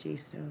good itchy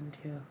stone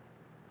too.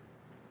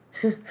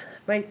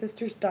 My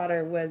sister's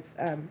daughter was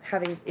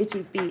having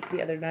itchy feet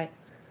the other night,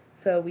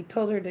 so we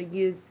told her to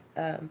use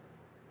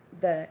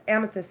the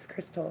amethyst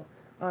crystal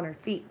on her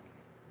feet.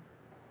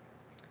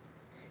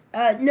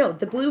 No,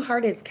 the blue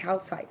heart is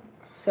calcite,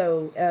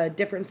 so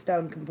different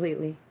stone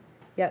completely.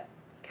 Yep,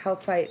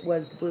 calcite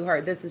was the blue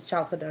heart. This is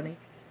chalcedony.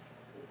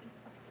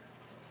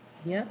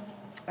 Yep,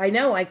 I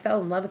know. I fell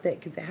in love with it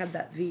because it had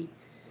that V.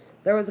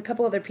 There was a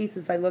couple other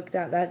pieces I looked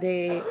at that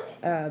day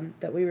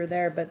that we were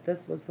there, but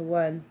this was the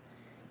one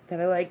that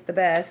I liked the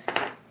best.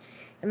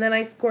 And then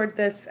I scored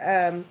this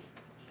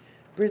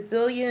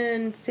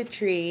Brazilian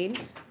citrine.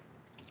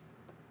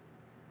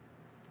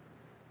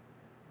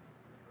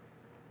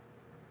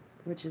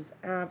 Which is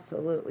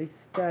absolutely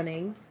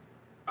stunning.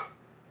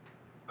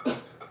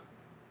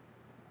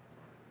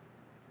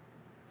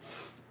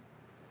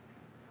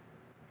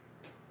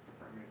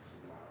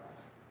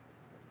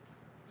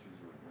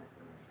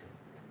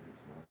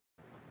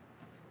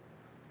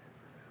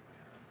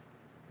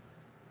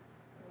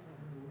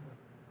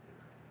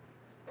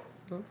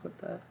 That's what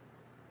the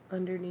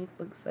underneath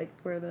looks like,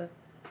 where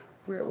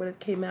it would have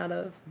came out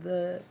of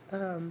the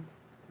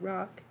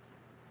rock.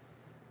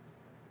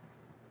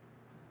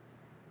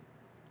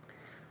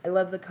 I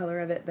love the color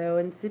of it though,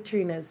 and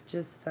citrine is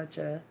just such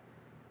a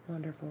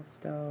wonderful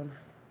stone.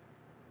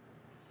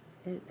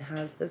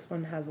 This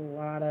one has a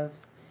lot of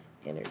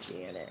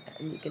energy in it,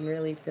 and you can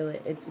really feel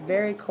it. It's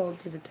very cold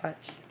to the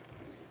touch,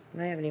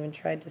 and I haven't even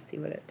tried to see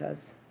what it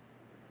does.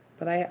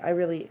 But I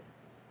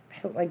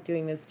don't like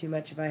doing this too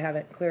much if I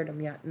haven't cleared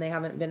them yet, and they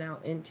haven't been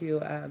out into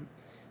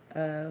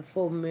a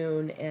full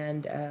moon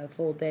and a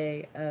full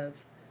day of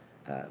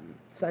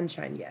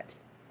sunshine yet.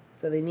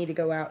 So they need to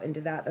go out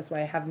into that. That's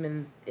why I have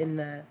them in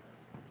the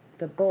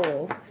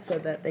bowl so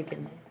that they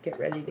can get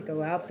ready to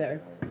go out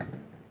there.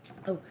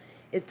 Oh,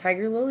 is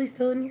Tiger Lily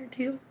still in here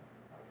too?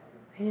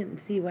 I didn't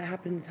see what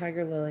happened to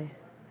Tiger Lily.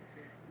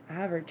 I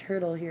have her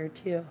turtle here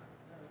too.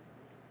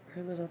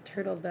 Her little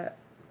turtle that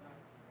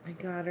I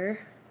got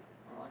her.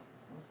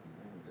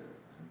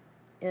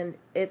 And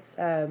it's,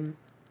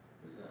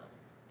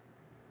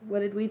 what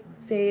did we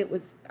say it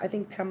was? I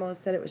think Pamela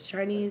said it was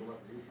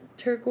Chinese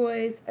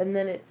turquoise, and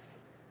then its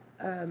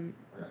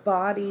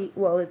body,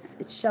 well,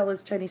 its shell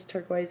is Chinese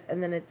turquoise,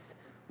 and then its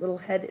little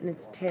head and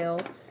its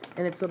tail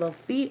and its little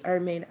feet are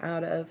made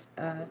out of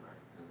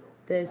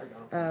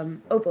this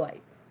opalite.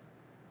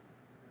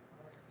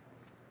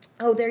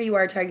 Oh, there you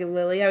are, Tiger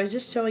Lily. I was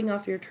just showing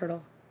off your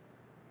turtle.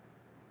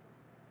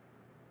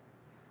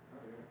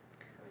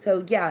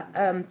 So yeah,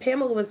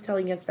 Pamela was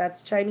telling us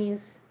that's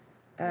Chinese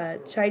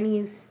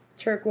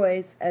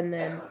turquoise, and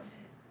then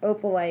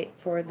opalite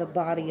for the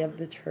body of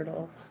the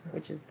turtle,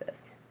 which is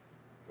this.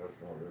 That's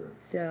not it.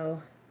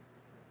 So,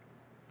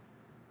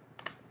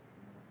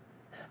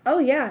 oh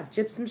yeah,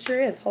 gypsum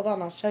sure is. Hold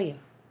on, I'll show you.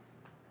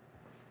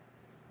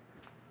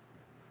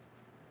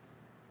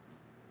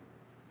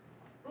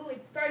 Ooh,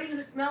 it's starting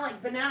to smell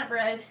like banana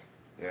bread.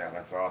 Yeah,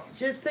 that's awesome.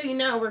 Just so you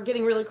know, we're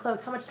getting really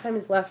close. How much time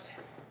is left?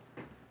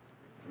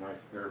 It's a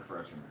nice air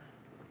freshener.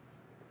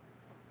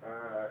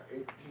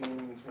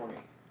 18:20.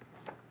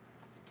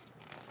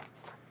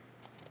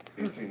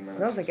 18 minutes.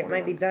 Smells like it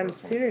might be done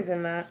sooner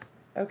than that.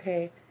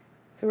 Okay,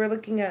 so we're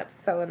looking at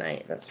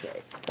selenite. That's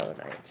right,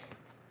 selenite.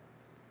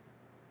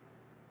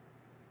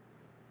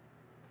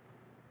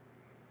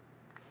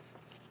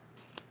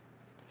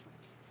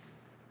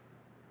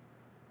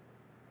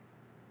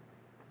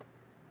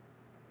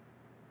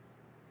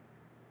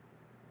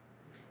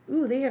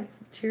 Ooh, they have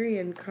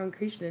Septurian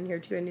concretion in here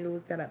too. I need to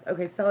look that up.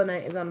 Okay,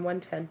 selenite is on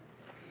 110.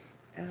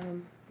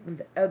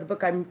 The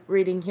book I'm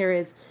reading here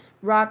is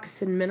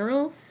Rocks and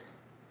Minerals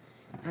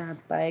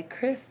by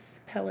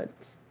Chris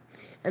Pellant.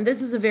 And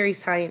this is a very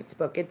science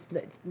book.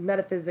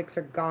 Metaphysics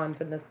are gone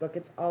from this book.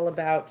 It's all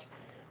about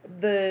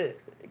the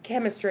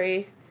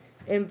chemistry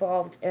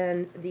involved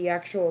in the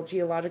actual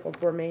geological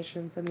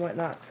formations and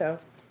whatnot. So,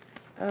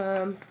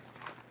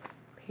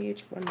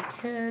 page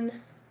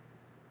 110.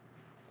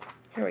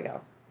 Here we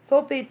go.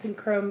 Sulfates and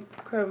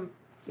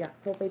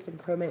sulfates and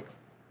chromates.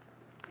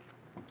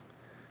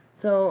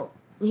 So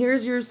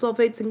here's your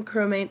sulfates and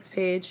chromates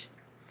page.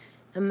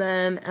 And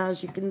then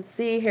as you can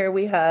see here,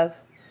 we have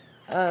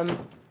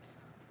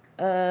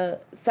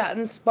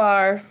satin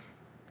spar,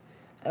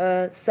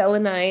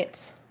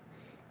 selenite,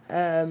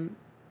 the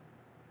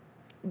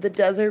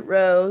desert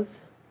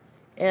rose,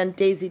 and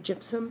daisy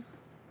gypsum,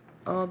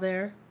 all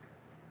there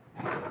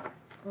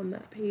on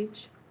that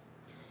page.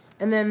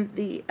 And then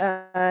the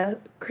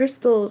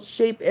crystal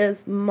shape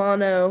is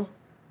monoclinic.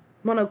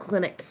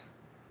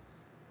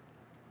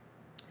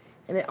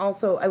 And it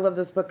also, I love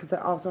this book because it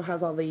also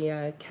has all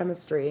the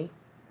chemistry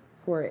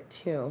for it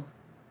too.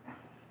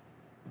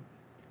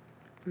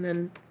 And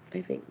then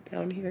I think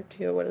down here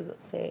too, what does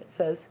it say? It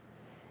says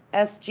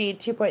SG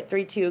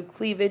 2.32,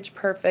 cleavage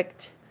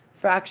perfect,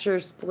 fracture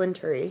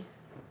splintery.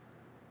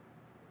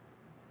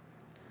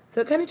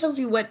 So it kind of tells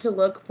you what to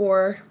look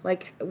for,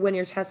 like when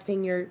you're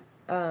testing your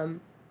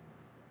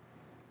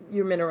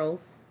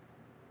minerals.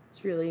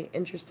 It's a really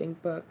interesting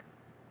book.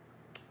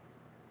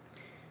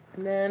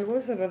 And then, what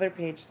was that other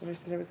page that I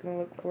said I was going to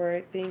look for?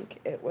 I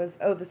think it was,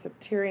 the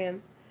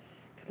Septerian.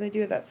 Because I do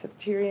have that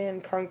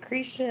Septerian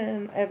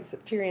concretion. I have a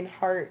Septerian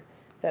heart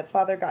that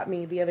Father got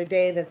me the other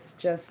day that's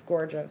just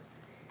gorgeous.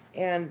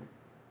 And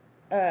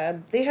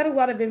they had a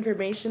lot of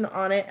information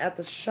on it at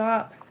the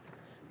shop,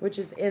 which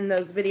is in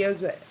those videos,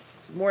 but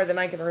it's more than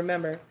I can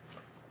remember.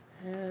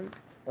 And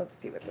let's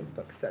see what this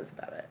book says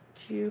about it.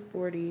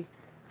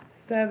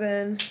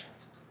 247.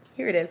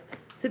 Here it is.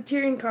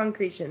 Septerian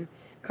concretion.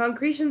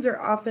 Concretions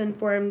are often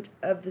formed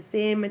of the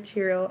same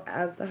material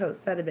as the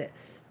host sediment,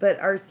 but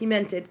are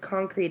cemented,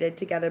 concreted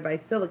together by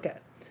silica,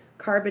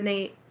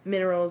 carbonate,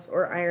 minerals,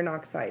 or iron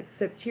oxides.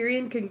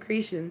 Septerian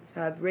concretions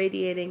have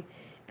radiating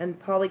and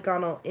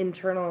polygonal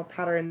internal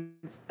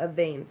patterns of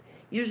veins,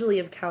 usually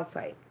of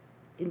calcite.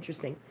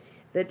 Interesting.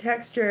 The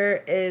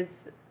structure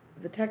is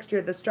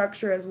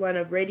one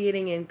of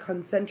radiating and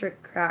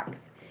concentric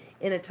cracks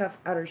in a tough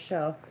outer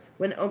shell.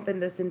 When open,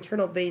 this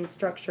internal vein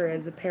structure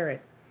is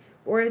apparent.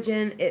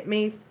 Origin, it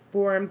may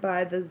form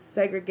by the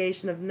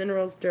segregation of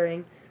minerals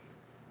during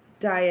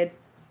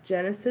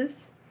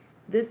diagenesis.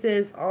 This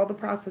is all the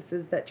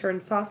processes that turn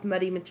soft,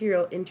 muddy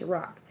material into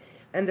rock,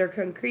 and their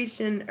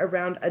concretion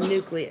around a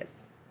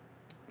nucleus.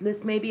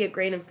 This may be a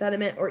grain of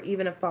sediment or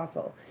even a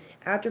fossil.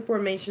 After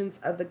formations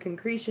of the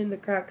concretion, the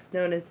cracks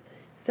known as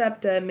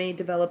septa may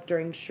develop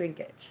during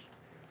shrinkage.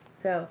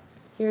 So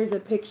here's a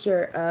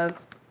picture of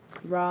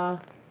raw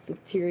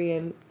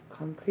Septerian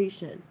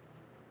concretion,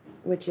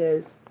 which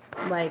is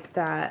like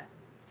that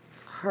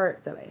heart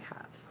that I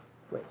have,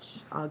 which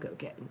I'll go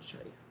get and show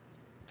you.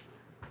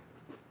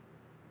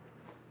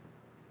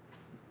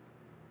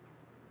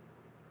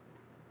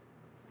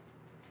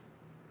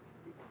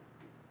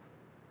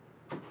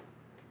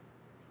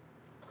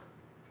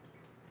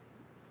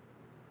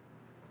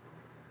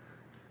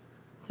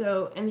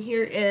 So, and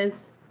here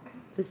is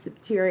the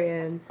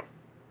Septerian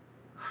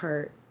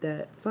heart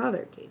that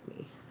Father gave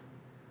me.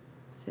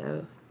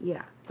 So,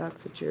 yeah,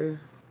 that's what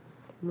you're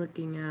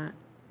looking at.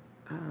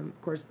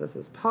 Of course, this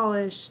is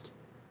polished.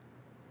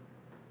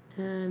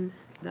 And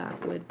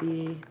that would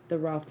be the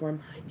raw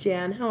form. Hi,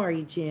 Jan. How are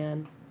you,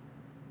 Jan?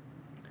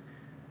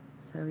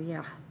 So,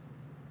 yeah.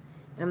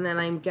 And then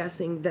I'm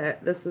guessing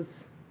that this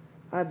is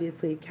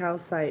obviously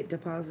calcite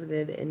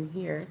deposited in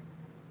here.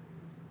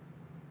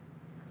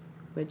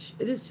 Which,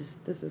 it is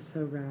just, this is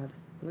so rad.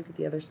 Look at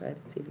the other side.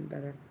 It's even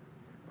better.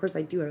 Of course,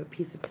 I do have a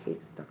piece of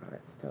tape stuck on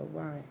it still.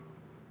 Why?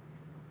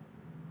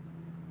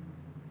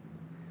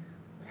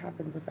 What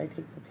happens if I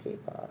take the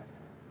tape off?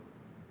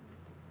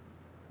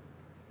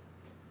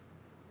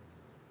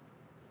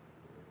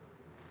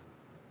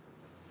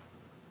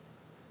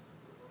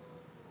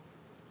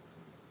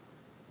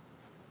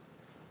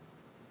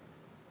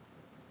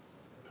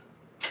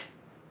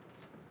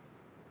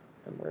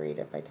 I'm worried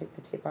if I take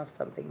the tape off,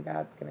 something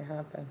bad's going to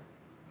happen.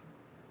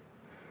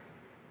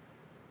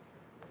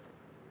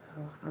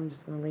 Oh, I'm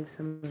just going to leave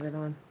some of it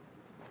on.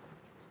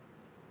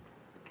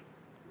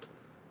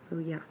 So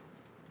yeah,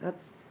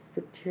 that's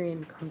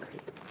Septerian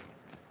concrete.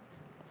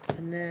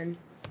 And then,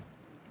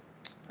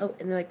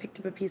 I picked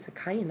up a piece of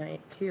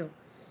kyanite too.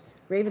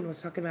 Raven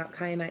was talking about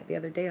kyanite the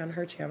other day on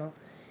her channel.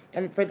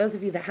 And for those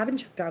of you that haven't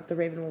checked out the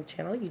Raven Wolf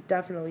channel, you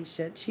definitely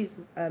should. She's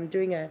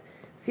doing a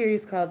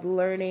series called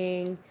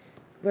Learning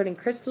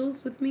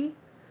Crystals with me.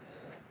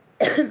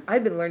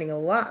 I've been learning a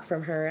lot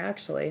from her,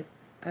 actually.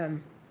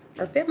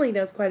 Our family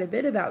knows quite a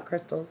bit about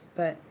crystals,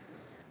 but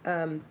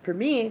for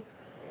me,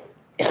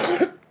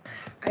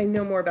 I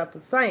know more about the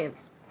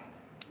science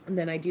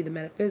than I do the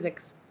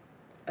metaphysics.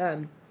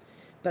 But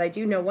I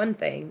do know one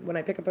thing. When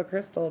I pick up a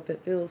crystal, if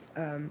it feels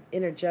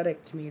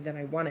energetic to me, then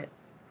I want it.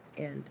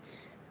 And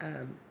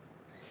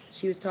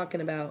she was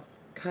talking about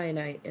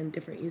kyanite and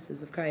different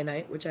uses of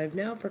kyanite, which I've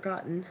now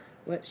forgotten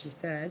what she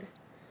said.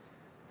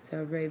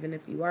 So, Raven,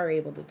 if you are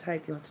able to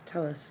type, you'll have to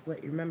tell us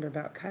what you remember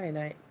about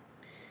kyanite.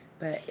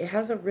 But it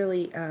has a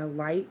really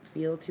light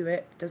feel to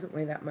it. It doesn't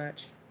weigh that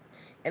much.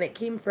 And it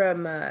came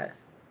from...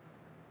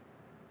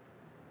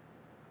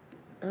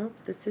 oh,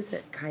 this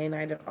isn't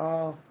kyanite at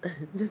all.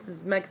 This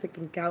is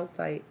Mexican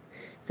calcite.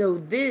 So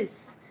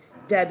this,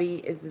 Debbie,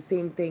 is the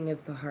same thing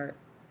as the heart.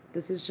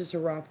 This is just a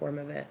raw form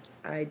of it.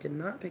 I did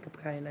not pick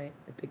up kyanite.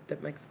 I picked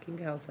up Mexican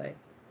calcite.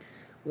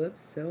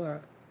 Whoops,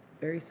 so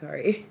very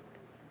sorry.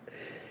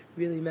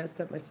 Really messed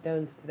up my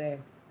stones today.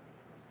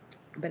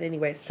 But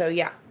anyway, so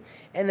yeah.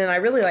 And then I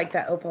really like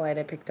that opalite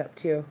I picked up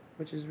too,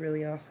 which is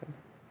really awesome.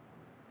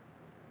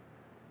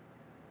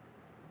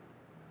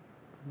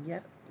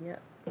 Yep.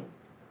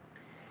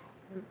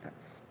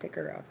 That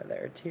sticker off of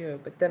there too,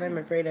 but then I'm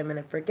afraid I'm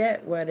gonna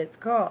forget what it's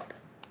called.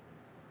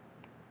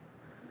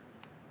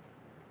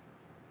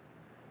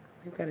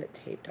 I've got it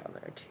taped on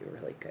there too,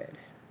 really good.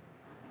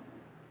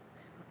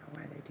 I don't know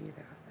why they do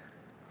that.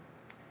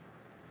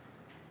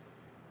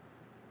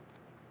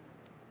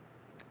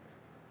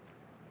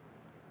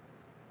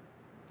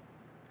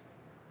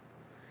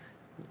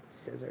 Need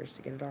scissors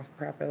to get it off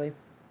properly.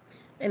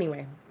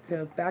 Anyway,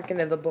 so back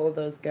into the bowl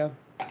those go.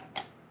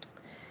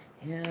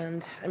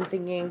 And I'm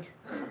thinking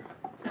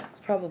it's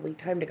probably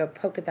time to go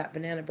poke at that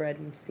banana bread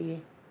and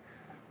see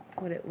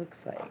what it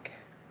looks like.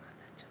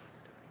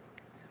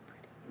 So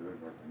pretty. It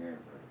looks like banana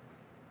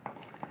bread.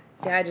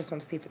 Yeah, I just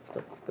want to see if it's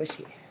still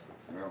squishy. It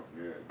smells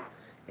good.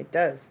 It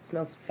does. It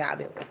smells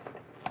fabulous.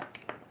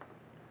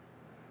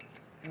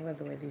 I love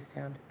the way these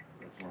sound.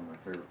 That's one of my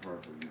favorite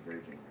parts of you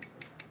baking is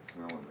the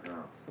smell in the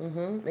house.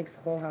 Mm-hmm. Makes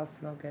the whole house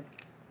smell good.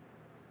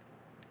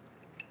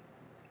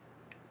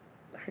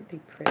 Aren't they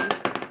pretty?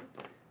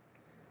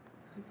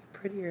 They'd be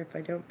prettier if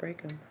I don't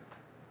break them.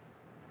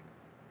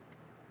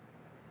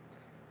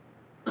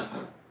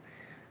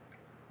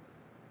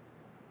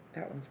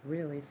 That one's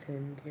really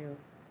thin too.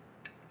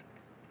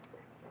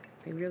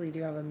 They really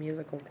do have a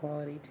musical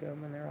quality to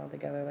them when they're all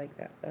together like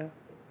that, though.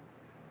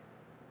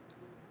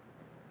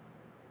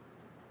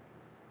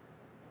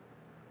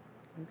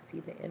 You can see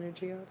the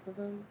energy off of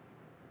them.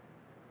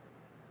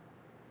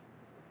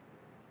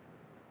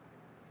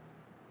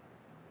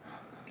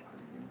 You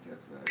didn't catch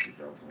that. You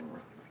dropped one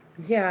right.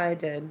 Yeah, I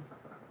did.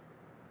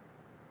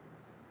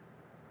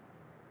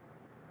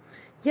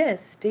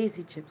 Yes,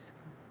 Daisy Chips.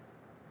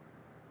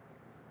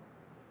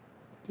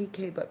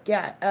 DK book.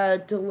 Yeah,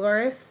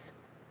 Dolores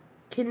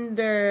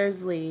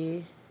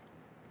Kindersley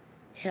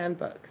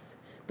handbooks.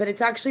 But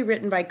it's actually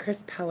written by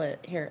Chris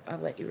Pellett. Here, I'll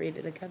let you read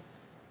it again.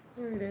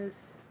 Here it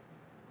is.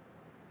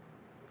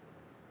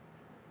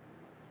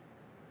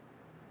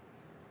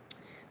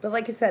 But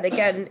like I said,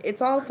 again,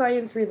 it's all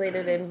science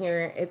related in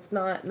here. It's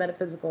not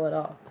metaphysical at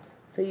all.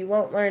 So you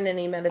won't learn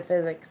any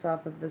metaphysics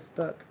off of this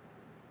book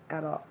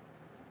at all.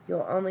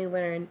 You'll only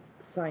learn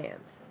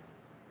science.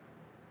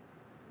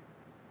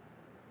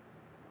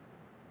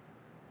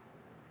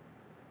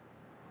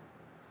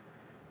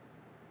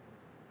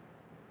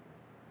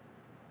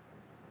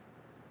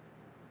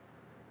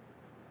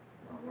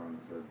 Ron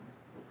said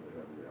that they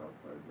have the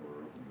outside door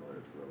open by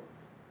itself.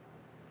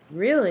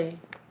 Really?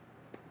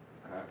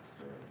 That's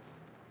strange.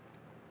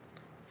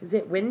 Is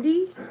it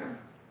windy?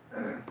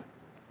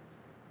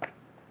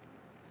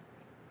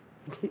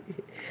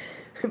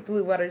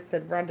 Blue Water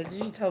said, Rhonda,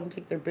 did you tell them to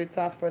take their boots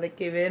off before they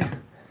came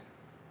in?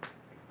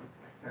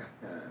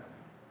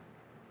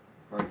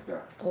 Fun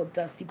stuff. Old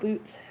dusty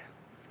boots.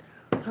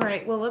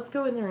 Alright, well, let's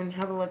go in there and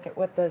have a look at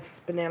what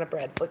this banana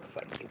bread looks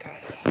like, you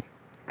guys.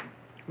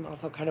 I'm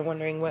also kind of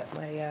wondering what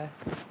my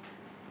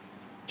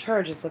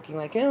charge is looking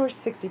like. And we're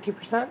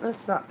 62%.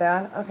 That's not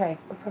bad. Okay,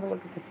 let's have a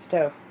look at the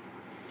stove.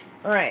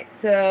 Alright,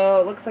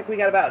 so it looks like we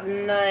got about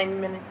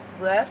 9 minutes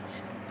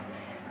left.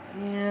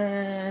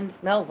 And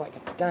smells like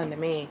it's done to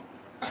me.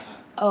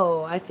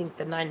 Oh, I think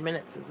the 9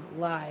 minutes is a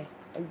lie.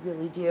 I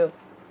really do.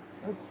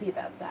 Let's see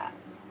about that.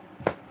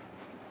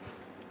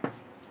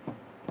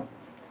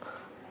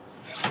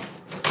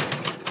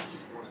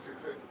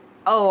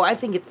 Oh, I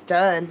think it's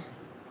done.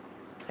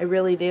 I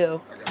really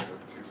do. I got the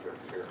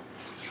toothpicks here.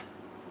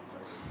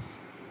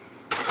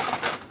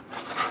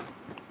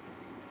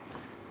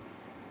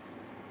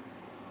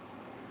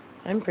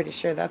 I'm pretty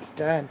sure that's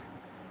done.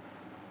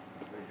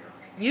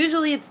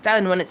 Usually it's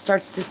done when it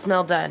starts to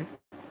smell done.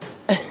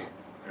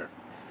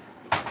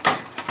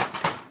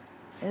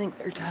 I think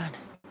they're done.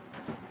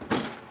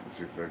 What's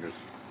your figure?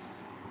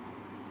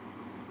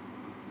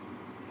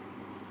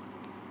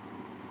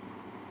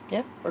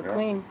 Yeah, we're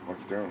clean.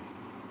 Looks doing.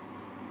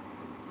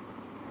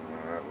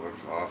 That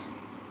looks awesome.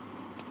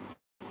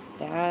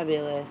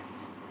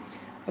 Fabulous.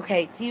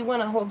 Okay, do you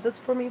want to hold this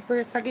for me for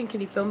a second? Can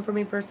you film for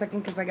me for a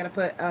second? Because I got to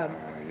put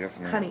Yes,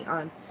 ma'am. honey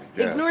on.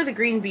 Yes. Ignore the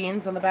green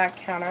beans on the back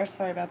counter.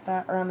 Sorry about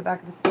that. Or on the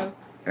back of the stove.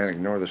 And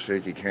ignore the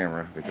shaky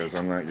camera because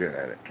I'm not good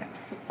at it.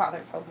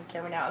 Father's holding the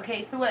camera now.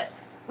 Okay, so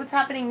what's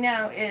happening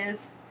now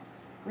is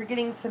we're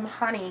getting some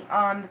honey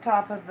on the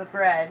top of the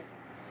bread.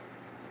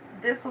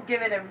 This will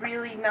give it a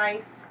really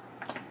nice,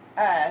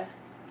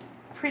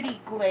 pretty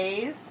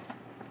glaze.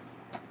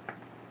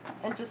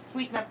 and just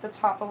sweeten up the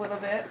top a little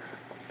bit.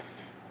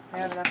 I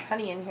have enough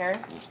honey in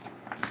here.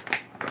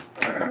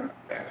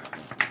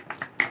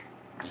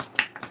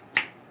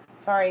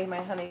 Sorry,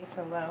 my honey's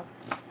so low.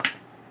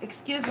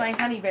 Excuse my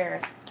honey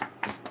bear.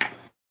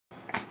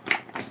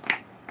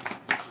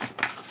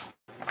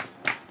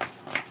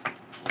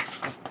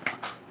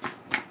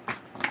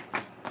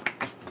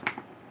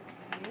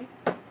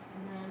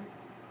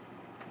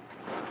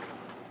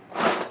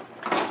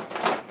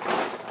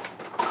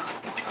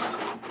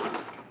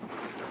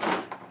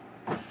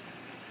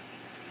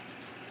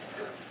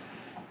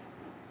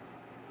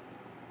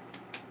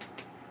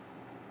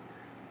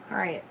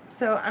 Alright,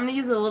 so I'm going to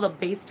use a little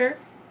baster,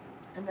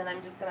 and then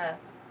I'm just going to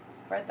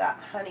spread that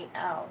honey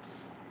out.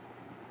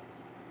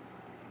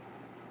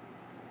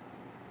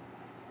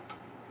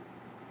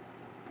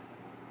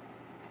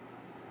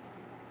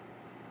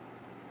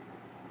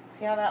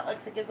 See how that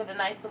looks? It gives it a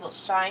nice little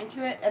shine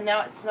to it, and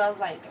now it smells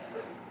like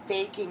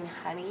baking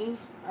honey.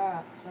 Oh,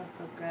 it smells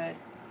so good.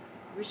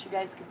 I wish you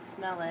guys could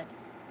smell it.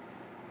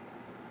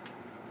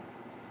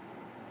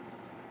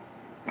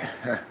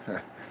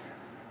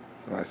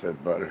 So I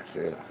said butter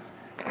too.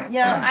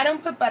 Yeah, I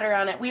don't put butter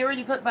on it. We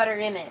already put butter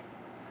in it.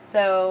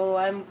 So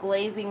I'm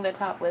glazing the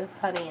top with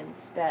honey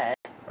instead.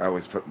 I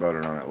always put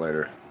butter on it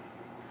later.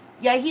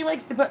 Yeah, he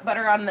likes to put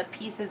butter on the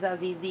pieces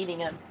as he's eating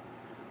them.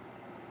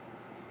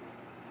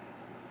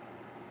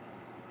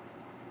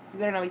 You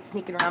better not be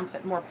sneaking around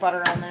putting more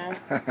butter on there.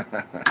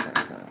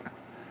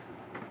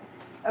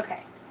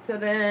 Okay, so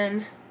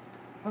then,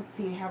 let's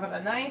see, how about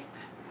a knife?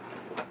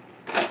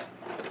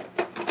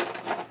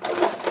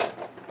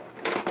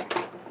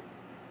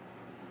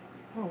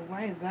 Oh,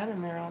 why is that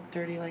in there all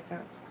dirty like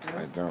that? It's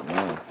gross. I don't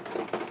know.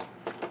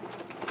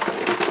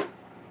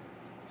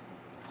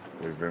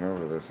 We've been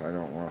over this. I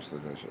don't wash the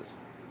dishes.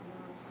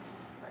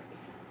 Okay.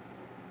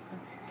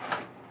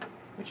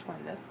 Which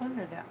one? This one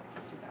or that one?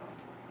 Let's see that one.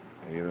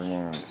 Either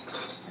one.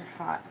 They're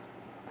hot.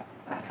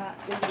 Hot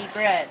diggity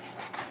bread.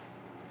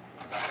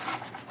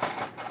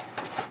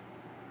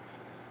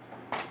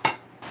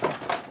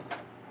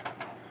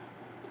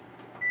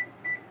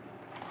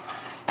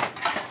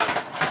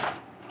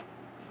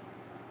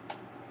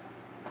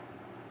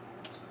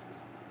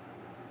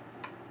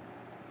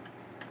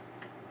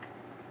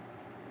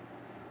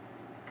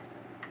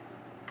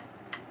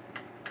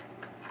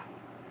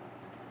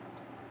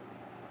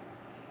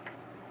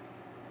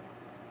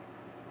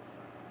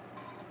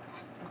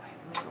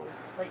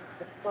 Like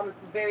something's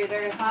very,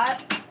 very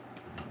hot.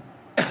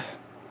 I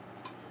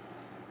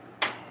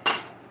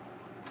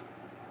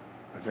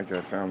think I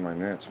found my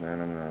niche,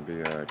 man. I'm going to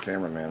be a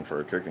cameraman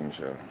for a cooking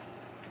show.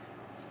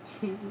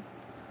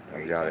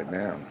 I got it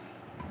down.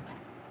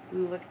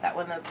 Ooh, look at that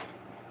one. The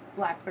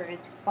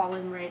blackberries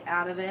falling right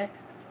out of it.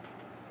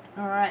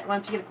 Alright, why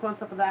don't you get a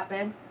close-up of that,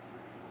 babe?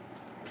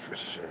 For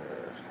sure.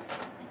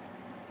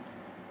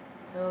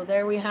 So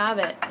there we have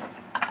it.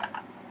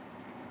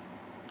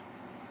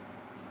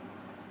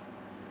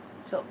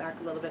 Tilt back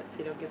a little bit so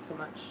you don't get so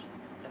much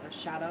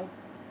shadow.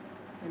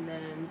 And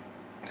then,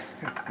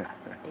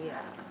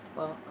 yeah,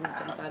 well, I'm going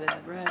to put that in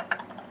the bread.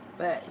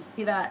 But you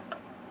see that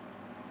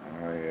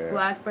Oh, yeah.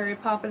 blackberry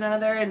popping out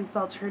of there, and it's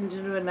all turned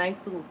into a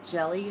nice little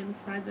jelly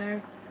inside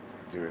there?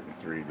 Do it in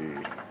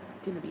 3D. It's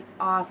going to be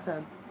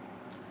awesome.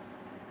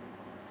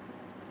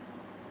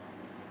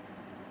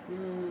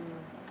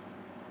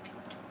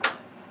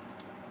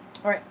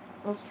 Alright,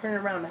 let's turn it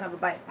around and have a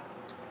bite.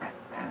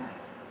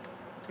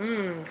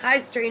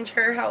 Hi,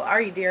 stranger. How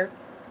are you, dear?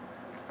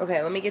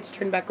 Okay, let me get you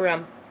turned back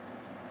around.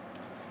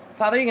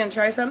 Father, you gonna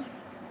try some?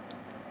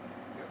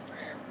 Yes,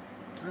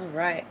 ma'am.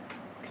 Alright.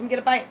 Come get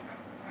a bite.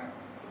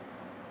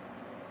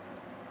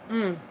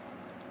 You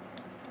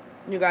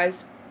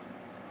guys,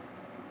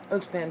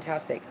 it's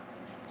fantastic.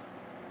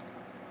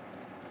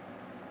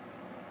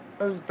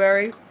 It was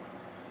very,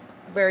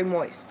 very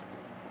moist.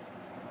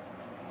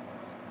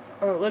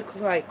 Oh, it looks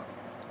like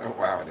Oh,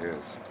 wow, it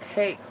is.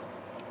 cake.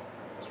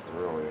 It's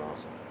really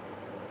awesome.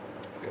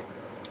 Okay.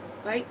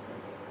 Bite?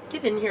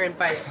 Get in here and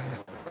bite it.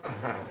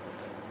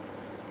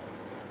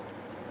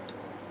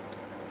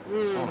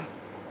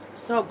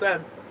 So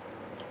good.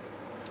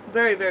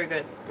 Very, very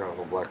good. Got a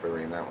whole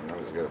blackberry in that one. That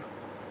was good.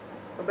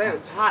 I bet it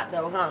was hot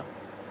though, huh?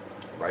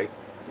 Right?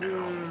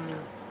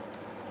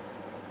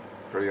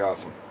 Pretty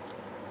awesome.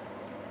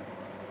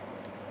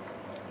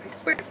 I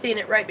swear to seeing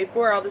it right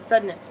before, all of a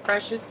sudden it's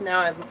precious.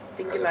 Now I'm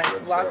thinking That is I've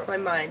good lost stuff. my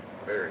mind.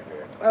 Very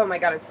good. Oh my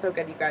god, it's so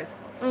good, you guys.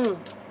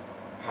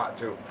 Hot,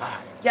 too.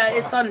 Hot. Yeah,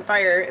 it's on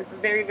fire. It's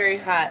very, very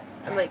hot.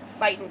 I'm like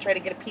fighting, trying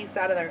to get a piece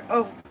out of there.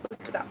 Oh,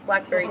 look at that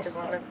blackberry just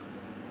gonna.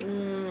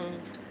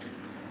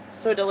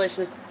 So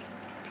delicious.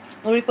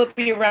 Let me flip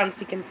you around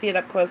so you can see it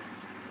up close.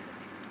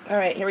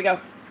 Alright, here we go.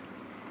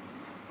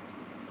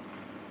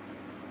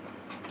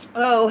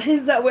 Oh,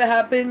 is that what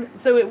happened?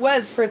 So it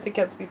was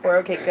persicus before.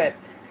 Okay, good.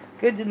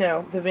 Good to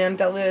know. The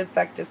Mandela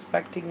effect is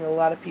affecting a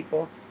lot of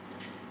people.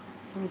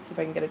 Let me see if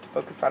I can get it to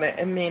focus on it.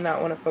 I may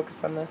not want to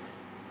focus on this.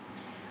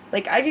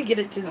 Like, I could get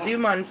it to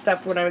zoom on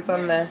stuff when I was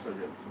on the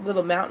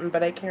little mountain,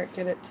 but I can't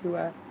get it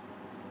to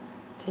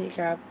take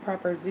a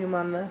proper zoom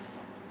on this.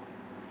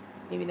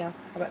 Maybe now.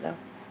 How about now?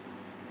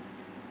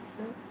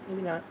 No,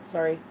 maybe not.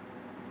 Sorry.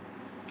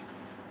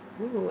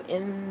 Ooh,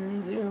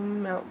 in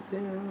zoom, out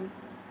zoom.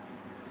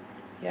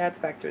 Yeah, it's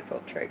back to its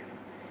old tricks.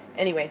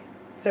 Anyway,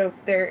 so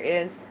there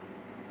is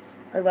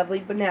our lovely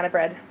banana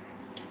bread.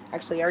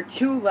 Actually, our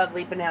 2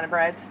 lovely banana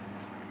breads.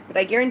 But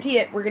I guarantee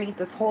it, we're going to eat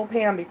this whole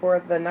pan before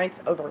the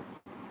night's over.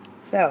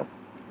 So,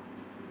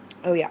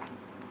 oh yeah.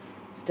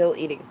 Still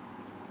eating.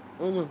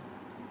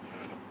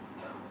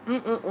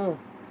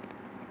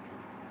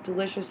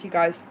 Delicious, you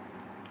guys.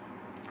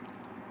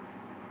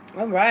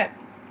 All right.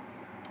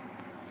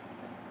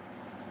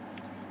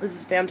 This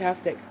is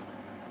fantastic.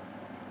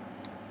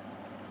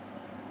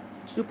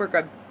 Super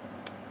good.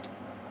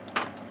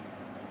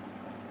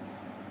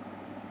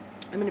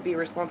 I'm going to be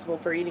responsible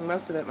for eating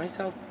most of it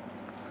myself.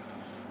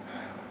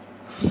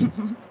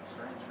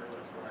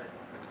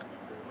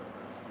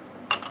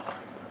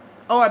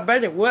 Oh, I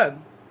bet it would.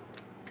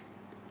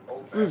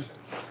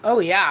 Oh,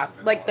 yeah.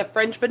 Like the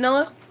French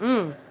vanilla?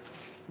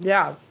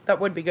 Yeah, that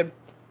would be good.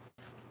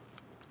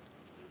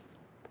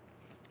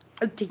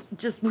 It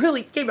just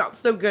really came out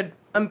so good.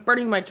 I'm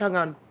burning my tongue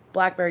on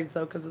blackberries,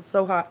 though, because it's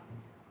so hot.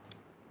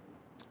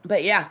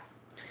 But, yeah.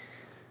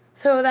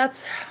 So,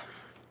 that's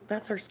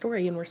our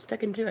story, and we're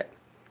sticking to it.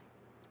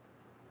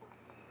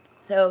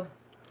 So,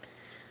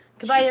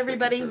 goodbye,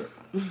 everybody.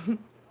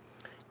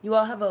 You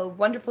all have a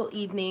wonderful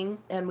evening,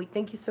 and we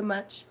thank you so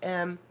much.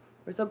 And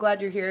we're so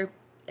glad you're here.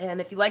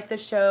 And if you like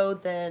this show,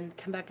 then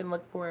come back and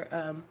look for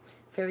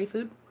fairy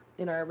food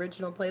in our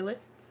original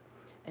playlists,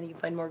 and you can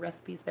find more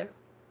recipes there.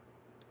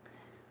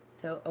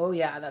 So, oh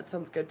yeah, that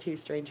sounds good too,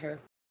 Strange Hair.